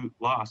one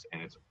loss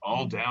and it's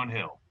all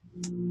downhill.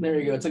 There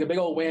you go. It's like a big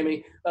old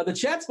whammy. The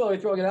chat's probably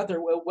throwing it out there.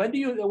 When do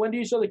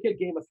you show the kid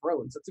Game of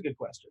Thrones? That's a good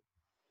question.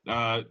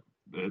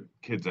 The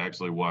kids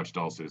actually watched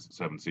all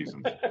 7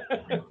 seasons.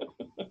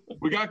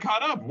 We got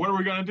caught up. What are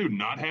we going to do?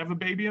 Not have a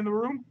baby in the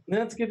room?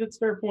 That's good. It's a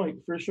fair point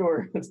for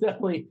sure. It's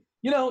definitely,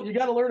 you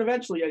got to learn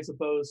eventually, I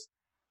suppose.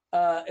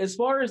 As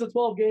far as the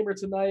 12 gamer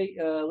tonight,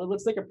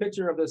 let's take a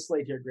picture of this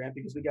slate here, Grant,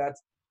 because we got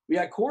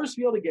Coors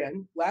Field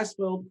again. Last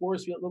night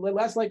Coors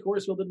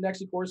Field didn't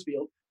actually Coors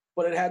Field,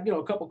 but it had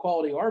a couple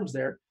quality arms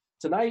there.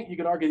 Tonight, you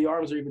can argue the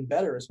arms are even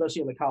better,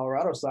 especially on the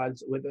Colorado side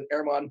with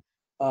Herman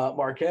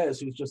Marquez,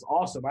 who's just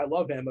awesome. I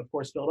love him. Of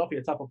course, Philadelphia,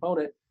 a tough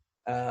opponent.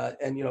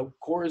 And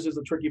Coors is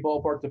a tricky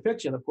ballpark to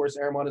pitch in. Of course,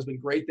 Herman has been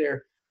great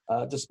there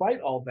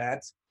despite all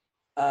that.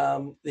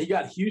 He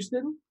got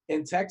Houston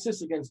in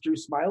Texas against Drew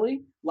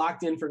Smyly,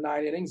 locked in for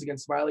 9 innings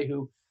against Smyly,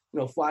 who,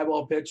 fly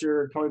ball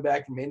pitcher coming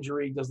back from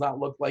injury, does not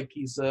look like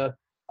he's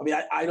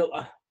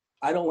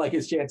I don't like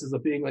his chances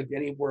of being like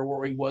anywhere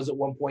where he was at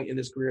one point in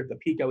his career at the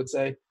peak, I would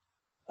say.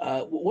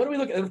 What do we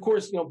look at? And of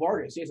course,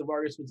 Vargas. Jason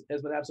Vargas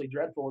has been absolutely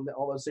dreadful, and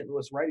all those St.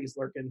 Louis righties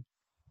lurking.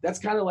 That's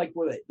kind of like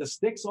where the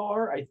sticks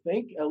are, I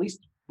think. At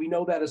least we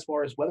know that as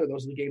far as whether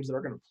those are the games that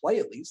are going to play,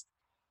 at least.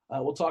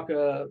 We'll talk.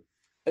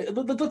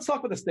 Let's talk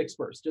about the sticks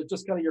first.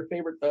 Just kind of your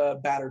favorite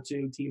bat or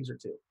two, teams or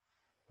two.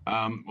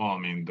 Well, I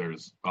mean,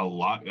 there's a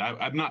lot.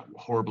 I'm not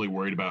horribly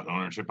worried about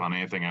ownership on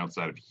anything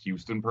outside of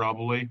Houston,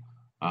 probably.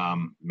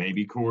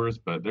 Maybe Coors,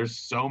 but there's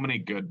so many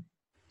good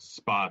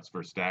spots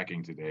for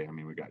stacking today. I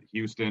mean, we got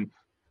Houston,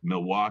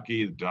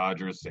 Milwaukee, the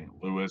Dodgers, St.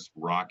 Louis,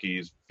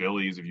 Rockies,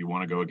 Phillies, if you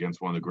want to go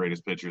against one of the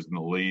greatest pitchers in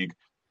the league.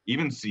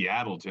 Even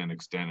Seattle, to an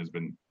extent, has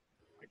been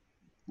like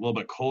a little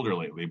bit colder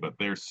lately, but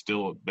they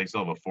still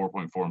have a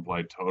 4.4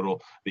 implied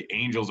total. The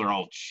Angels are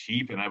all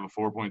cheap and have a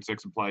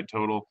 4.6 implied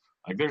total.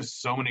 Like, there's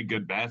so many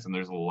good bats, and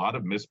there's a lot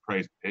of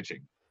mispriced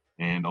pitching,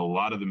 and a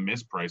lot of the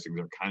mispricings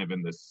are kind of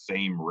in the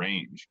same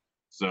range.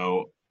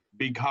 So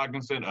be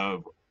cognizant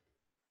of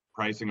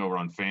pricing over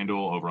on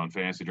FanDuel, over on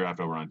FantasyDraft,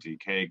 over on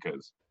DK,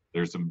 because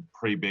there's some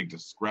pretty big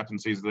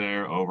discrepancies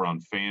there. Over on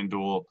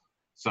FanDuel,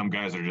 some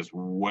guys are just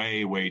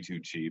way, way too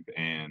cheap,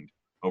 and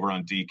over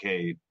on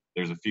DK,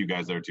 there's a few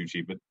guys that are too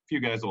cheap, but a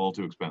few guys a little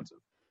too expensive.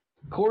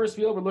 Coors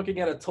Field, we're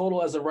looking at a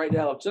total as of right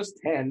now of just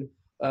 10.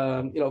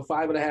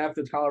 5.5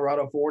 to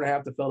Colorado,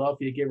 4.5 to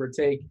Philadelphia, give or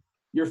take.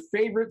 Your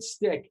favorite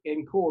stick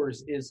in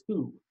Coors is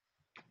who?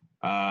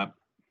 I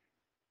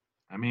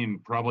mean,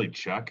 probably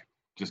Chuck,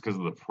 just because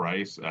of the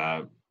price.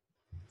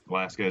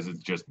 Velasquez is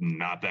just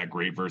not that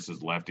great versus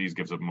lefties,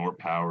 gives up more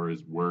power,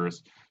 is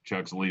worse.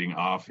 Chuck's leading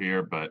off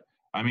here, but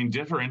I mean,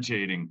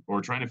 differentiating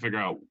or trying to figure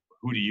out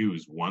who to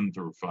use 1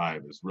 through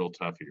 5 is real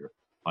tough here.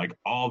 Like,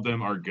 all of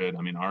them are good.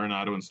 I mean,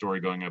 Arenado and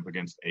Story going up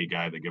against a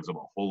guy that gives up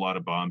a whole lot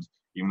of bombs.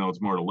 Even though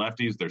it's more to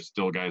lefties, there's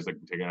still guys that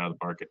can take it out of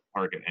the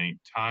park at any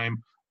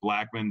time.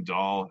 Blackman,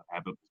 Dahl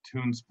have a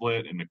platoon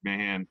split, and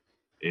McMahon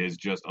is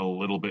just a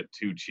little bit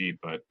too cheap,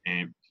 but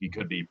he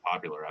could be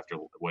popular after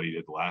what he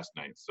did last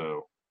night.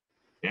 So,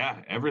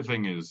 yeah,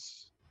 everything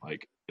is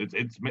like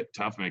it's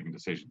tough making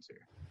decisions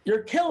here.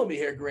 You're killing me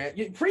here,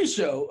 Grant.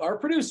 Pre-show, our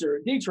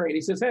producer, D-Train,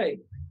 he says, hey,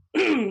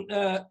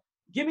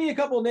 give me a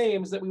couple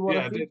names that we want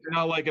to feature. It's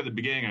not like at the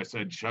beginning I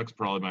said Chuck's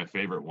probably my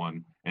favorite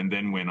one, and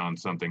then went on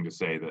something to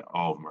say that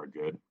all of them are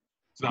good.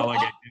 It's not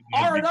like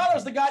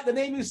Arenado's the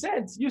name you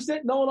sent. You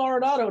sent Nolan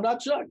Arenado,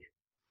 not Chuck.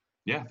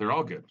 Yeah, they're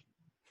all good.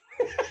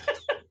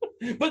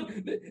 But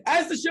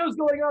as the show's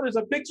going on, there's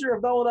a picture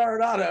of Nolan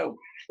Arenado.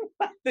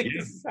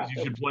 Yes,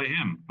 you should play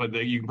him, but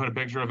you can put a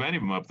picture of any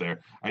of them up there.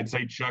 I'd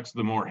say Chuck's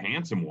the more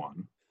handsome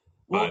one.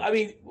 Well, I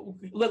mean,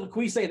 can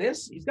we say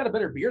this? He's got a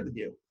better beard than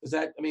you.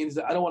 I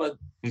don't want to.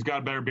 He's got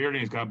a better beard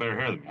and he's got better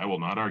hair than me. I will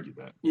not argue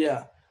that.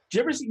 Yeah. Do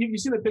you ever see? You've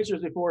seen the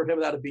pictures before of him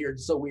without a beard?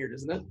 It's so weird,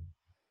 isn't it?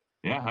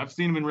 Yeah, I've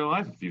seen him in real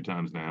life a few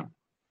times now.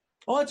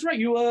 Oh, that's right.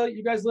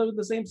 You guys live in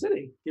the same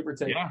city, give or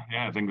take. Yeah,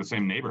 I think the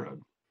same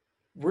neighborhood.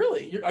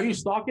 Really? Are you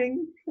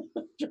stalking?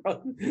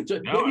 No, Maybe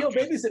he'll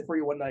babysit for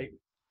you one night.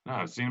 No,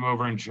 I've seen him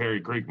over in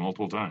Cherry Creek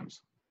multiple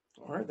times.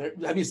 All right.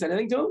 Have you said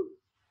anything to him?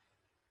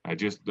 I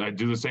do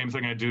the same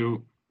thing I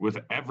do with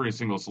every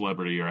single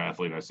celebrity or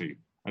athlete I see.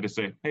 I just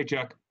say, "Hey,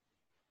 Chuck."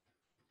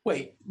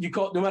 Wait, you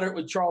call no matter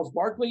with Charles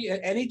Barkley,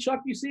 any Chuck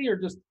you see, or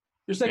just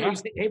you're saying you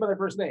say, hey by their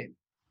first name?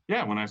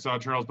 Yeah, when I saw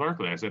Charles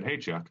Barkley, I said, "Hey,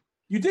 Chuck."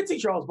 You did see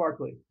Charles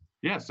Barkley?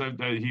 Yes, I've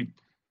seen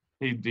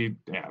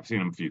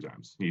him a few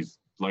times. He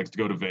likes to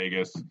go to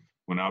Vegas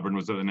when Auburn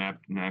was at the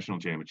national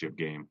championship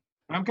game.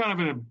 I'm kind of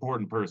an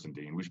important person,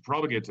 Dean. We should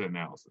probably get to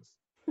analysis.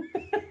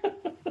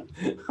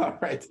 All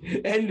right.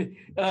 And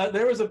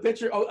there was a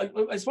picture.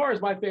 As far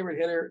as my favorite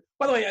hitter,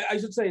 by the way, I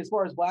should say, as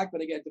far as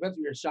Blackman, again, depends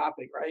when you're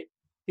shopping, right?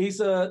 He's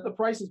the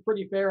price is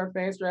pretty fair on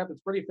FanStraft. It's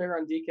pretty fair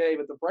on DK,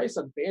 but the price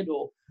on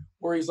FanDuel,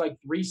 where he's like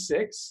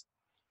 3.6,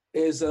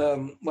 is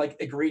like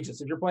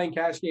egregious. If you're playing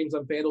cash games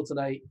on FanDuel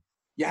tonight,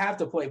 you have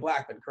to play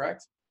Blackman,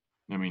 correct?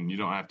 I mean, you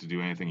don't have to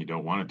do anything you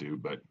don't want to do,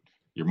 but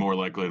you're more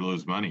likely to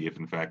lose money if,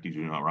 in fact, you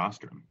do not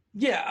roster him.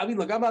 Yeah, I mean,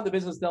 look, I'm not in the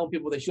business telling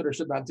people they should or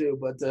should not do,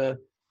 but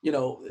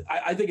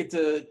I think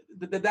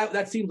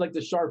that seems like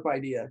the sharp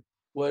idea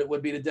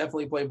would be to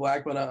definitely play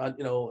Blackman on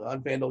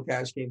FanDuel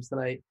cash games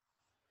tonight.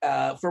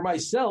 For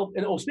myself,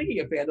 and speaking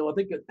of FanDuel, I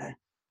think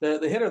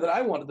the hitter that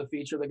I wanted to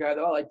feature, the guy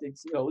that I like,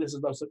 this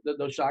is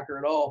no shocker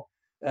at all.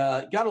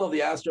 Gotta love the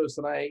Astros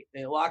tonight.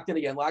 And locked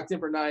in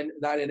for nine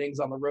innings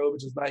on the road,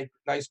 which is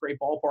nice, great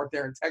ballpark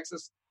there in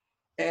Texas.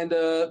 And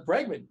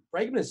Bregman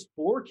is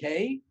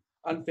 4K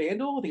on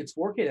FanDuel. I think it's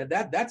 4K.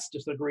 That's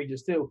just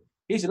egregious too.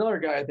 He's another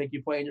guy I think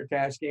you play in your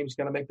cash games,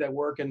 kind of make that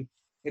work. And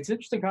it's an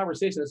interesting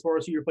conversation as far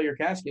as who you play your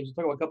cash games.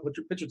 We'll talk about a couple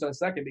of pitchers in a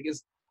second,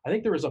 because I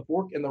think there was a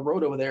fork in the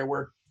road over there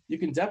where you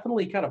can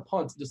definitely kind of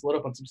punt and just load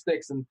up on some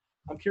sticks. And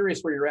I'm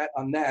curious where you're at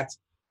on that.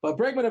 But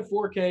Bregman at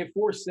 4K,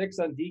 4.6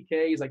 on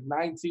DK. He's like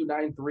 9.2,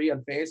 9.3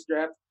 on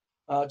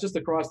FantasyDraft, just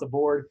across the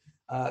board.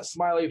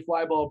 Smiley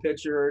fly ball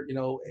pitcher.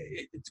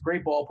 It's a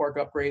great ballpark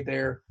upgrade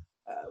there.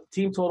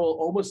 Team total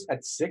almost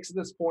at 6 at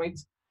this point.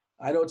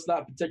 I know it's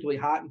not particularly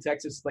hot in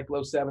Texas. It's like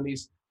low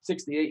 70s,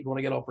 68 if you want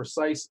to get all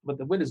precise. But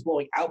the wind is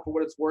blowing out for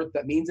what it's worth.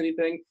 That means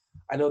anything.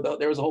 I know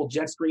there was a whole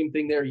jet stream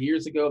thing there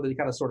years ago that they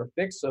kind of sort of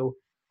fixed. So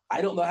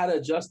I don't know how to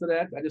adjust to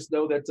that. I just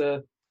know that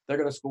they're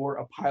going to score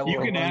a pile of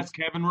runs. You can ask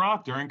Kevin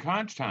Roth during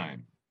conch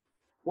time.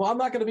 Well, I'm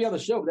not going to be on the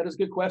show, but that is a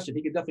good question.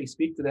 He could definitely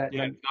speak to that.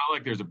 Yeah, it's not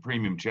like there's a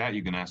premium chat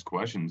you can ask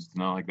questions. It's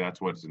not like that's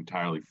what it's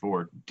entirely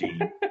for, Dean.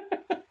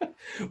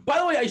 By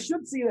the way, I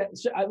should see that.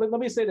 Let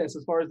me say this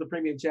as far as the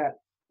premium chat.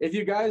 If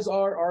you guys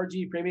are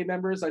RG premium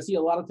members, I see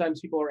a lot of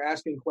times people are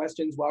asking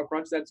questions while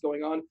Crunch Set's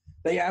going on.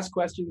 They ask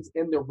questions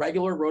in the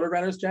regular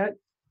RotoGrinders chat,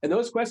 and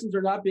those questions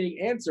are not being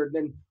answered.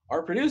 Then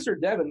our producer,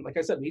 Devin, like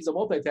I said, he's a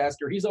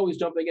multitasker. He's always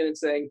jumping in and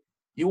saying,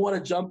 you want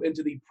to jump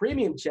into the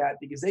premium chat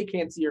because they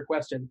can't see your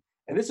question.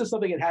 And this is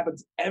something that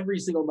happens every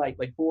single night,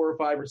 like 4 or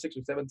 5 or 6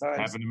 or 7 times.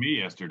 Happened to me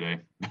yesterday.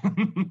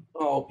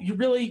 Oh,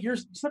 you're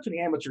such an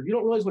amateur. You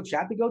don't realize what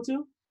chat to go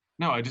to?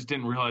 No, I just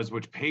didn't realize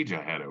which page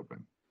I had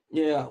open.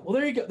 Yeah, well,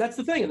 there you go. That's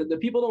the thing. The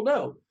people don't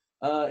know.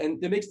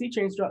 And it makes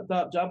T-Chain's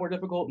job more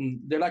difficult, and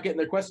they're not getting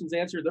their questions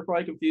answered. They're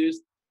probably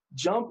confused.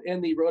 Jump in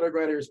the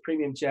RotoGrinders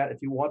premium chat if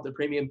you want the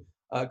premium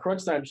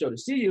Crunch Time show to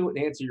see you and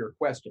answer your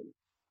question.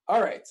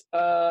 All right.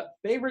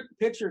 Favorite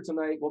pitcher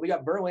tonight? Well, we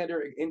got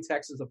Verlander in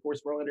Texas. Of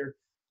course, Verlander,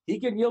 he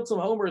can yield some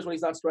homers when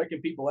he's not striking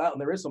people out, and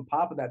there is some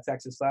pop in that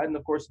Texas side. And,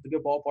 of course, it's a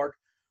good ballpark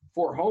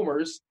for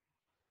homers.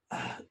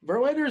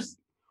 Verlander's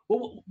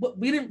well,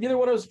 we didn't. Neither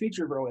one of us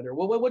featured Verlander.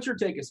 Well, what's your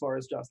take as far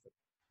as Justin?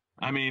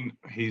 I mean,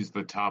 he's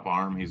the top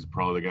arm. He's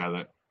probably the guy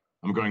that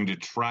I'm going to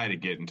try to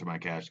get into my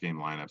cash game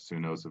lineups. Who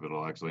knows if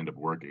it'll actually end up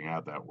working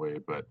out that way?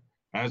 But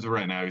as of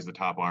right now, he's the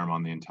top arm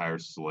on the entire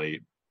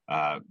slate.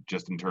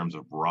 Just in terms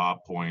of raw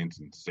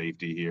points and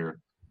safety here,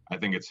 I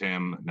think it's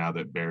him. Now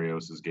that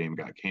Barrios' game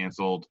got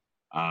canceled,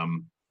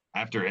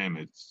 after him,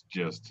 it's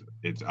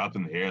up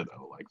in the air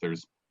though. Like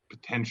there's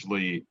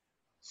potentially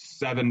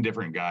 7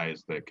 different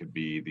guys that could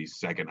be the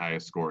second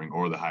highest scoring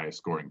or the highest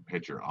scoring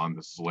pitcher on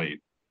the slate,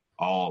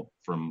 all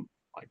from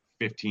like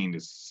 15 to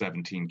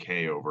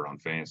 17K over on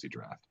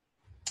FantasyDraft.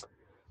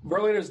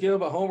 Verlander's given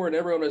up a homer and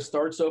everyone has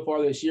started so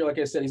far this year. Like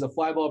I said, he's a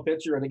fly ball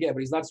pitcher, and again, but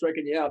he's not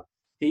striking you out.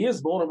 He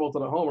is vulnerable to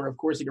the homer. Of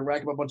course, he can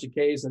rack up a bunch of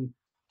Ks, and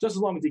just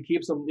as long as he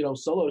keeps them,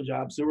 solo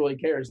jobs, who really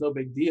cares? No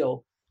big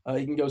deal.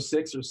 He can go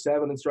 6 or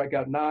 7 and strike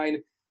out 9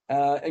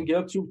 and give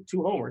up two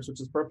homers, which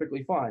is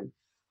perfectly fine.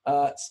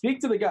 Speak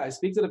to the guys.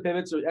 Speak to the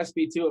pivots or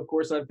SB2, of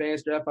course, on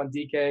FantasyDraft, on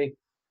DK.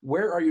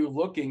 Where are you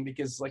looking?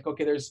 Because,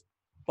 there's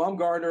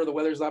Bumgarner. The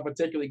weather's not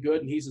particularly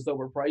good, and he's just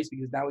overpriced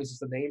because now he's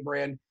just a name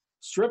brand.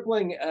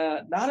 Stripling,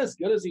 not as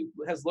good as he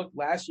has looked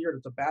last year.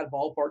 It's a bad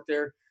ballpark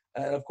there.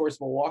 And, of course,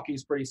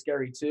 Milwaukee's pretty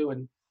scary, too.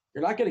 And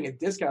you're not getting a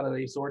discount of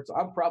any sort, so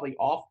I'm probably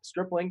off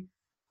Stripling.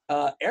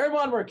 Aaron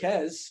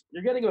Marquez,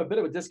 you're getting him a bit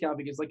of a discount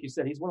because, like you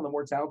said, he's one of the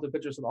more talented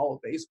pitchers in all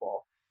of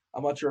baseball.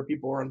 I'm not sure if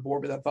people are on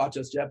board with that thought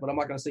just yet, but I'm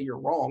not going to say you're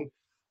wrong.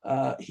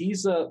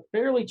 He's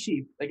fairly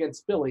cheap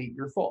against Philly.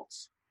 Your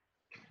thoughts?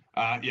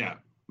 Yeah,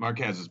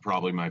 Marquez is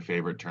probably my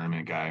favorite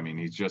tournament guy. I mean,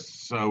 he's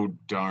just so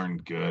darn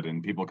good,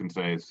 and people can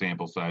say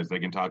sample size. They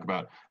can talk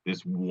about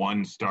this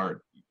one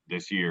start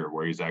this year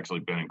where he's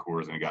actually been in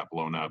Coors and he got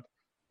blown up.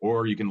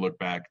 Or you can look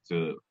back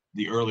to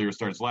the earlier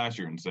starts last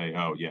year and say,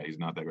 oh, yeah, he's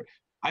not that great.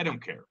 I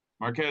don't care.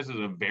 Marquez is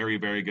a very,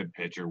 very good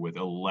pitcher with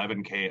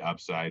 11K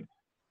upside.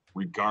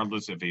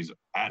 Regardless if he's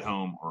at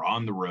home or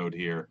on the road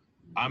here,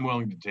 I'm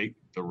willing to take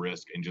the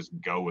risk and just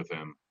go with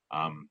him.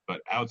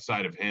 But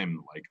outside of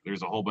him,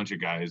 there's a whole bunch of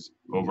guys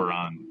over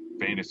on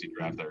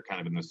FantasyDraft that are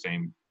kind of in the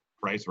same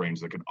price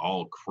range that can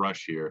all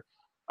crush here.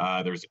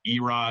 There's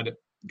Erod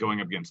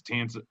going up against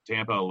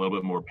Tampa, a little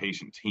bit more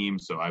patient team,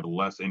 so I have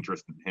less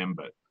interest in him.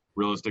 But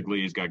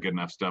realistically, he's got good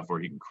enough stuff where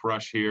he can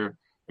crush here.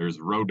 There's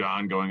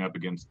Rodon going up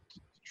against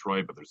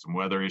Detroit, but there's some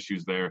weather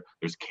issues there.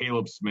 There's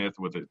Caleb Smith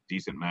with a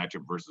decent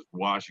matchup versus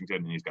Washington,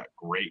 and he's got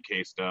great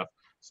K stuff.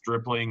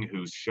 Stripling,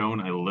 who's shown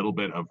a little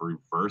bit of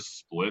reverse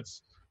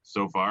splits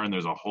so far, and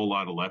there's a whole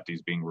lot of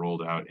lefties being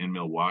rolled out in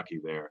Milwaukee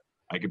there.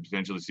 I could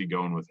potentially see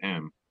going with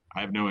him. I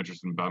have no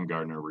interest in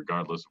Bumgarner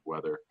regardless of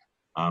weather.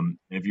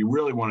 If you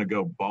really want to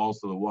go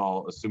balls to the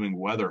wall, assuming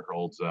weather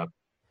holds up,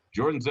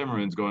 Jordan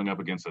Zimmerman's going up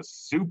against a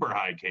super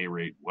high K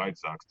rate White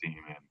Sox team,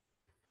 and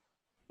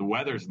the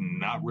weather's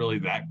not really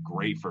that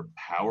great for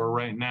power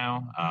right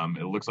now.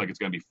 It looks like it's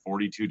going to be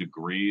 42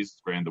 degrees.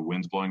 Granted, the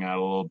wind's blowing out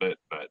a little bit,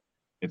 but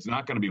it's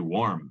not going to be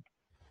warm.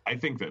 I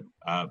think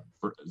that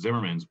for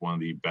Zimmerman's one of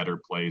the better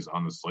plays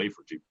on the slate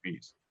for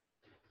GPPs.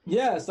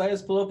 Yes, I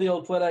just pulled up the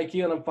old Play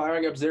IQ and I'm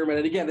firing up Zimmerman.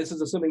 And again, this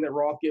is assuming that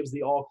Roth gives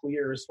the all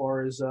clear as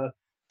far as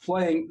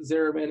playing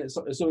Zimmerman,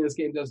 assuming this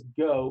game doesn't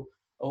go,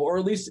 or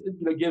at least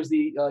gives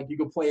the you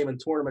can play him in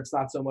tournaments,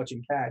 not so much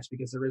in cash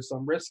because there is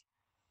some risk.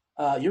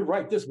 You're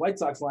right. This White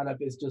Sox lineup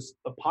is just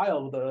a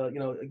pile of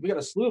we got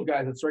a slew of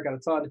guys that strike out a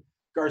ton.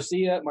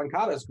 Garcia,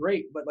 Moncada is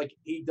great, but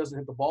he doesn't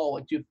hit the ball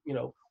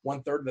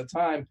 1/3 of the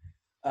time.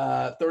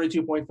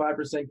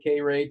 32.5%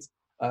 K rate.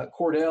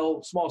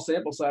 Cordell, small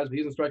sample size, but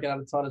he isn't striking out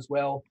a ton as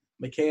well.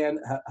 McCann,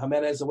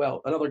 Jimenez as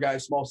well. Another guy,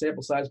 small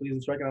sample size, but he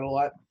isn't striking out a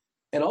lot.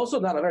 And also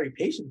not a very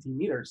patient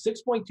team either.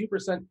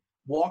 6.2%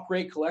 walk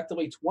rate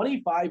collectively,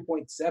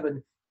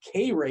 25.7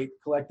 K rate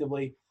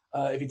collectively.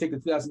 If you take the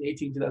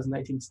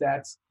 2018-2019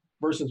 stats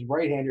versus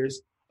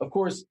right-handers. Of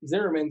course,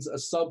 Zimmerman's a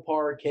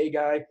subpar K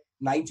guy,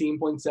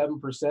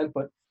 19.7%,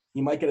 but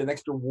he might get an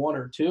extra 1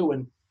 or 2.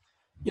 And,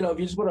 if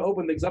you just want to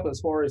open things up as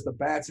far as the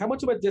bats, how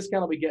much of a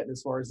discount are we getting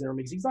as far as Zimmerman?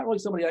 Because he's not really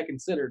somebody I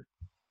considered.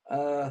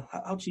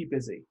 How cheap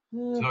is he?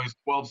 So he's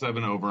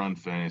 12-7 over on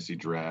Fantasy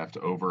Draft.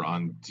 Over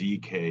on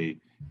DK,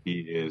 he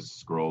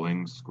is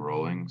scrolling.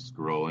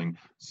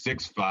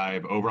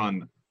 6.5 over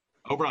on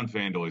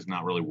FanDuel. He's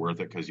not really worth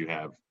it because you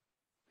have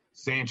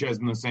Sanchez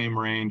in the same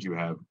range. You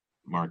have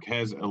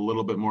Marquez a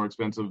little bit more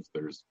expensive.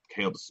 There's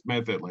Caleb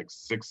Smith at like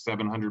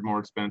 600-700 more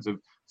expensive.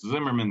 So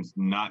Zimmerman's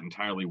not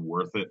entirely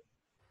worth it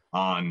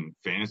on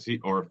fantasy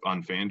or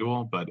on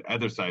FanDuel, but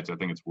other sites I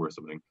think it's worth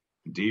something.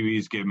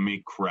 DB's giving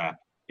me crap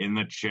in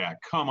the chat.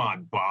 Come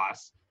on,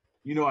 boss.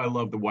 You know I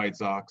love the White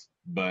Sox,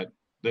 but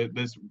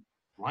this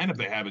lineup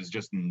they have is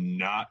just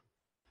not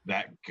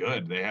that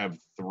good. They have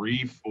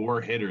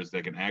 3-4 hitters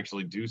that can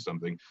actually do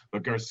something,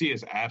 but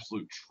Garcia's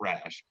absolute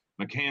trash.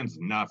 McCann's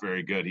not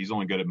very good. He's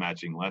only good at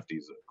matching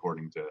lefties,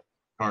 according to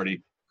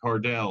Cardi.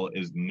 Cardell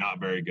is not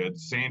very good.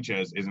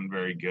 Sanchez isn't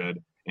very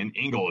good. And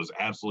Engel is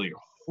absolutely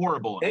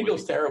horrible.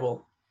 Engel's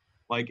terrible.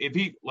 Like,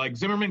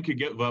 Zimmerman could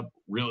give up,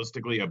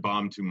 realistically, a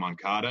bomb to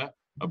Moncada,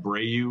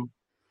 Abreu,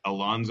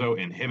 Alonso,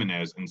 and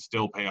Jimenez and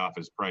still pay off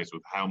his price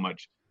with how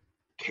much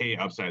K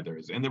upside there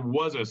is. And there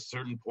was a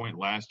certain point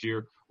last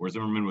year where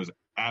Zimmerman was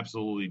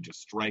absolutely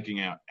just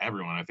striking out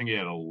everyone. I think he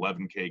had an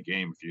 11K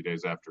game a few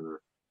days after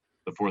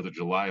the 4th of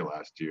July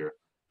last year.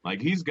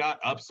 Like, he's got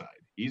upside.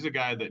 He's a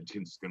guy that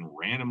can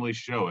randomly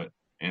show it.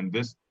 And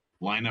this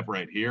lineup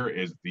right here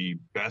is the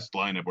best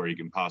lineup where he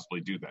can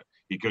possibly do that.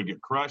 He could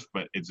get crushed,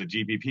 but it's a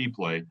GPP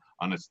play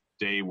on a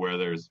day where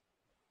there's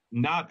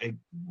not a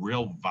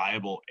real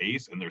viable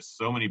ace, and there's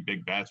so many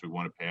big bats we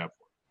want to pay up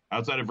for.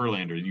 Outside of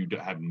Verlander, you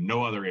have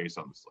no other ace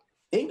on the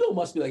slate. Engel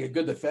must be like a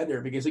good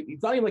defender because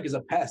he's not even like he's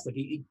a pest. Like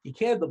he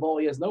can't hit the ball.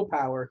 He has no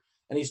power,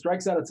 and he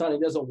strikes out a ton. He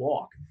doesn't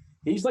walk.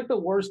 He's like the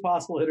worst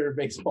possible hitter in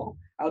baseball.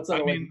 Outside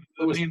of the main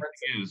thing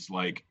is,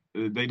 like,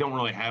 they don't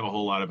really have a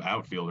whole lot of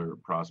outfielder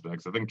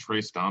prospects. I think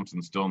Trace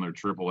Thompson's still in their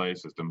AAA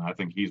system. I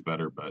think he's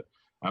better, but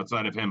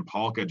outside of him,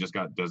 Palka just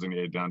got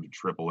designated down to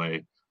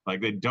AAA.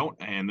 Like, they don't.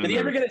 And then did he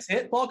ever get his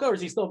hit, Palka, or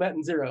is he still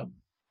batting 0?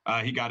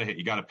 He got a hit.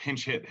 He got a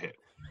pinch hit.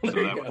 So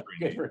there you go.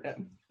 Good for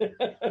him.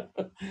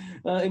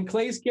 And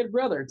Clay's kid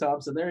brother,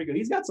 Thompson. There you go.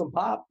 He's got some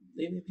pop.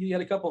 He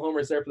had a couple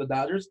homers there for the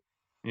Dodgers.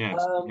 Yeah,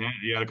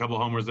 he had a couple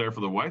homers there for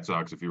the White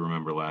Sox, if you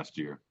remember last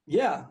year.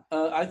 Yeah,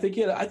 I think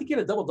he had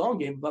a double dong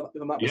game,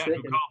 if I'm not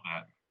mistaken. Yeah,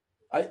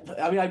 who called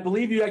that? I mean, I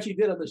believe you actually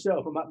did on the show,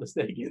 if I'm not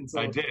mistaken. So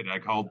I did. I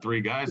called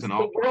 3 guys, and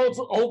all the world's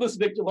oldest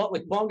victory,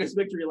 like longest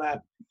victory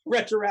lap,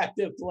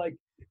 retroactive to like.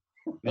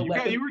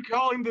 You were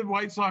calling the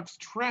White Sox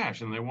trash,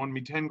 and they won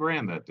me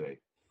 $10,000 that day.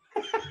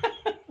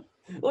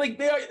 Like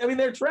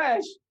they're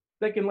trash.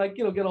 They can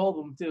get a hold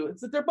of them too.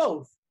 It's that they're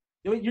both.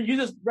 You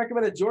just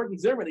recommended Jordan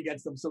Zimmerman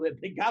against them, so that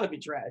they got to be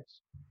trash.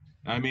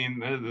 I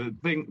mean,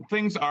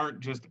 things aren't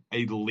just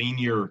a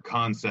linear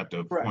concept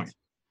of points.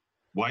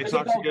 White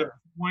Sox can get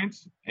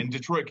points, and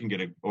Detroit can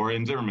get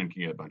and Zimmerman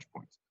can get a bunch of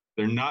points.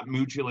 They're not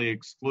mutually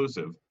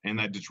exclusive, and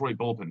that Detroit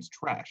bullpen's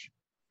trash.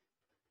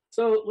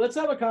 So let's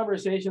have a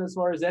conversation as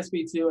far as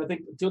SB2. I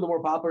think 2 of the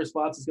more popular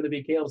spots is going to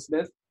be Caleb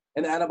Smith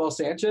and Anibal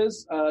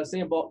Sanchez.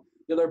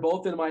 They're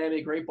both in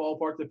Miami, great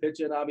ballpark to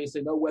pitch in.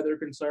 Obviously, no weather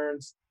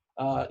concerns.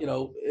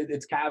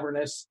 It's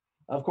cavernous.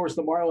 Of course,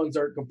 the Marlins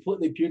are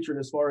completely putrid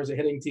as far as a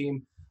hitting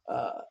team.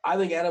 I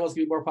think Anibal's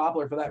going to be more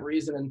popular for that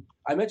reason. And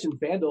I mentioned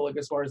FanDuel,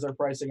 as far as their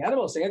pricing.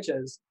 Anibal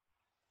Sanchez,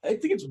 I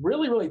think it's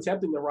really, really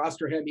tempting to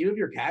roster him, even if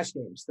you're cash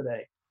games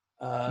today.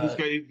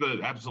 He's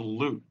the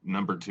absolute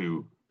number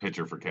 2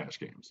 pitcher for cash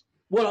games.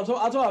 Well, I'll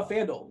talk about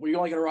FanDuel, where you're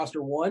only going to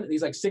roster 1, and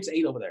he's like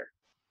 6'8" over there.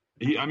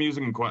 I'm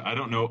using him quite. I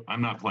don't know.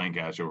 I'm not playing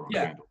cash over on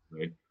FanDuel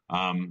today.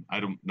 I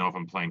don't know if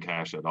I'm playing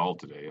cash at all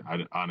today.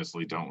 I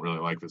honestly don't really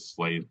like the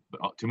slate.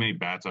 Too many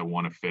bats I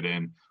want to fit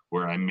in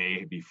where I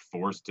may be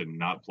forced to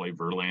not play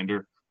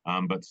Verlander.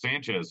 But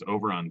Sanchez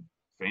over on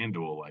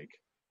FanDuel,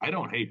 I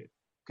don't hate it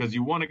because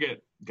you want to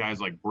get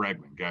guys like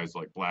Bregman, guys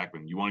like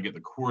Blackman. You want to get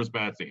the Coors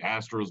bats, the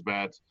Astros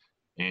bats,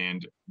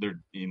 and they're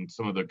in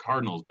some of the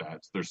Cardinals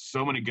bats. There's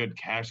so many good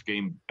cash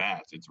game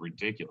bats. It's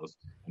ridiculous.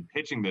 And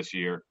pitching this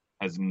year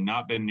has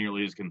not been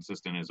nearly as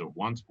consistent as it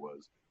once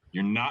was.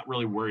 You're not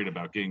really worried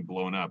about getting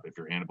blown up if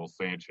you're Anibal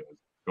Sanchez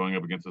going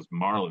up against this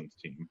Marlins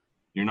team.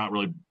 You're not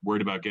really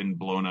worried about getting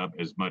blown up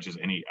as much as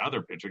any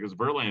other pitcher because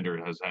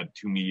Verlander has had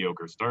 2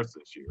 mediocre starts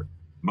this year.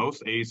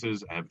 Most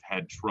aces have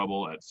had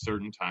trouble at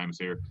certain times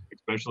here,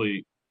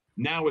 especially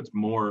now it's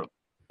more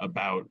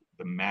about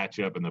the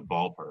matchup and the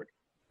ballpark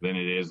than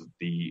it is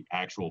the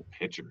actual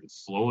pitcher.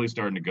 It's slowly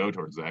starting to go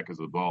towards that because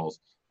of the balls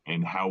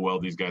and how well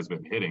these guys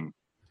have been hitting.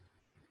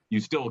 You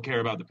still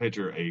care about the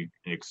pitcher an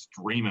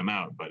extreme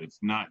amount, but it's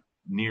not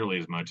nearly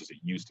as much as it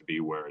used to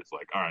be where it's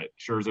like, all right,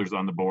 Scherzer's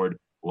on the board,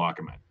 lock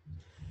him in.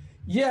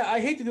 Yeah,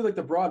 I hate to do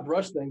the broad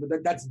brush thing,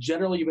 but that's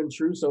generally been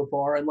true so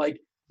far. And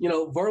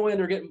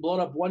Verlander getting blown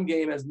up one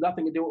game has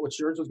nothing to do with what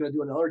Scherzer's going to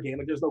do in another game.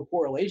 There's no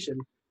correlation,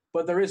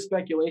 but there is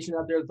speculation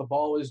out there that the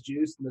ball is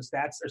juiced and the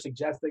stats are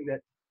suggesting that,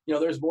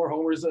 there's more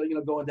homers,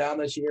 going down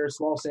this year,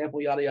 small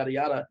sample, yada, yada,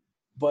 yada.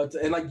 But,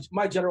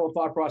 my general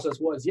thought process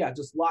was,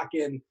 just lock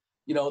in,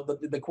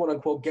 the quote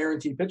unquote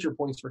guaranteed pitcher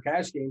points for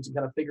cash games and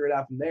kind of figure it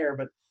out from there.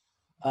 But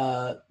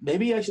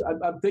Maybe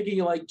I'm thinking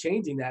like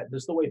changing that.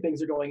 Just the way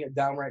things are going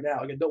down right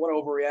now. Again, don't want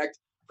to overreact,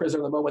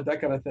 prisoner of the moment,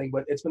 that kind of thing.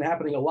 But it's been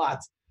happening a lot.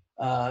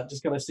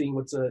 Just kind of seeing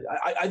what's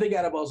I think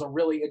Annabelle is a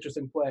really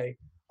interesting play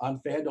on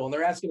FanDuel, and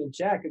they're asking in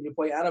chat, can you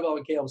play Annabelle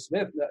and Caleb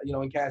Smith,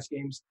 in cash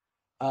games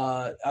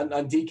on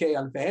DK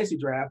on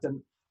FantasyDraft?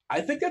 And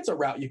I think that's a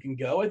route you can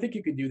go. I think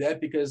you can do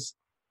that because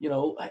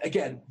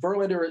again,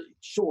 Verlander,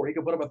 sure, he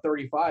could put up a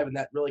 35, and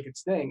that really could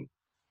sting.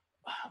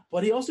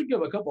 But he also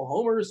give a couple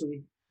homers,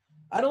 and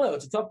I don't know.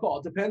 It's a tough call.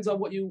 It depends on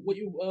what you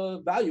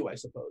value, I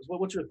suppose.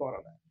 What's your thought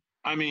on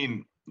that? I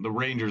mean, the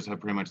Rangers have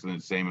pretty much the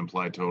same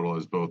implied total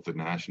as both the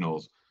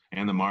Nationals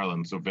and the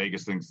Marlins. So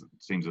Vegas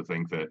seems to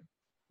think that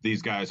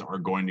these guys are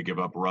going to give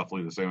up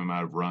roughly the same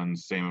amount of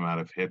runs, same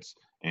amount of hits.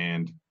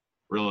 And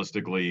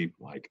realistically,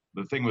 like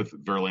the thing with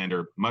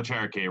Verlander, much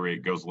higher K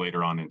rate goes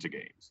later on into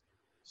games.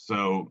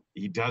 So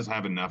he does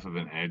have enough of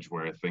an edge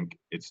where I think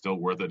it's still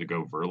worth it to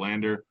go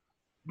Verlander.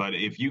 But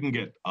if you can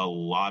get a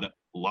lot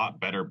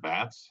better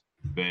bats,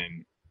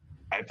 then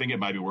I think it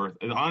might be worth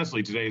it.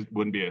 Honestly, today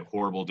wouldn't be a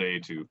horrible day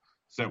to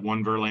set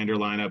one Verlander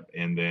lineup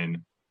and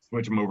then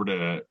switch them over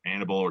to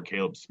Annabelle or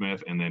Caleb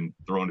Smith and then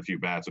throw in a few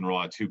bats and roll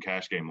out 2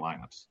 cash game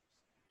lineups.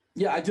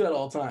 Yeah, I do that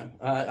all the time.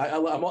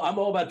 I'm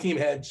all about team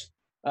hedge.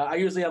 I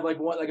usually have like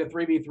a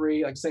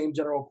 3v3, like same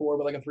general core,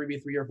 but like a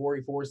 3v3 or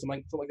 4v4,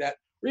 something like that,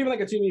 or even like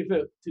a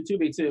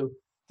 2v2,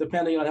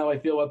 depending on how I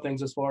feel about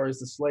things as far as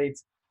the slate.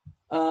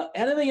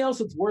 Anything else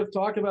that's worth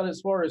talking about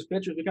as far as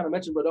pitchers? We kind of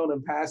mentioned Rodon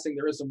in passing.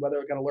 There is some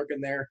weather kind of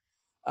lurking there.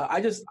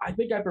 I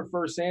think I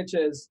prefer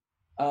Sanchez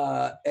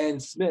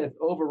and Smith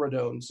over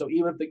Rodon. So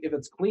even if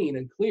it's clean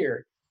and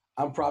clear,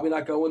 I'm probably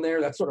not going there.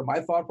 That's sort of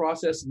my thought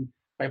process. And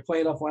if I play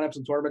enough lineups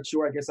in tournaments,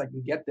 sure, I guess I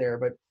can get there.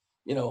 But,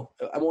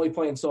 I'm only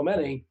playing so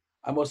many,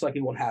 I most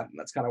likely won't have them.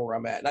 That's kind of where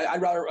I'm at. And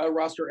I'd rather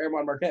roster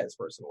Herman Marquez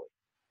personally.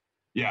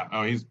 Yeah.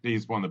 Oh,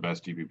 he's one of the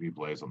best GPP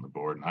plays on the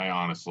board. And I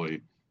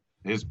honestly,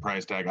 his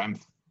price tag, I'm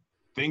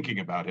thinking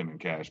about him in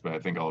cash, but I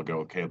think I'll go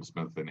with Caleb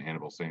Smith and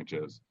Anibal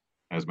Sanchez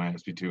as my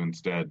SP2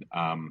 instead.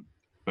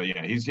 But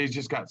yeah, he's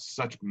just got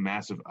such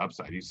massive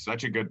upside. He's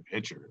such a good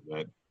pitcher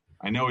that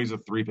I know he's a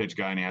 3-pitch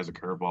guy and he has a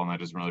curveball, and that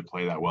doesn't really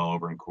play that well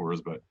over in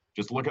Coors. But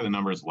just look at the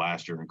numbers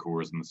last year in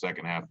Coors in the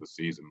second half of the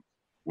season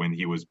when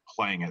he was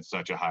playing at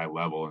such a high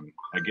level. And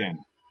again,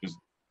 just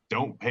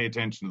don't pay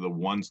attention to the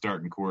one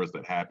start in Coors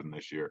that happened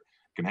this year.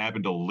 It can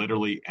happen to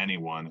literally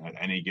anyone at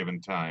any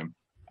given time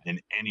in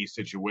any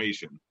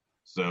situation.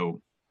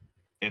 So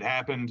it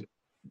happened.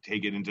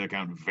 Take it into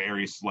account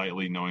very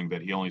slightly, knowing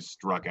that he only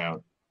struck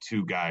out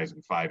 2 guys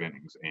in 5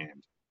 innings,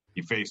 and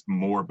he faced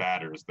more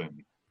batters than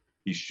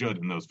he should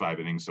in those 5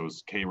 innings, so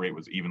his K rate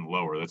was even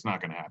lower. That's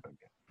not going to happen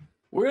again.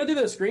 We're going to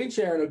do the screen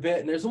share in a bit,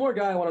 and there's one more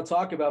guy I want to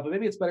talk about, but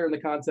maybe it's better in the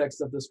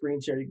context of the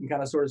screen share. You can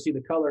kind of sort of see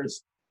the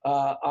colors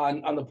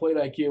on the plate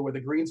IQ, where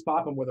the greens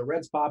pop and where the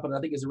reds pop, and I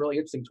think it's a really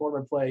interesting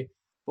tournament play.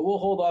 But we'll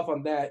hold off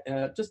on that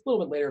just a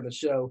little bit later in the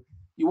show.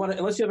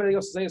 Unless you have anything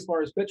else to say as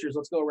far as pitchers,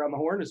 let's go around the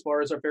horn as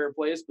far as our favorite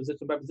plays,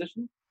 position by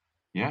position.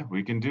 Yeah,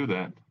 we can do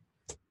that.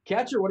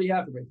 Catcher, what do you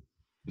have for me?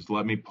 Just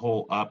let me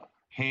pull up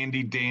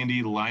handy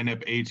dandy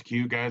Lineup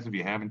HQ, guys. If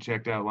you haven't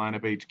checked out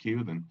Lineup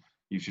HQ, then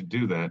you should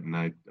do that. And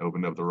I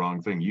opened up the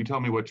wrong thing. You tell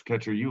me which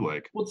catcher you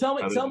like. Well, tell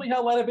me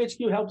how Lineup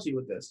HQ helps you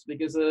with this,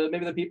 because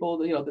maybe the people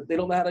they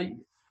don't know how to.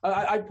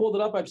 I pulled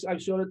it up.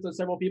 I've shown it to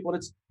several people,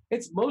 and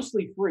it's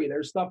mostly free.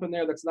 There's stuff in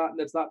there that's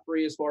not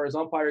free as far as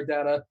umpire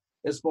data,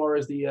 as far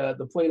as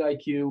the plate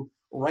IQ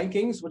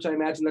rankings, which I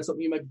imagine that's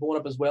something you might be pulling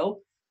up as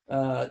well.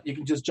 You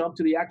can just jump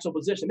to the actual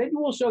position. Maybe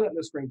we'll show that in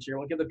the screen share.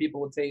 We'll give the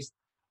people a taste.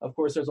 Of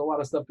course, there's a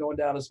lot of stuff going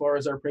down as far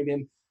as our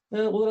premium.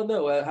 We'll let them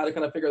know how to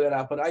kind of figure that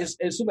out. But I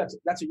assume that's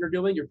what you're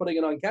doing. You're putting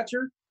it on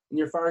catcher, and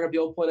you're firing up the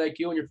old plate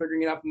IQ, and you're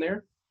figuring it out from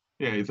there.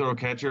 Yeah, you throw a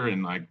catcher,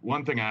 and like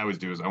one thing I always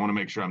do is I want to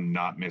make sure I'm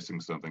not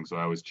missing something. So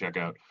I always check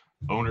out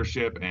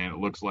ownership, and it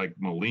looks like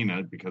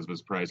Molina, because of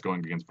his price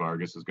going against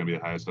Vargas, is going to be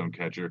the highest owned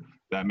catcher.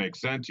 That makes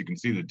sense. You can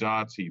see the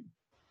dots. He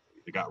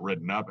got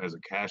written up as a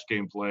cash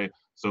game play.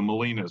 So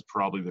Molina is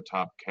probably the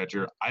top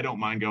catcher. I don't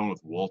mind going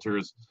with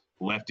Walters,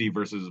 lefty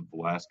versus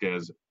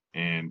Velasquez,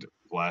 and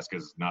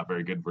Velasquez is not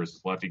very good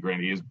versus lefty.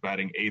 Granted, he is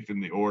batting 8th in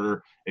the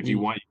order. If you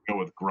want, you can go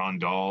with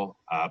Grandal,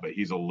 but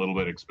he's a little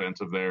bit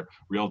expensive there.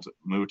 Real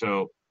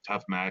Muto,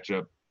 tough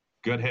matchup.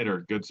 Good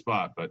hitter, good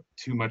spot, but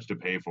too much to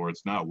pay for.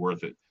 It's not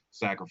worth it,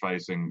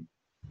 sacrificing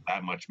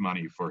that much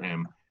money for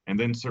him. And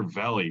then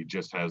Cervelli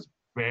just has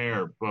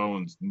bare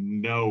bones,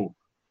 no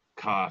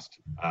cost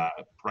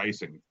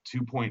pricing,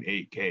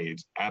 2.8K.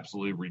 It's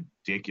absolutely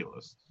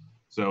ridiculous.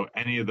 So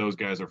any of those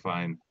guys are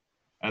fine.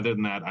 Other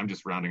than that, I'm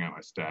just rounding out my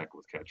stack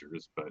with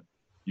catchers. But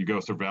you go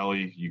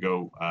Cervelli, you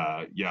go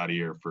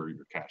Yadier for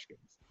your cash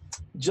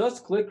games.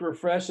 Just click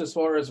refresh as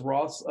far as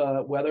Roth's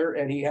weather,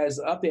 and he has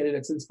updated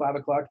it since 5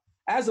 o'clock.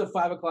 As of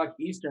 5 o'clock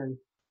Eastern,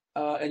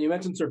 and you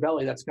mentioned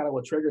Cervelli, that's kind of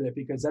what triggered it,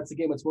 because that's the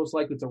game that's most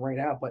likely to rain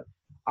out. But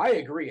I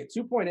agree. At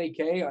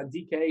 2.8K on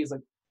DK is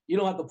like, you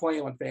don't have to play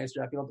him on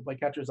FantasyDraft. You don't have to play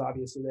catchers,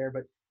 obviously, there.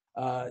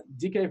 But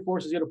DK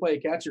forces you to play a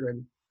catcher.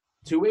 And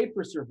 2.8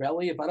 for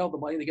Cervelli, if I don't have the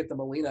money to get the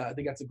Molina, I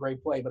think that's a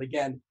great play. But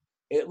again,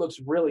 it looks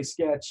really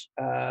sketch.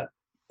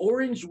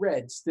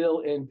 Orange-red still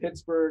in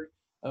Pittsburgh.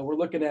 We're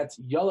looking at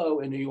yellow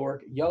in New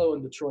York, yellow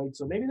in Detroit.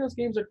 So maybe those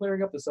games are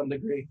clearing up to some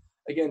degree.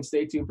 Again,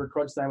 stay tuned for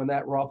crunch time on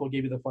that. Roth will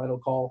give you the final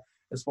call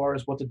as far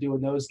as what to do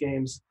in those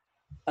games.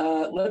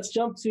 Let's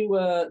jump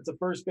to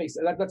first base.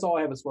 That's all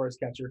I have as far as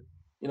catcher.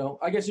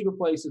 I guess you could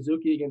play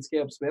Suzuki against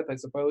Caleb Smith, I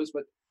suppose,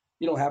 but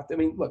you don't have to. I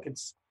mean, look,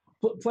 it's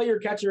play your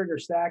catcher in your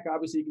stack.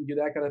 Obviously, you can do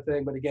that kind of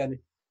thing. But again,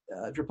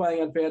 if you're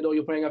playing on FanDuel,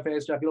 you're playing on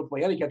FantasyDraft, you don't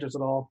play any catchers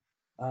at all.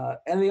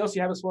 Anything else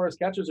you have as far as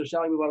catchers, or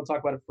shall we move on to talk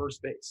about at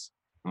first base?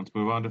 Let's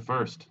move on to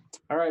first.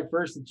 All right,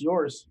 first, it's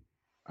yours.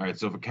 All right,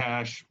 so for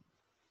cash,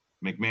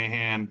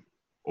 McMahon,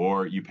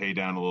 or you pay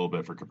down a little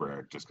bit for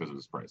Cabrera just because of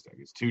his price tag.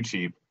 It's too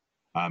cheap.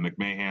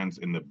 McMahon's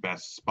in the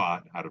best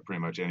spot out of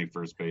pretty much any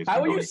first base.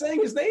 How are you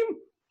saying his name?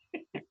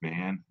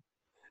 McMahon.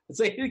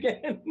 Say it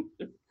again.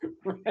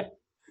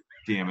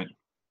 Damn it.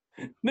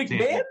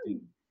 McMahon?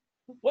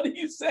 What are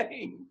you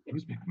saying?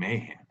 Who's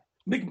McMahon?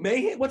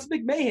 McMahon? What's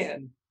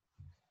McMahon?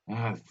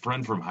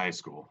 Friend from high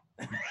school.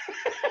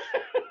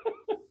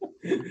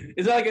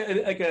 Is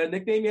that like a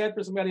nickname you had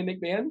for somebody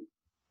named McMahon?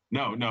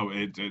 No,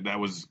 that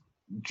was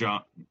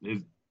John.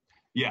 The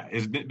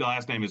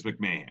last name is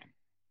McMahon.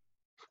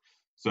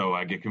 So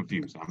I get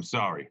confused. I'm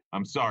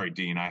sorry,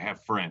 Dean. I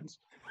have friends.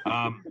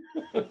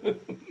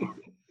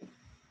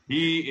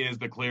 He is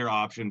the clear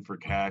option for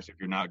cash if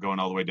you're not going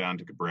all the way down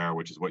to Cabrera,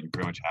 which is what you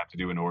pretty much have to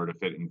do in order to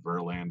fit in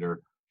Verlander.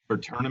 For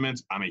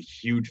tournaments, I'm a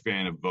huge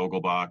fan of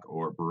Vogelbach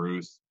or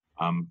Bruce.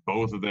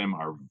 Both of them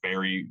are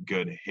very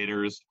good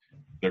hitters.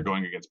 They're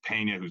going against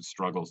Pena, who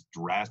struggles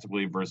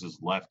drastically versus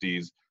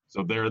lefties.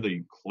 So they're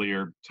the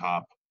clear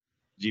top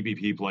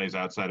GPP plays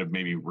outside of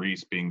maybe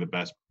Reese being the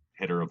best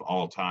hitter of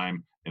all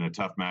time in a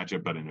tough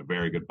matchup, but in a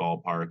very good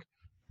ballpark.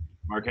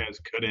 Marquez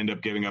could end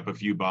up giving up a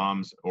few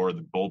bombs, or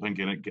the bullpen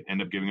can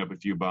end up giving up a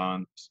few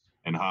bombs,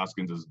 and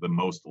Hoskins is the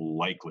most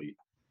likely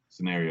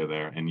scenario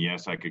there. And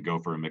yes, I could go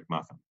for a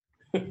McMuffin.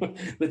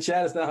 The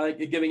chat is now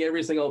giving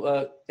every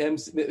single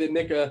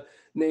Nick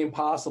name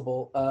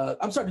possible.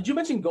 I'm sorry, did you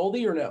mention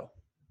Goldie or no?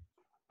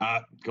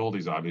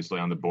 Goldie's obviously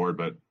on the board,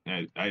 but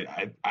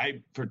I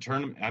for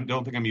tournament, I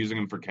don't think I'm using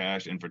him for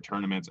cash, and for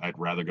tournaments, I'd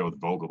rather go with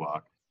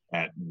Vogelbach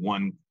at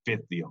 1/5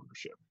 the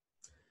ownership.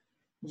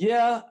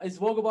 Yeah, is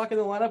Vogelbach in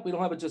the lineup? We don't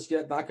have it just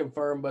yet, not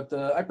confirmed, but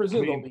I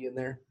presume he'll be in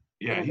there.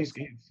 Yeah, he's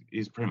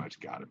pretty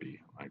much got to be.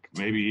 Like,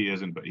 maybe he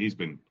isn't, but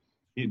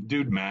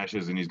dude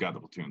mashes and he's got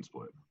the platoon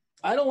split.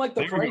 I don't like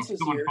the prices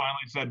Someone here.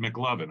 finally said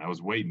McLovin. I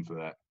was waiting for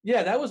that.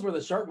 Yeah, that was where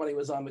the sharp money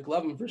was on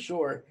McLovin for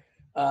sure.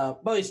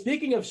 But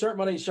speaking of sharp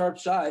money, sharp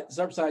side,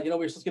 we're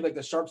supposed to get like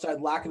the sharp side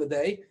lock of the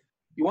day.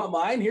 You want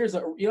mine? Here's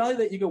that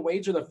you can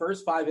wager the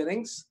first 5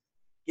 innings.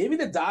 Give me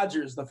the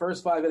Dodgers the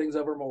first 5 innings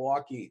over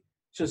Milwaukee.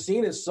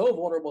 Chacin is so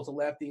vulnerable to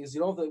lefties.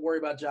 You don't have to worry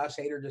about Josh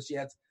Hader just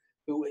yet,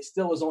 who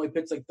still has only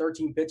pitched like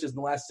 13 pitches in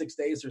the last 6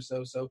 days or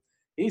so. So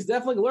he's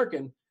definitely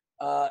lurking.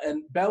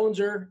 And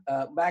Bellinger,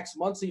 Max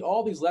Muncy,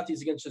 all these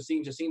lefties against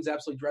Chacin. Chacin's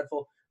absolutely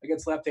dreadful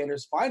against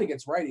left-handers, fine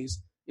against righties.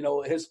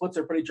 His splits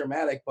are pretty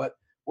dramatic, but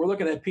we're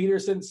looking at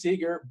Peterson,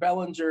 Seager,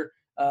 Bellinger,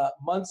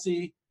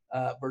 Muncy,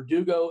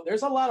 Verdugo.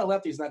 There's a lot of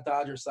lefties on that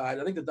Dodgers side.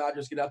 I think the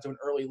Dodgers get out to an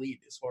early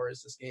lead as far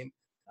as this game.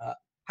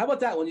 How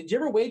about that one? Did you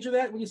ever wager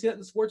that when you see that in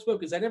the sportsbook?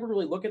 Because I never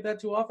really look at that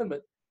too often,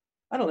 but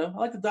I don't know. I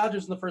like the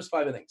Dodgers in the first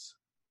 5 innings.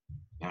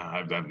 Yeah,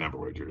 I've never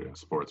wagered in a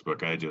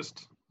sportsbook.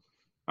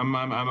 I'm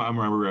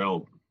a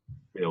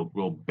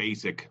real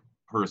basic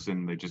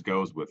person that just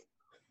goes with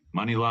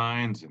money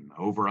lines and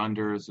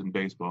over-unders in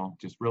baseball.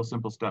 Just real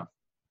simple stuff.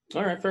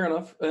 All right, fair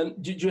enough.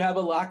 And did you have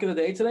a lock of the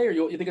day today, or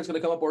you think it's going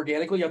to come up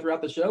organically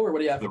throughout the show, or what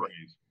do you have? The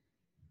Rays.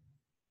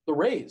 The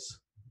Rays?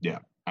 Yeah,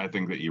 I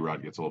think that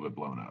Erod gets a little bit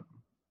blown up.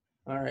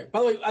 All right. By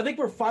the way, I think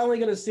we're finally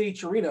going to see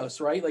Chirinos,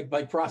 right? Like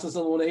by process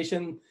of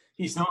elimination.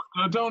 No,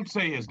 don't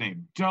say his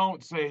name.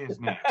 Don't say his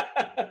name.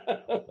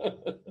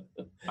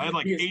 I had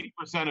like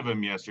 80% of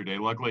him yesterday.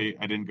 Luckily,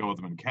 I didn't go with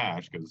him in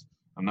cash because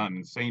I'm not an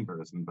insane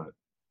person. But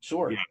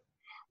sure. Yeah.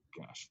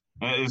 Gosh.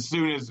 As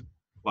soon as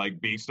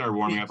like beats started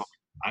warming up,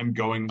 I'm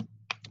going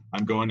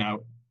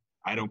out.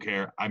 I don't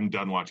care. I'm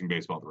done watching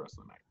baseball the rest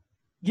of the night.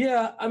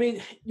 Yeah, I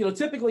mean,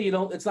 typically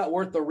it's not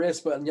worth the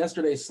risk, but on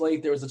yesterday's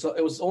slate,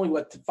 it was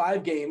only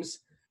 5 games.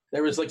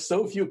 There was like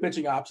so few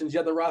pitching options. You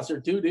had the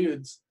roster 2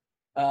 dudes.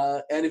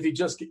 And if you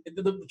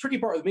the tricky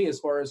part with me as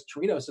far as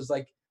Chirinos is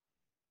like,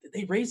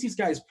 they raise these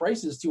guys'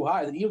 prices too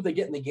high that even if they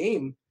get in the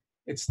game,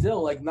 it's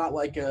still like not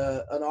like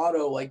an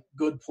auto like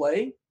good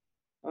play.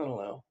 I don't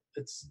know.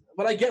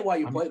 But I get why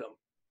you played them.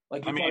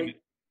 Like,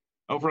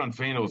 over on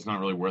FanDuel, it's not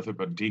really worth it,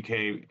 but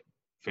DK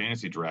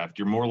fantasy draft,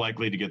 you're more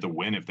likely to get the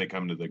win if they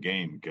come to the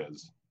game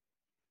because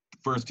the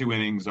first 2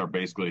 innings are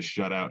basically a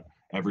shutout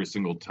every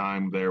single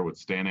time there with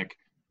Stanek.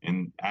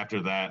 And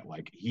after that,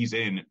 like he's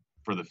in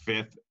for the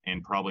 5th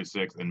and probably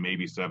 6th and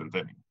maybe 7th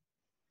inning.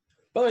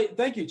 By the way,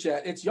 thank you,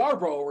 Chat. It's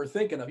Yarbrough we're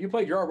thinking of. You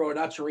played Yarbrough,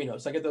 not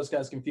Chirinos. I get those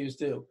guys confused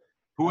too.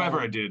 Whoever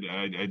I did,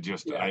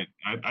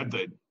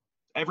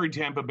 every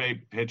Tampa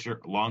Bay pitcher,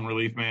 long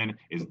relief man,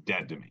 is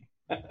dead to me.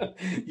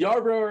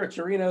 Yarbrough,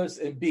 Chirinos,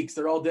 and Beeks,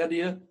 they're all dead to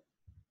you?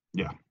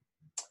 Yeah.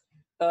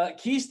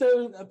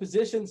 Keystone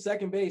position,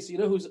 second base. You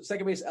know who's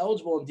second base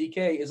eligible in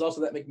DK is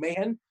also that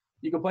McMahon.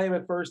 You can play him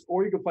at first,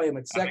 or you can play him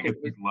at second. I think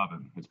it's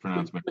McLovin. It's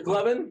pronounced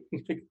McLovin.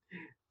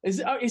 Is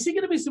he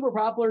going to be super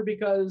popular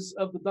because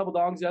of the double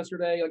dongs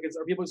yesterday? Like,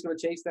 are people just going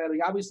to chase that?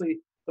 Like, obviously,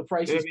 the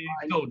price is he's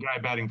still a guy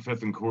batting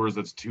fifth in Coors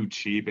that's too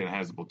cheap and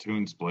has a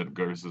platoon split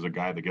versus a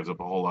guy that gives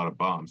up a whole lot of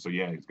bombs. So,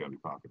 yeah, he's going to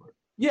be popular.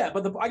 Yeah,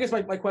 but I guess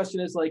my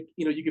question is, like,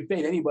 you can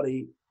fade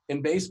anybody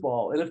in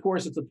baseball. And, of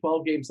course, it's a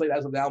 12-game slate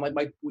as of now.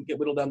 Might get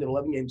whittled down to an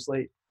 11-game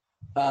slate.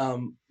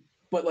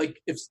 But, like,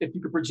 if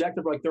you could project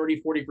him for, like,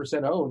 30,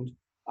 40% owned,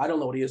 I don't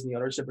know what he is in the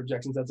ownership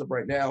projections as of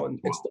right now. And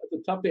it's a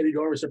tough day to do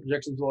ownership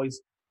projections with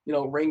always,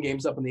 rain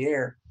games up in the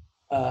air.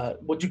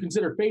 Would you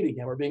consider fading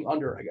him or being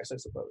under, I guess, I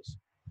suppose?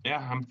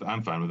 Yeah,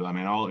 I'm fine with it. I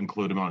mean, I'll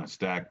include him on a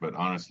stack, but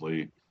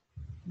honestly,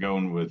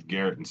 going with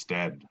Garrett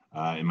instead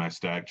in my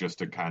stack just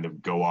to kind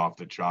of go off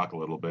the chalk a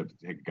little bit, to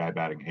take a guy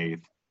batting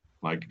eighth.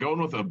 Like,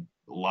 going with a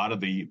lot of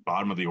the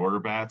bottom of the order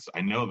bats,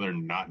 I know they're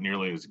not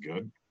nearly as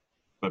good,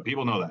 but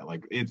people know that.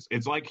 Like,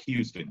 it's like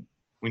Houston.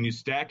 When you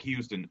stack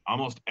Houston,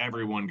 almost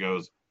everyone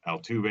goes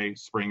Altuve,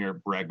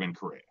 Springer, Bregman,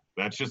 Correa.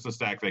 That's just the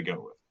stack they go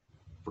with.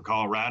 For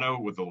Colorado,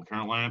 with the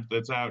current lineup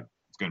that's out,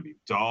 it's going to be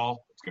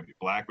Dahl, it's going to be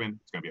Blackman,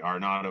 it's going to be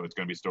Arenado, it's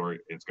going to be Story,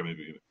 it's going to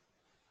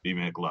be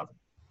McLovin.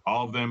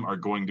 All of them are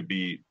going to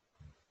be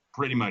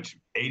pretty much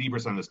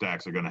 80% of the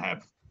stacks are going to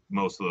have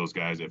most of those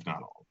guys, if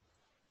not all.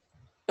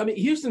 I mean,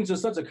 Houston's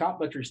just such a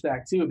complimentary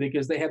stack, too,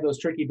 because they have those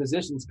tricky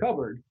positions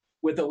covered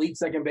with elite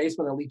second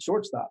baseman and elite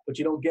shortstop. But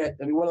you don't get –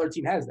 what other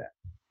team has that?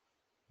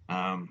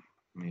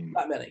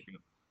 Not many.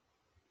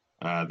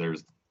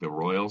 There's the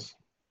Royals.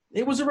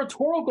 It was a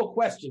rhetorical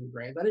question,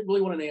 Grant. I didn't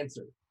really want an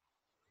answer.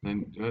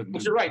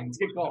 But you're right. It's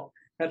a good call.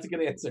 That's a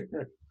good answer.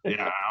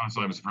 Yeah,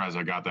 honestly, I'm surprised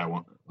I got that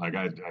one. Like,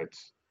 I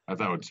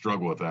thought I would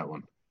struggle with that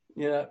one.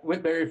 Yeah,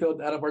 Whit Merrifield,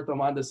 Adalberto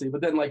Mondesi.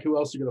 But then, like, who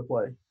else are you going to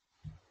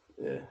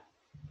play?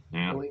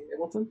 Yeah. Really,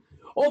 Hamilton?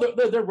 Oh,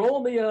 they're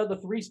rolling the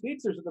three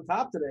speedsters at the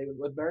top today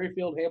with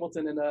Merrifield,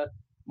 Hamilton, and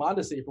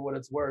Mondesi for what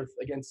it's worth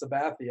against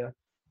Sabathia.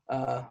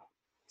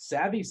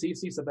 Savvy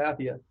CC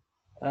Sabathia.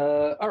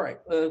 All right.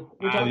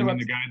 We're talking about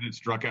the guy that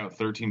struck out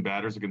 13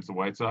 batters against the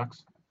White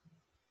Sox?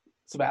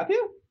 Sabathia?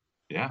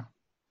 Yeah.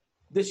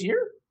 This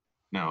year?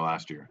 No,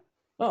 last year.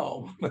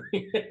 Oh,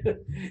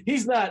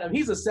 he's not. I mean,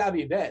 he's a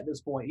savvy vet at this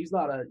point. He's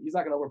not going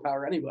to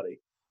overpower anybody.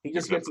 He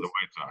just gets the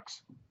White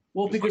Sox.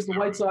 Well, just because like the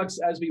White Sox,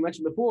 as we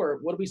mentioned before,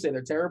 what did we say?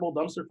 They're terrible,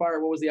 dumpster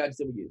fire. What was the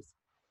adjective we used?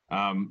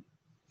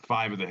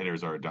 5 of the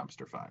hitters are a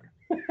dumpster fire.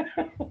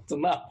 That's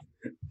enough.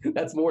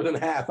 That's more than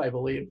half, I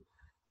believe.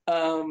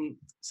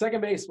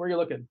 Second base, where are you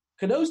looking?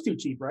 Cano's too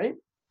cheap, right?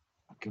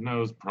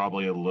 Cano's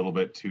probably a little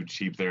bit too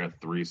cheap there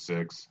at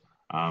 3.6.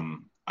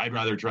 I'd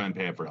rather try and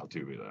pay up for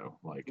Altuve, though.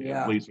 Like,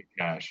 at least with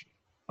cash.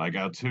 Like,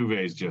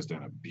 Altuve is just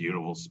in a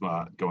beautiful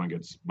spot, going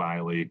against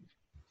Smiley,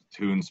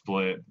 tune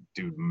split,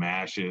 dude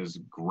mashes,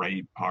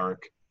 great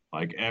park.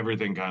 Like,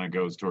 everything kind of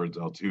goes towards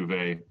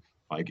Altuve.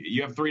 Like,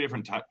 you have 3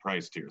 different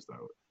price tiers,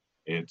 though.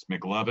 It's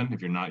McLovin,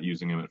 if you're not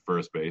using him at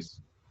first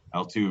base,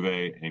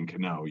 Altuve, and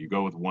Cano. You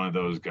go with one of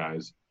those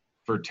guys.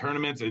 For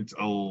tournaments, it's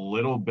a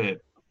little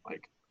bit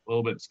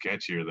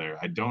sketchier there.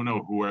 I don't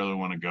know who I really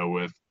want to go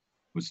with.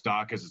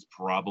 Moustakas is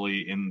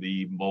probably in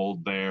the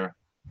mold there.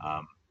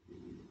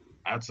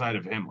 Outside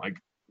of him, like,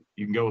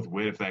 you can go with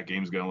Witt if that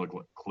game's going to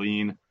look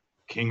clean.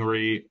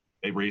 Kingery,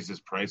 they raised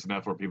his price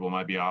enough where people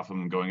might be off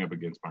him going up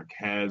against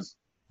Marquez.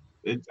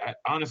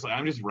 Honestly,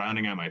 I'm just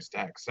rounding out my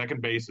stack.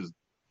 Second base is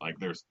like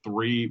there's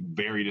 3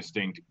 very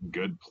distinct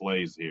good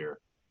plays here,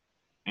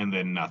 and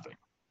then nothing.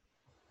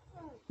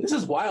 This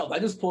is wild. I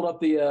just pulled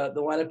up the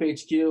lineup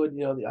HQ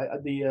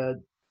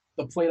and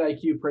the plate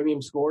IQ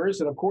premium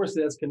scores, and of course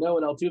it has Cano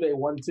and Altuve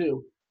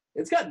 1-2.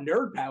 It's got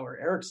nerd power.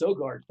 Eric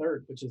Sogard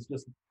third, which is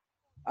just.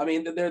 I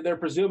mean, they're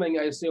presuming.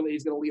 I assume that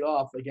he's going to lead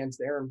off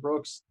against Aaron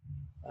Brooks.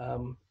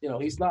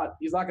 He's not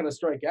going to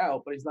strike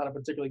out, but he's not a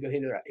particularly good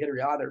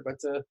hitter either.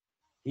 But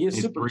he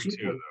is super cheap.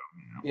 Too,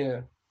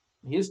 yeah,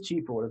 he is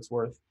cheap for what it's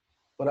worth.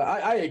 But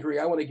I agree.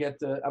 I want to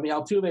get.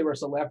 Altuve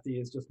versus a lefty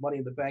is just money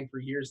in the bank for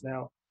years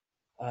now.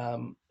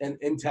 And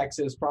in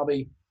Texas,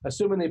 probably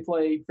assuming they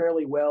play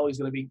fairly well, he's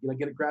going to be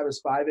grab his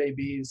 5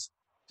 ABs.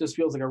 Just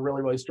feels like a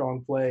really, really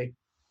strong play.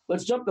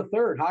 Let's jump to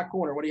third. Hot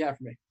corner. What do you have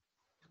for me?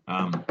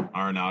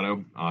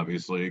 Arenado,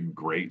 obviously,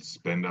 great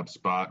spend-up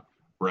spot.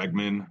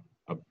 Bregman,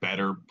 a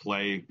better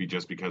play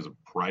just because of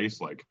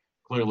price. Like,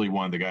 clearly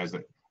one of the guys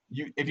that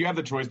if you have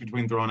the choice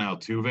between throwing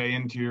Altuve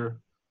into your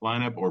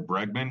lineup or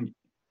Bregman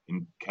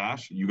in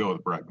cash, you go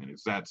with Bregman.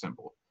 It's that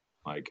simple.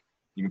 Like,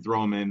 you can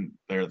throw him in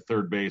there at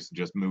third base and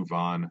just move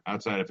on.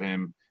 Outside of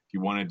him, if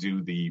you want to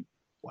do the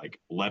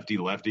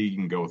lefty, you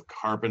can go with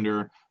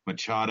Carpenter.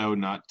 Machado,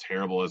 not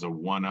terrible as a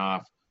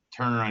one-off.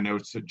 Turner, I know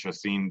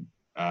Chacin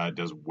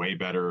does way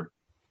better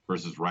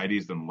versus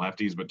righties than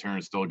lefties, but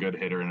Turner's still a good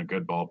hitter in a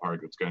good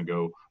ballpark that's going to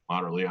go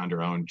moderately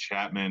under-owned.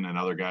 Chapman,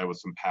 another guy with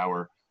some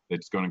power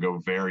that's going to go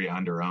very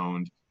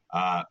under-owned.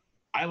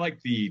 I like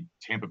the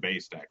Tampa Bay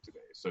stack today.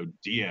 So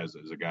Diaz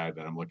is a guy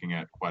that I'm looking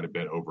at quite a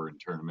bit over in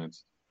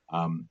tournaments.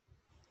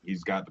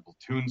 he's got the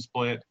platoon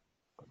split.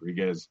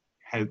 Rodriguez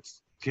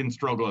can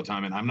struggle at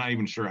time, and I'm not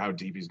even sure how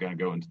deep he's going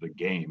to go into the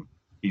game.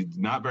 He's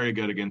not very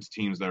good against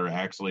teams that are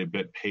actually a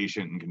bit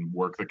patient and can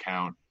work the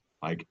count.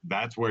 Like,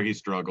 that's where he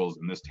struggles,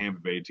 and this Tampa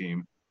Bay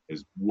team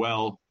is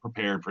well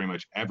prepared pretty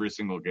much every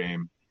single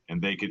game,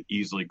 and they could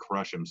easily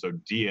crush him. So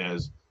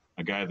Diaz,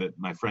 a guy that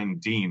my friend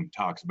Dean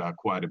talks about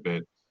quite a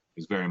bit,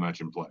 is very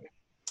much in play.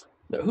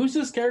 Now, who's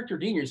this character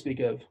Dean you speak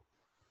of?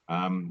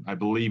 I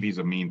believe he's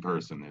a mean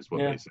person, is what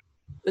they say.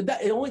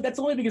 That's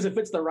only because it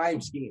fits the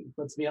rhyme scheme,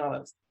 let's be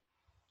honest.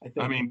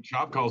 I mean,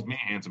 Chop calls me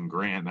Handsome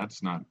Grant.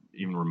 That's not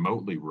even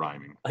remotely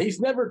rhyming. He's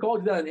never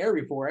called you that in air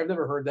before. I've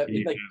never heard that.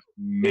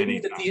 Many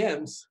the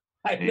DMs.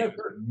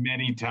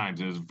 Many times.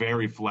 It was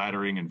very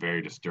flattering and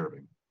very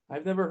disturbing.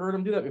 I've never heard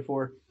him do that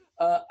before.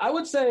 I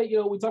would say,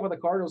 we talked about the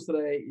Cardinals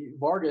today.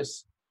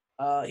 Vargas,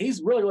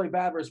 he's really, really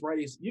bad versus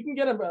righties. You can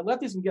get him.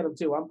 Lefties can get him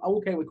too. I'm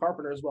okay with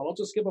Carpenter as well. I'll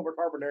just skip over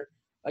Carpenter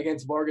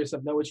against Vargas. I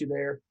have no issue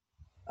there.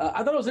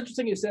 I thought it was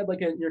interesting you said,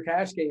 like, in your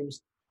cash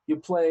games, you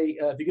play,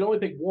 if you can only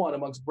pick one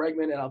amongst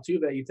Bregman and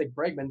Altuve, you take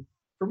Bregman.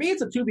 For me,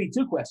 it's a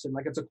 2v2 question.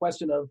 Like, it's a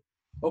question of,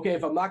 okay,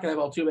 if I'm not going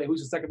to have Altuve,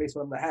 who's the second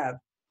baseman I'm going to have?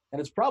 And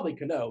it's probably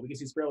Cano because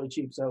he's fairly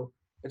cheap. So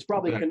it's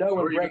probably Cano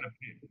and Bregman.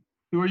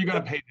 Who are you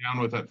going to pay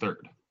down with at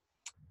third?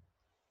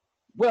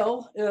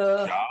 Well,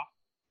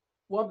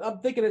 I'm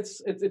thinking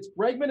it's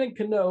Bregman and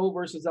Cano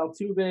versus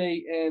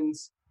Altuve and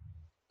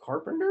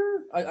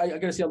Carpenter. I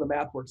got to see how the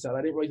math works out.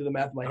 I didn't really do the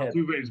math in my head.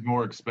 Altuve is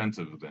more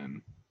expensive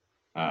than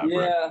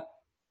Bregman.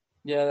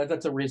 Yeah,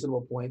 that's a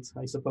reasonable point.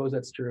 I suppose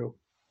that's true.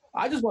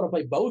 I just want to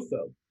play both,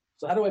 though.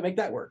 So how do I make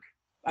that work?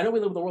 I know we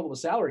live in the world of a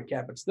salary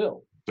cap, but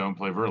still. Don't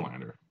play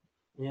Verlander.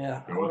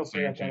 Yeah. Go with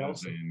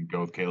Sanchez and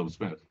go with Caleb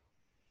Smith.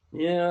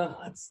 Yeah,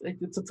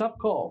 it's a tough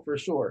call for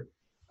sure.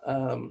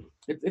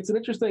 It's an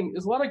interesting –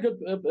 there's a lot of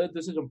good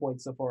decision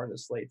points so far in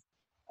this slate.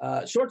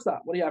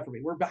 Shortstop, what do you have for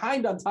me? We're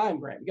behind on time,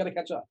 Grant. We got to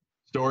catch up.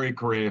 Story,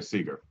 Correa,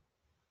 Seager.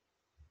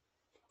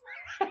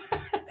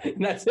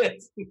 And that's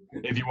it.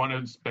 If you want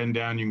to spend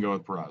down, you can go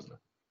with Peraza.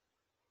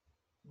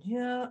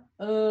 Yeah.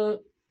 Oh,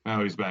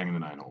 he's banging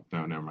the 9-hole.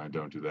 No, never mind.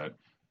 Don't do that.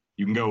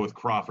 You can go with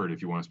Crawford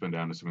if you want to spend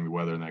down, assuming the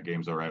weather in that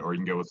game's all right. Or you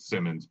can go with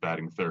Simmons.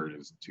 Batting third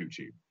is too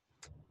cheap.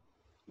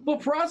 Well,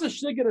 Peraza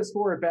should get a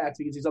score at bats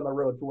because he's on the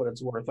road for what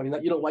it's worth. I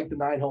mean, you don't like the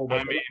 9-hole.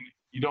 I mean,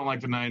 you don't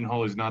like the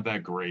 9-hole. He's not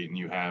that great. And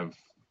you have,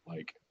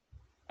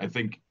 I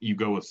think you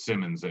go with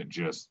Simmons at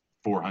just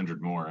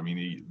 400 more. I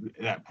mean,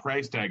 that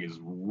price tag is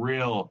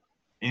real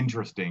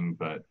interesting,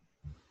 but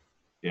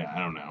yeah, I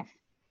don't know.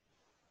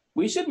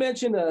 We should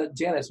mention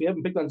Janus. We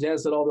haven't picked on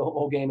Janus at all the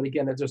whole game. And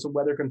again, there's some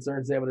weather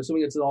concerns there, but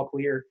assuming it's all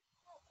clear,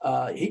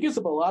 he gives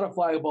up a lot of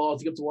fly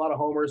balls. He gives a lot of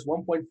homers,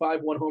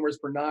 1.51 homers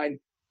per 9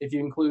 if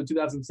you include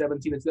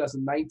 2017 and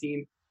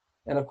 2019.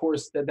 And of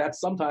course, that's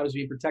sometimes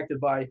being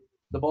protected by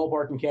the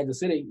ballpark in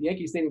Kansas City.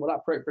 Yankee Stadium will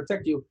not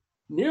protect you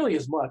nearly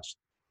as much.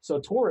 So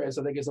Torres,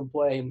 I think, is in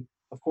play. And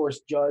of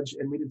course, Judge.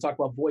 And we didn't talk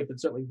about Voit, but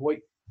certainly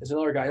Voit is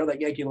another guy. I know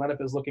that Yankee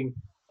lineup is looking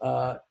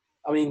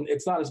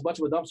it's not as much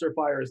of a dumpster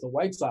fire as the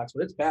White Sox,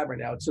 but it's bad right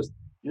now. It's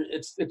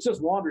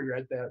just laundry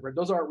right there.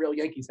 Those aren't real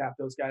Yankees, half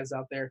those guys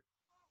out there.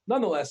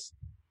 Nonetheless,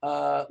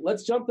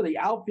 let's jump to the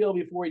outfield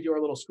before we do our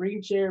little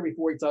screen share,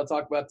 before we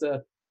talk about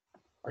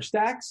our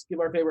stacks, give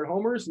our favorite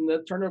homers, and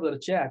then turn over to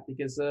the chat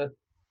because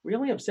we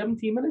only have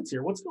 17 minutes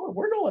here. What's going?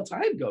 Where'd all the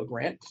time go,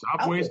 Grant?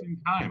 Stop wasting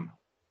time.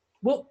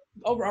 Well,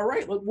 all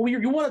right. Well,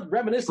 you want to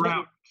reminisce?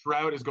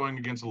 Trout is going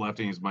against a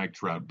lefty. He's Mike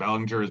Trout.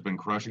 Bellinger has been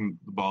crushing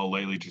the ball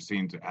lately. Just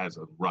seems has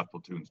a rough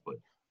platoon split.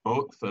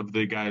 Both of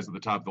the guys at the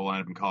top of the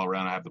lineup in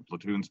Colorado have the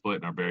platoon split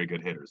and are very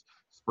good hitters.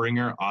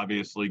 Springer,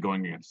 obviously,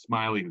 going against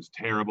Smiley, who's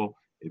terrible.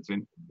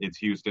 It's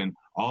Houston.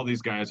 All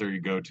these guys are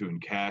you go to in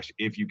cash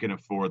if you can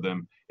afford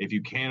them. If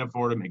you can't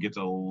afford them, it gets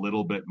a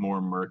little bit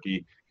more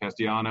murky.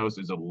 Castellanos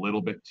is a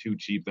little bit too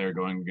cheap there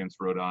going against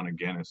Rodon,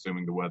 again,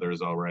 assuming the weather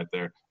is all right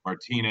there.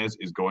 Martinez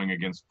is going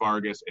against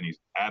Vargas, and he's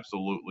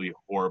absolutely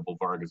horrible.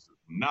 Vargas is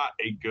not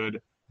a good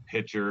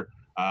pitcher.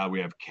 We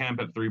have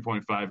Kemp at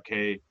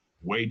 3.5K,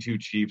 way too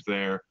cheap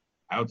there.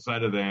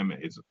 Outside of them,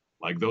 it's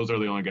like those are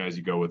the only guys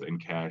you go with in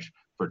cash.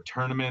 For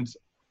tournaments,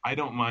 I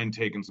don't mind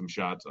taking some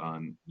shots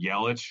on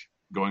Yelich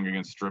going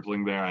against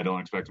Stripling there. I don't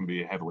expect him to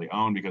be heavily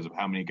owned because of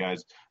how many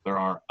guys there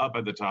are up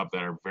at the top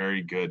that are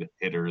very good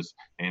hitters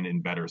and in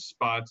better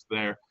spots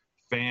there.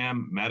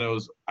 Pham,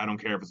 Meadows, I don't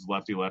care if it's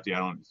lefty-lefty. I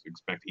don't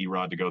expect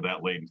Erod to go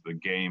that late into the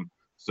game.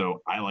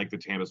 So I like the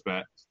Tampa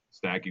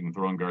stack. You can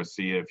throw in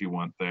Garcia if you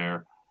want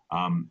there.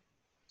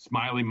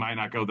 Smiley might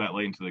not go that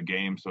late into the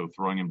game, so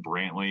throwing in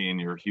Brantley in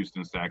your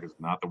Houston stack is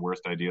not the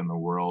worst idea in the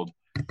world.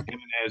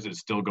 Jimenez is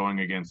still going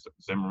against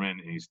Zimmerman,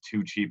 and he's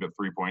too cheap at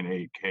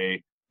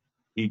 3.8K.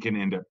 He can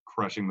end up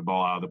crushing the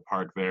ball out of the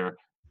park there.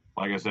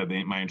 Like I said,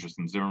 my interest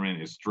in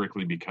Zimmerman is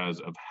strictly because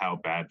of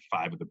how bad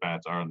 5 of the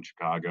bats are in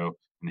Chicago,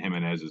 and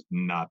Jimenez is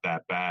not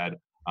that bad.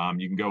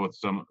 You can go with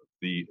some of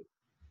the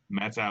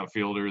Mets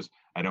outfielders.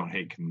 I don't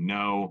hate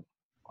Cano.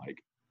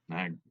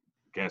 I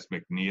guess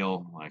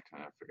McNeil. I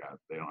forgot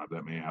they don't have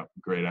that many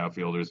great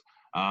outfielders.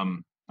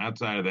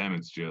 Outside of them,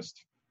 it's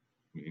just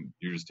I mean,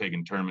 you're just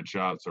taking tournament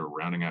shots or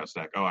rounding out a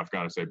stack. Oh, I've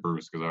got to say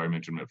Bruce because I already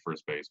mentioned him at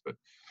first base, but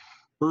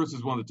Bruce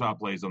is one of the top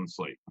plays on the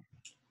slate.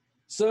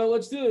 So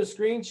let's do a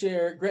screen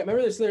share. Grant,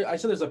 remember this? I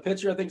said there's a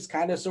picture I think is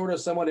kind of sort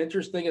of somewhat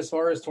interesting as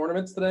far as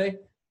tournaments today.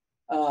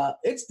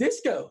 It's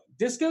Disco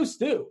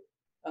Stu.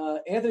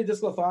 Anthony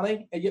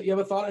DeSclafani. You have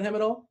a thought on him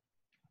at all?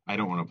 I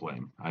don't want to play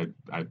him.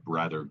 I'd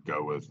rather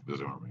go with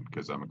Zimmerman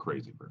because I'm a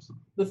crazy person.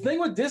 The thing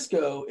with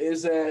Disco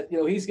is that,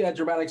 he's got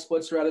dramatic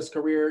splits throughout his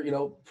career,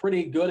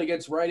 pretty good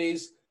against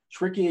righties,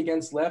 tricky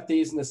against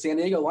lefties, and the San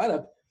Diego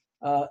lineup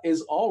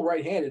is all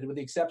right-handed with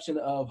the exception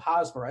of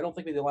Hosmer. I don't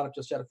think they line up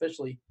just yet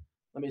officially.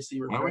 Let me see.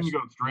 Why wouldn't you go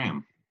with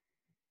Stram?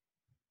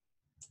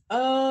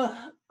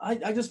 I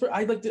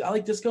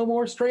like Disco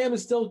more. Stram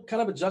is still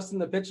kind of adjusting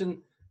the pitch, and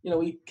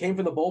he came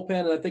from the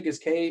bullpen, and I think his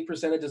K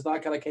percentage is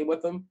not kind of came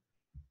with him.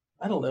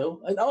 I don't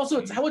know. And also,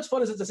 it's how much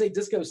fun is it to say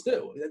Disco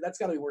Stu? That's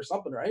got to be worth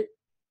something, right?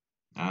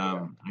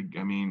 I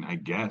mean, I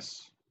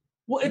guess.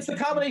 Well, it's the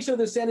combination of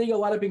the San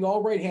Diego lineup being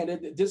all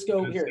right-handed.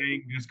 Disco here.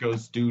 Saying Disco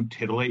Stu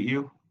titillate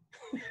you?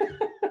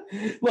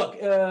 Look,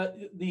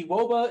 the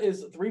WOBA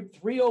is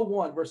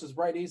 301 versus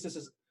righties. This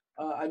is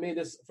I made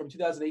this from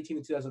 2018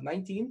 to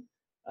 2019.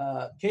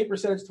 K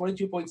percentage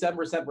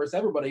 22.7% versus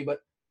everybody,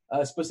 but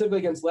specifically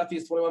against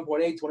lefties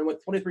 21.8,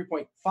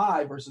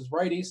 23.5 versus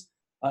righties.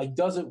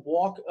 Doesn't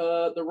walk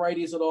the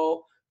righties at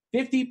all.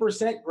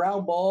 50%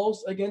 ground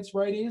balls against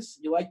righties.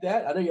 You like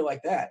that? I know you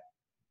like that.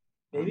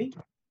 Maybe.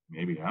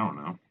 I don't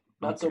know.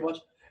 Not so much.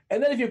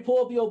 And then if you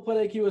pull up the old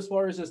play IQ as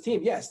far as his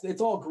team, yes,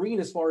 it's all green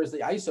as far as the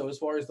ISO, as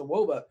far as the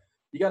WOBA.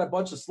 You got a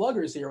bunch of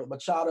sluggers here with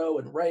Machado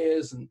and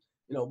Reyes and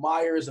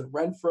Myers and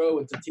Renfroe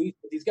and Tatis.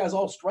 But these guys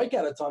all strike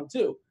out a ton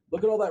too.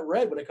 Look at all that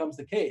red when it comes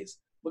to Ks.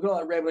 Look at all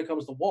that red when it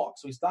comes to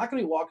walks. So he's not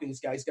going to be walking these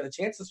guys. He's got a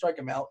chance to strike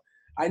them out.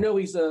 I know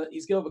he's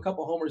given up a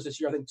couple homers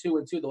this year. I think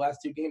 2-2 the last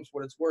two games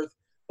for what it's worth.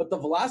 But the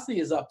velocity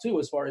is up too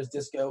as far as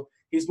Disco.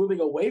 He's moving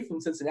away from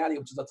Cincinnati,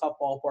 which is a tough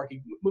ballpark.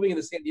 He's moving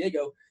into San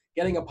Diego,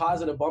 getting a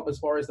positive bump as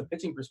far as the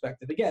pitching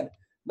perspective. Again,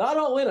 not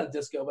all in on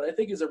Disco, but I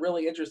think is a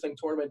really interesting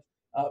tournament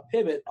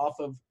pivot off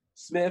of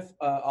Smith,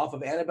 off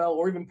of Annabelle,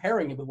 or even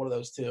pairing him with one of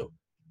those two.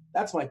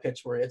 That's my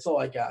pitch for you. It's all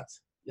I got.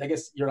 I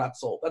guess you're not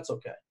sold. That's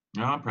okay.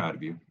 No, I'm proud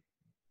of you.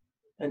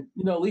 And,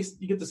 at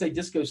least you get to say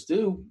Disco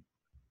Stu.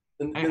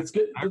 And it's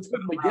good. It's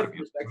good from a gift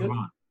perspective.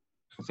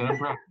 I said I'm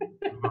proud.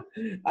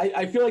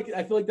 I feel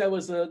like that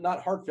was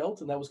not heartfelt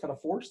and that was kind of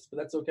forced, but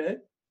that's okay.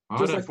 I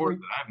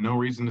have no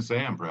reason to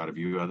say I'm proud of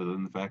you other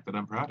than the fact that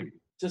I'm proud of you.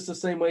 Just the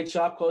same way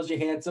Chop calls you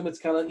handsome. It's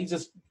kind of he's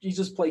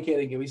just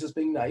placating you. He's just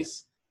being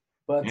nice.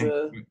 But he's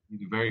a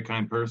very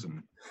kind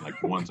person.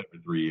 Like once every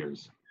 3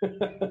 years.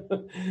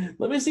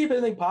 Let me see if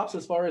anything pops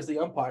as far as the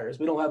umpires.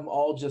 We don't have them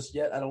all just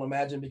yet, I don't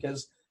imagine,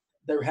 because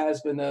there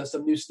has been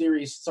some new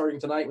series starting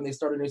tonight. When they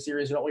start a new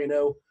series, you don't really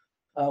know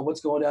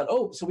what's going on.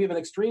 Oh, so we have an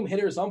extreme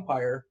hitters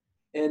umpire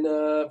for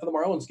the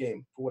Marlins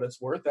game, for what it's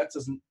worth. That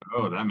doesn't.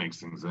 Oh, that makes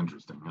things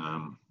interesting.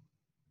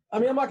 I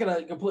mean, I'm not going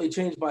to completely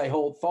change my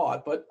whole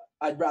thought, but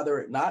I'd rather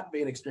it not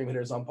be an extreme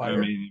hitters umpire. I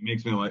mean, it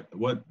makes me like,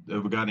 what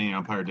have we got any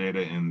umpire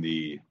data in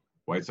the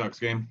White Sox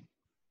game?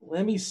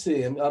 Let me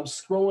see. I'm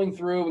scrolling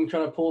through and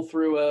trying to pull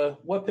through.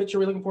 What pitch are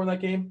we looking for in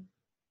that game?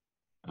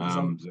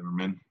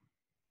 Zimmerman.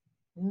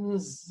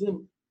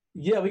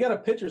 Yeah, we got a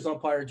pitcher's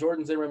umpire,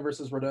 Jordan Zimmerman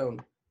versus Rodon,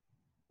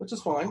 which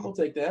is fine. We'll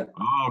take that.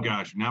 Oh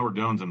gosh, now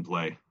Rodon's in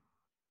play.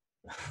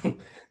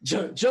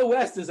 Joe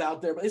West is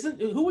out there, but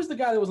who was the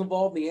guy that was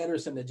involved in the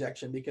Anderson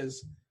ejection?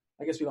 Because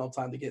I guess we don't have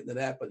time to get into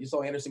that, but you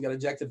saw Anderson got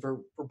ejected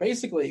for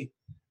basically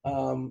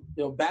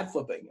bat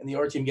flipping, and the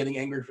other team getting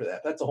angry for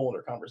that. That's a whole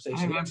other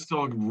conversation. I'm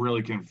still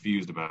really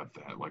confused about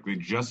that. Like, they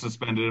just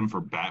suspended him for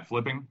bat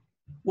flipping.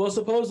 Well,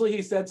 supposedly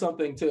he said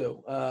something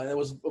too. It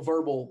was a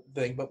verbal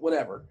thing, but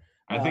whatever.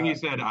 I think he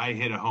said, "I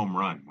hit a home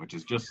run," which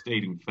is just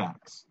stating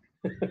facts.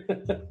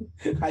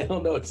 I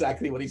don't know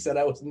exactly what he said.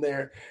 I wasn't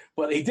there,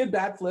 but he did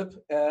bat flip,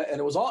 and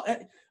it was all.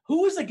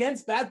 Who was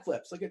against bat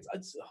flips? Like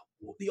it's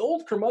the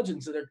old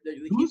curmudgeons that are.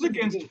 Who's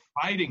against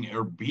fighting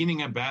or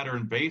beating a batter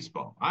in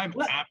baseball? I'm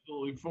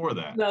absolutely for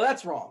that. No,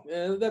 that's wrong.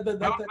 How's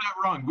that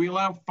wrong? We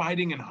allow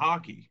fighting in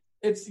hockey.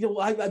 It's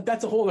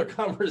that's a whole other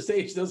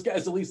conversation. Those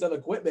guys at least have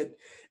equipment,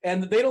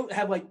 and they don't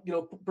have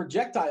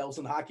projectiles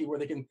in hockey where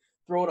they can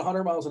throw it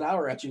 100 miles an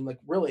hour at you and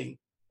really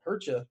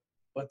hurt you.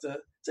 But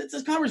it's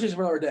a conversation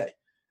for another day.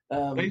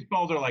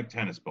 Baseballs are like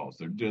tennis balls.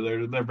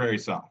 They're very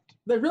soft.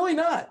 They're really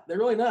not. They're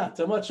really not.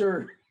 I'm not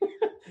sure.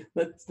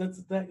 They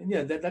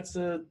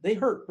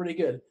hurt pretty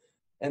good,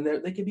 and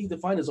they can be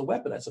defined as a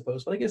weapon, I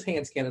suppose. But I guess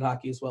hands can in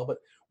hockey as well. But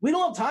we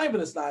don't have time for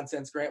this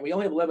nonsense, Grant. We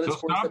only have 11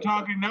 minutes. So stop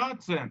talking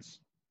nonsense.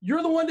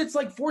 You're the one that's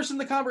forcing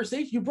the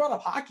conversation. You brought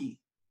up hockey.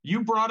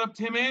 You brought up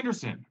Tim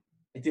Anderson.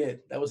 I did.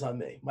 That was on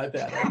me. My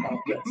bad. I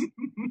apologize.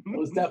 That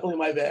was definitely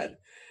my bad.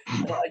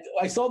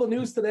 I saw the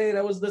news today and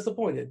I was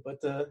disappointed.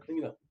 But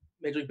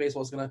Major League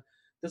Baseball is going to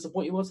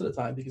disappoint you most of the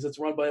time because it's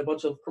run by a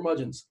bunch of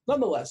curmudgeons.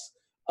 Nonetheless,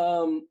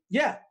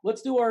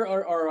 let's do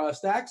our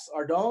stacks,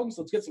 our dogs.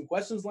 Let's get some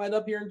questions lined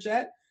up here in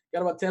chat.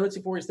 Got about 10 minutes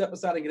before we step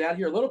aside and get out of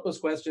here. Load up those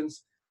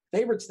questions.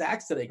 Favorite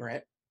stacks today,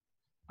 Grant?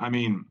 I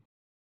mean,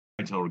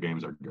 total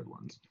games are good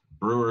ones.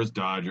 Brewers,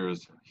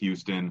 Dodgers,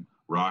 Houston,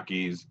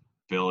 Rockies,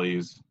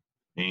 Phillies,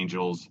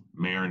 Angels,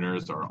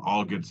 Mariners are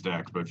all good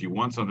stacks. But if you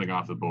want something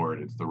off the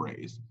board, it's the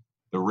Rays.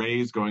 The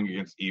Rays going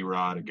against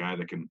Erod, a guy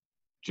that can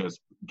just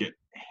get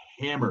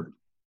hammered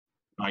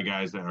by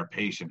guys that are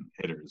patient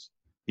hitters.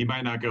 He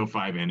might not go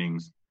 5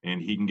 innings,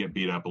 and he can get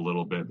beat up a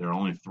little bit. There are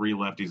only 3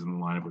 lefties in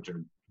the lineup, which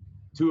are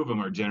 2 of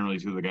them are generally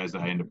 2 of the guys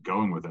that I end up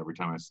going with every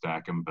time I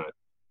stack them. But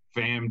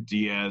Pham,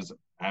 Diaz,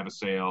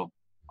 Avasale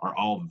are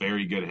all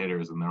very good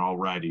hitters, and they're all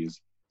righties.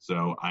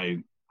 So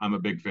I'm a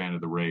big fan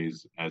of the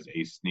Rays as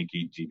a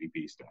sneaky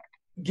GPP stack.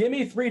 Give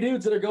me 3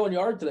 dudes that are going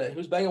yard today.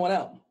 Who's banging one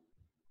out?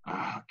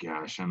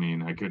 Gosh, I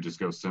mean, I could just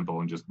go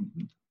simple and just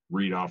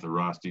read off the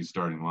Rosty's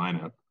starting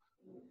lineup,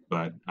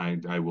 but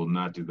I will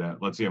not do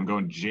that. Let's see. I'm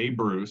going Jay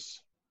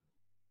Bruce,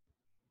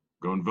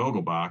 going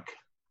Vogelbach.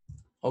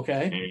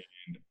 Okay.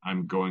 And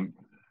I'm going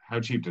 – how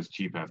cheap does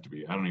cheap have to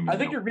be? I don't even know. I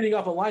think you're reading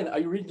off a line. Are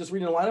you just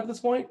reading a lineup at this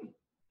point?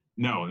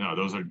 No,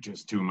 those are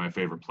just 2 of my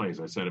favorite plays.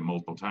 I said it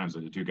multiple times.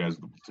 The 2 guys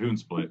with the platoon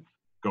split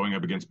going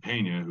up against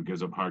Pena, who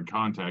gives up hard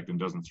contact and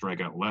doesn't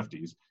strike out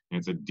lefties. And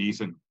it's a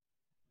decent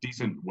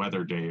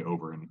weather day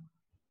over in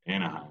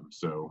Anaheim.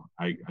 So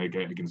I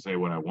can say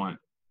what I want.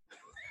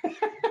 Let's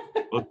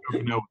go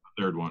with the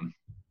third one.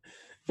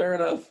 Fair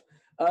enough.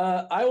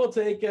 I will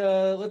take,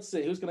 let's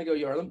see, who's going to go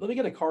yard? Let me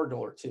get a Cardinal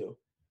or 2.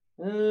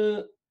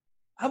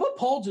 How about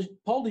Paul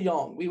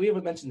DeJong? We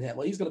haven't mentioned him.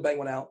 Well, he's going to bang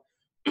one out.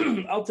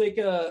 I'll take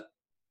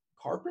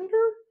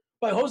Carpenter?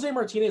 But Jose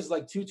Martinez is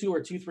like 2-2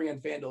 or 2-3 on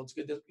FanDuel. It's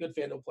good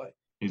FanDuel play.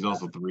 He's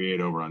also 3-8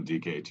 over on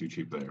DK. Too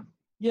cheap there.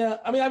 Yeah,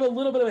 I mean, I have a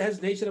little bit of a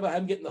hesitation about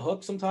him getting the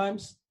hook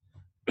sometimes,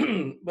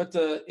 but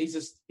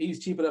he's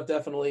cheap enough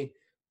definitely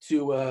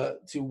to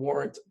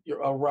warrant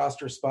a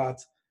roster spot.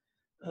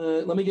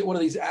 Let me get one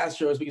of these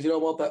Astros because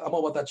I'm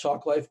all about that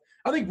chalk life.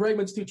 I think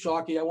Bregman's too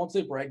chalky. I won't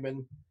say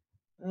Bregman.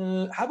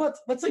 How about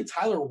let's say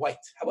Tyler White?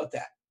 How about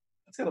that?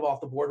 That's kind of off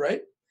the board,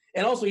 right?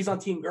 And also he's on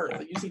Team Girth.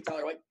 You see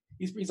Tyler White?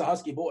 He's a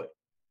Husky boy.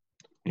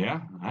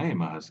 Yeah, I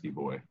am a Husky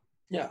boy.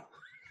 Yeah.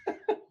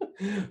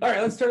 All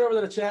right, let's turn over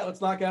to the chat.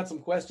 Let's knock out some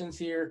questions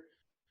here.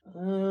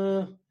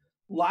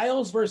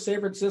 Lyles versus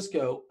San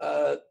Francisco.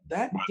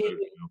 That game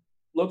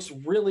looks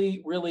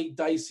really, really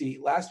dicey.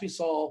 Last we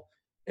saw,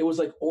 it was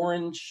like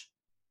orange.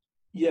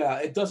 Yeah,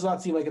 it does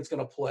not seem like it's going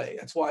to play.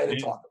 That's why I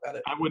didn't talk about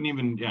it. I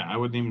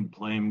wouldn't even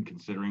play him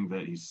considering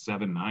that he's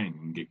 7'9". You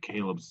can get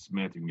Caleb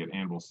Smith. You can get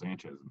Anibal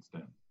Sanchez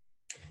instead.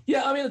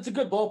 Yeah, I mean, it's a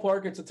good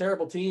ballpark. It's a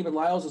terrible team, and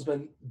Lyles has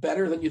been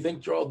better than you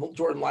think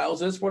Jordan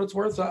Lyles is, for what it's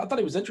worth. So I thought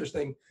he was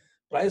interesting.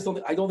 But I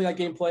don't think that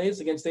game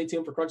plays. Again, stay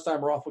tuned for Crunch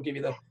Time. Roth will give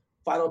you the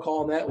final call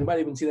on that. We might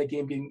even see that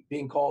game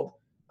being called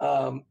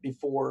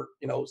before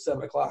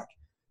 7 o'clock.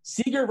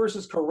 Seager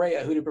versus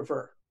Correa. Who do you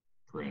prefer?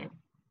 Correa.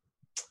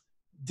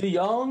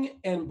 DeYoung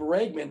and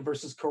Bregman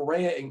versus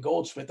Correa and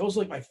Goldschmidt. Those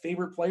are like my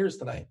favorite players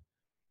tonight.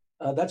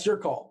 That's your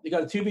call. You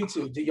got a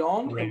 2v2.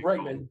 DeYoung and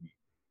Bregman.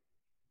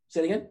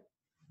 Say it again.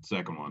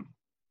 Second one.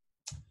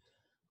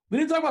 We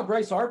didn't talk about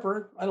Bryce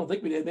Harper. I don't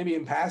think we did. Maybe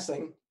in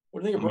passing.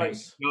 What do you think of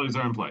Bryce?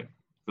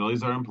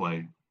 Phillies are in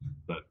play,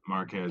 but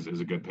Marquez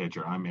is a good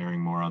pitcher. I'm erring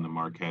more on the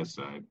Marquez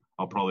side.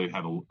 I'll probably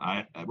have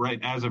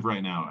as of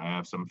right now, I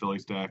have some Philly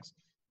stacks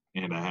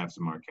and I have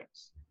some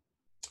Marquez.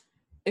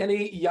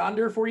 Any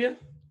yonder for you?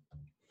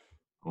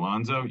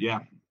 Alonso, yeah,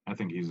 I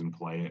think he's in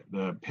play.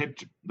 The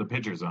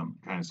pitcher's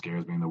kind of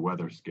scares me, and the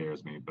weather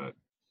scares me, but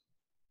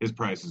his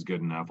price is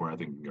good enough where I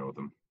think we can go with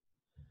him.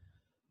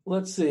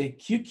 Let's see.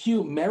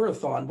 QQ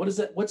Marathon. What is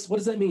that? What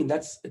does that mean?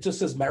 It just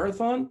says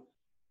marathon?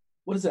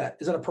 What is that?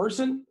 Is that a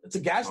person? It's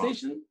a gas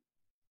station?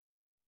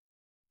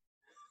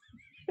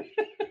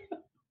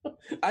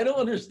 I don't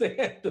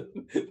understand.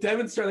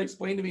 Devin's trying to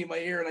explain to me in my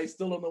ear, and I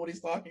still don't know what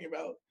he's talking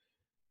about.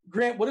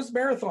 Grant, what does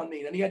marathon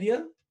mean? Any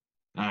idea?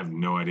 I have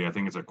no idea. I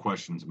think it's a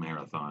questions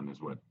marathon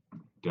is what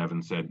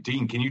Devin said.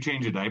 Dean, can you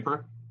change a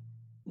diaper?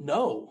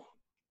 No.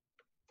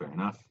 Fair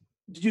enough.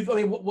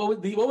 What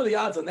were the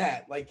odds on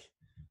that? Like,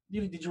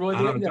 did you really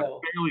think? It's a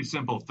fairly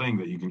simple thing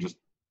that you can just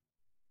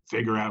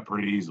figure out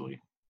pretty easily.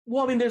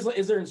 Well, I mean,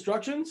 is there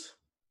instructions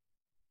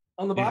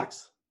on the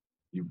box?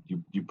 You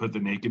put the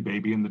naked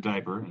baby in the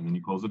diaper, and then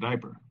you close the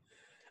diaper.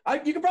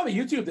 You can probably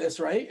YouTube this,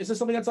 right? Is this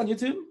something that's on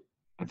YouTube?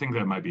 I think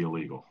that might be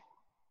illegal.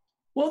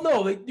 Well,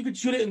 no, you could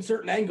shoot it in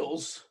certain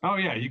angles. Oh,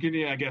 yeah, you could.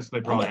 Yeah, I guess they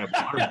probably have.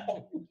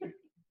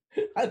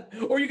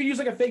 Or you could use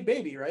like a fake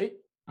baby, right?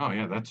 Oh,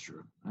 yeah, that's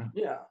true.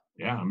 Yeah.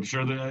 Yeah, I'm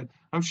sure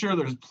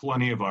there's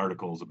plenty of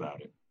articles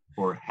about it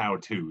or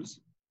how-tos.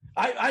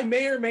 I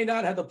may or may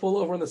not have to pull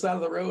over on the side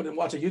of the road and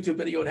watch a YouTube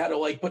video on how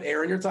to put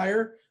air in your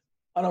tire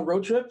on a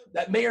road trip.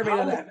 That may or may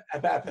not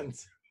have happened.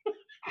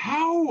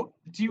 How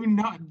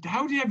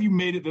have you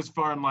made it this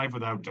far in life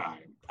without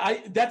dying?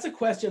 That's a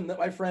question that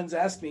my friends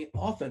ask me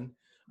often.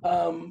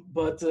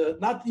 But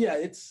not, yeah,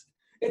 it's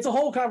a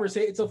whole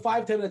conversation. It's a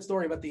 5-10 minute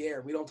story about the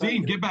air. We don't talk.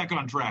 Dean, get back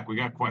on track. We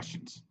got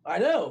questions. I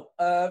know.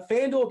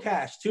 FanDuel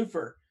Cash,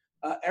 twofer.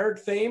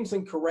 Eric Thames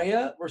and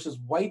Correa versus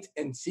White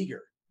and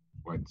Seager.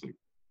 White and Seager.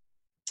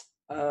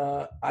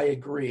 I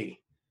agree.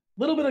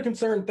 little bit of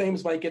concern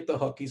Thames might get the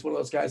hook. He's one of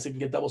those guys that can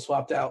get double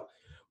swapped out.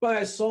 But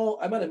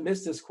I might have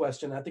missed this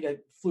question. I think I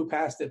flew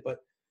past it, but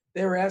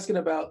they were asking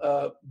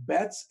about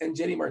Betts and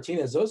JD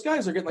Martinez. Those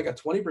guys are getting like a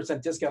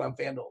 20% discount on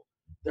FanDuel.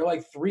 They're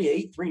like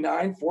 3.8,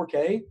 3.9,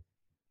 4K.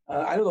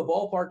 I know the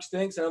ballpark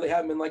stinks. I know they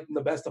haven't been like in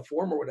the best of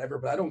form or whatever,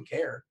 but I don't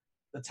care.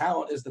 The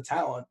talent is the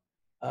talent.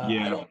 I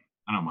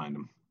don't mind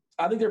them.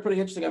 I think they're pretty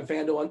interesting on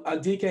FanDuel. On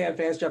DK and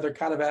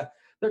FantasyDraft,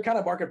 they're kind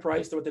of market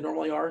priced to what they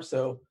normally are.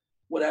 So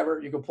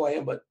whatever, you can play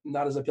them, but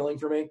not as appealing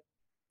for me.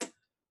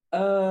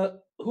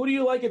 Who do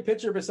you like in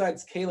pitcher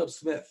besides Caleb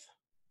Smith?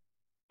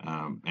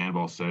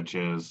 Anibal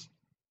Sanchez,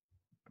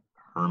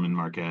 Herman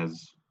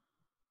Marquez.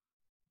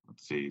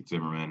 Let's see,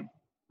 Zimmerman.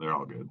 They're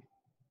all good.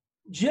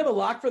 Do you have a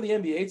lock for the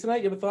NBA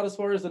tonight? You have a thought as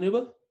far as the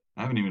Nuba?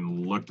 I haven't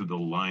even looked at the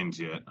lines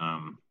yet.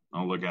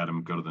 I'll look at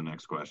them. Go to the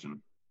next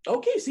question.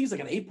 OKC's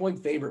like an 8-point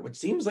favorite, which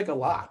seems like a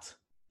lot.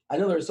 I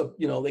know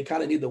they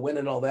kind of need the win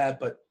and all that,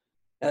 but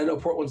and I know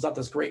Portland's not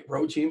this great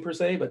road team per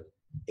se, but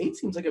 8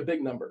 seems like a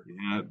big number.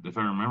 Yeah, if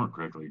I remember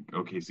correctly,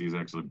 OKC is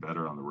actually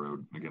better on the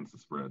road against the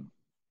spread.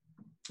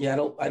 Yeah,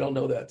 I don't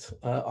know that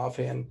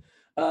offhand.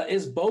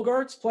 Is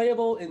Bogarts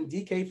playable in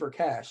DK for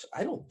cash?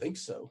 I don't think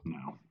so.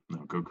 No,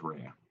 go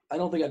Correa. I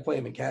don't think I'd play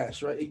him in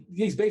cash, right?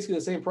 He's basically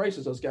the same price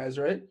as those guys,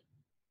 right?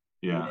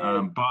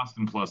 Yeah,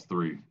 Boston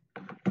 +3.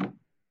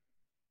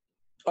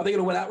 Are they going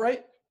to win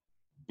outright?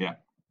 Yeah.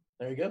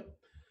 There you go.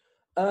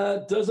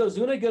 Does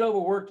Ozuna get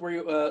overlooked?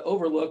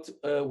 Overlooked?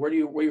 Where do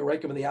you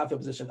rank him in the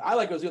outfield position? I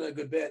like Ozuna a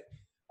good bit.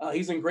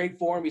 He's in great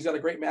form. He's got a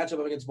great matchup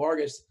up against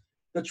Vargas.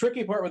 The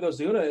tricky part with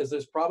Ozuna is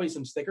there's probably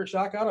some sticker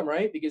shock on him,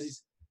 right?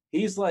 Because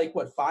he's like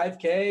what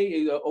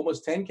 5K,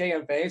 almost 10K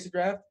on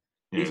FantasyDraft.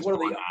 Yeah, he's one of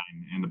the 9,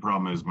 and the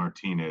problem is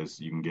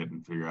Martinez. You can get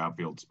for your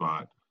outfield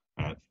spot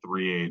at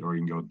 3.8, or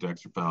you can go with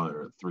Dexter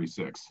Fowler at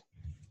 3.6.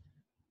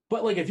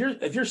 But like if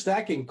you're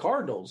stacking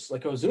Cardinals,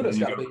 like Ozuna's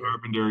got to be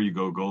Carpenter, you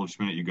go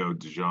Goldschmidt, you go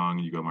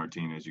DeJong, you go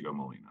Martinez, you go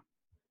Molina.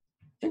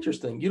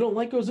 Interesting. You don't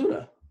like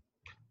Ozuna?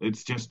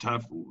 It's just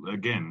tough.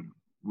 Again,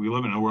 we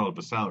live in a world of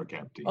a salary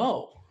cap team.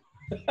 Oh,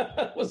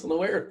 I wasn't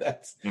aware of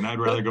that. And I'd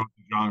rather go with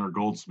DeJong or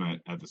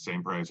Goldschmidt at the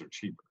same price or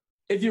cheaper.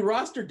 If you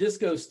roster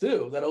Disco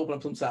Stew, that'll open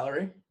up some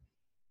salary.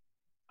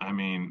 I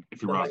mean,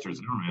 if you roster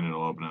Zimmerman,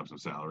 it'll open up some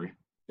salary.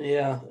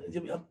 Yeah.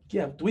 Do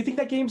we think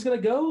that game's going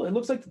to go? It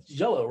looks like it's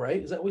Jello,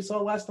 right? Is that what we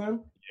saw last time?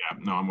 Yeah.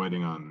 No, I'm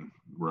waiting on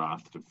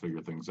Roth to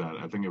figure things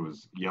out. I think it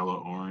was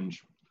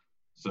yellow-orange.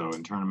 So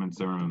in tournaments,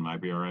 Zimmerman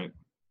might be all right.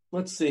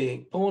 Let's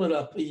see. Pulling it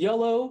up.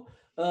 Yellow.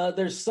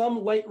 There's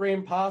some light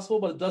rain possible,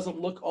 but it doesn't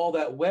look all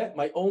that wet.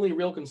 My only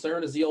real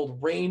concern is the old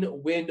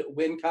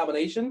rain-wind-wind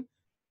combination.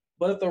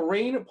 But if the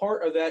rain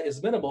part of that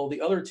is minimal,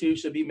 the other two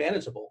should be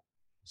manageable.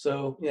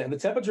 So, yeah, and the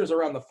temperatures are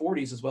around the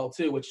 40s as well,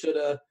 too, which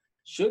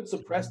should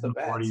suppress the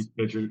bats.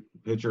 40s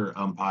pitcher,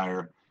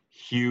 umpire,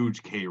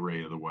 huge K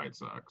rate of the White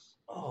Sox.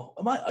 Oh,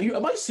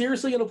 am I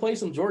seriously going to play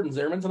some Jordan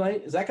Zimmerman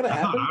tonight? Is that going to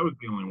happen? I was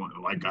the only one.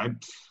 Like,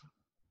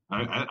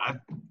 I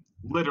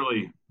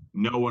literally,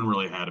 no one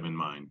really had him in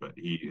mind, but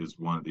he is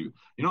one of the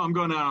 – I'm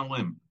going out on a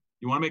limb.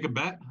 You want to make a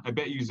bet? I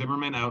bet you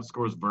Zimmerman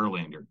outscores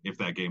Verlander if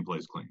that game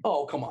plays clean.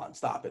 Oh, come on.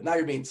 Stop it. Now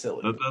you're being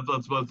silly.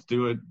 Let's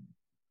do it.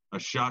 A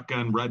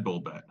shotgun Red Bull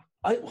bet.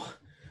 Oh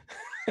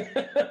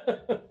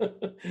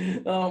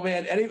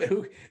man!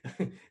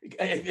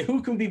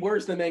 Who can be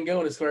worse than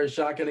Mangone as far as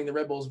shotgunning the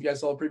Red Bulls? If you guys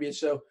saw a previous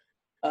show,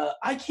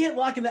 I can't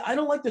lock in that. I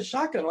don't like the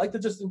shotgun. I like to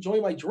just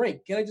enjoy my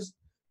drink. Can I just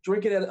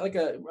drink it at like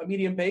a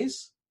medium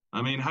pace?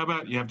 I mean, how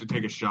about you have to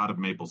take a shot of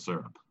maple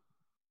syrup?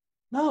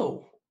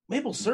 No, maple syrup.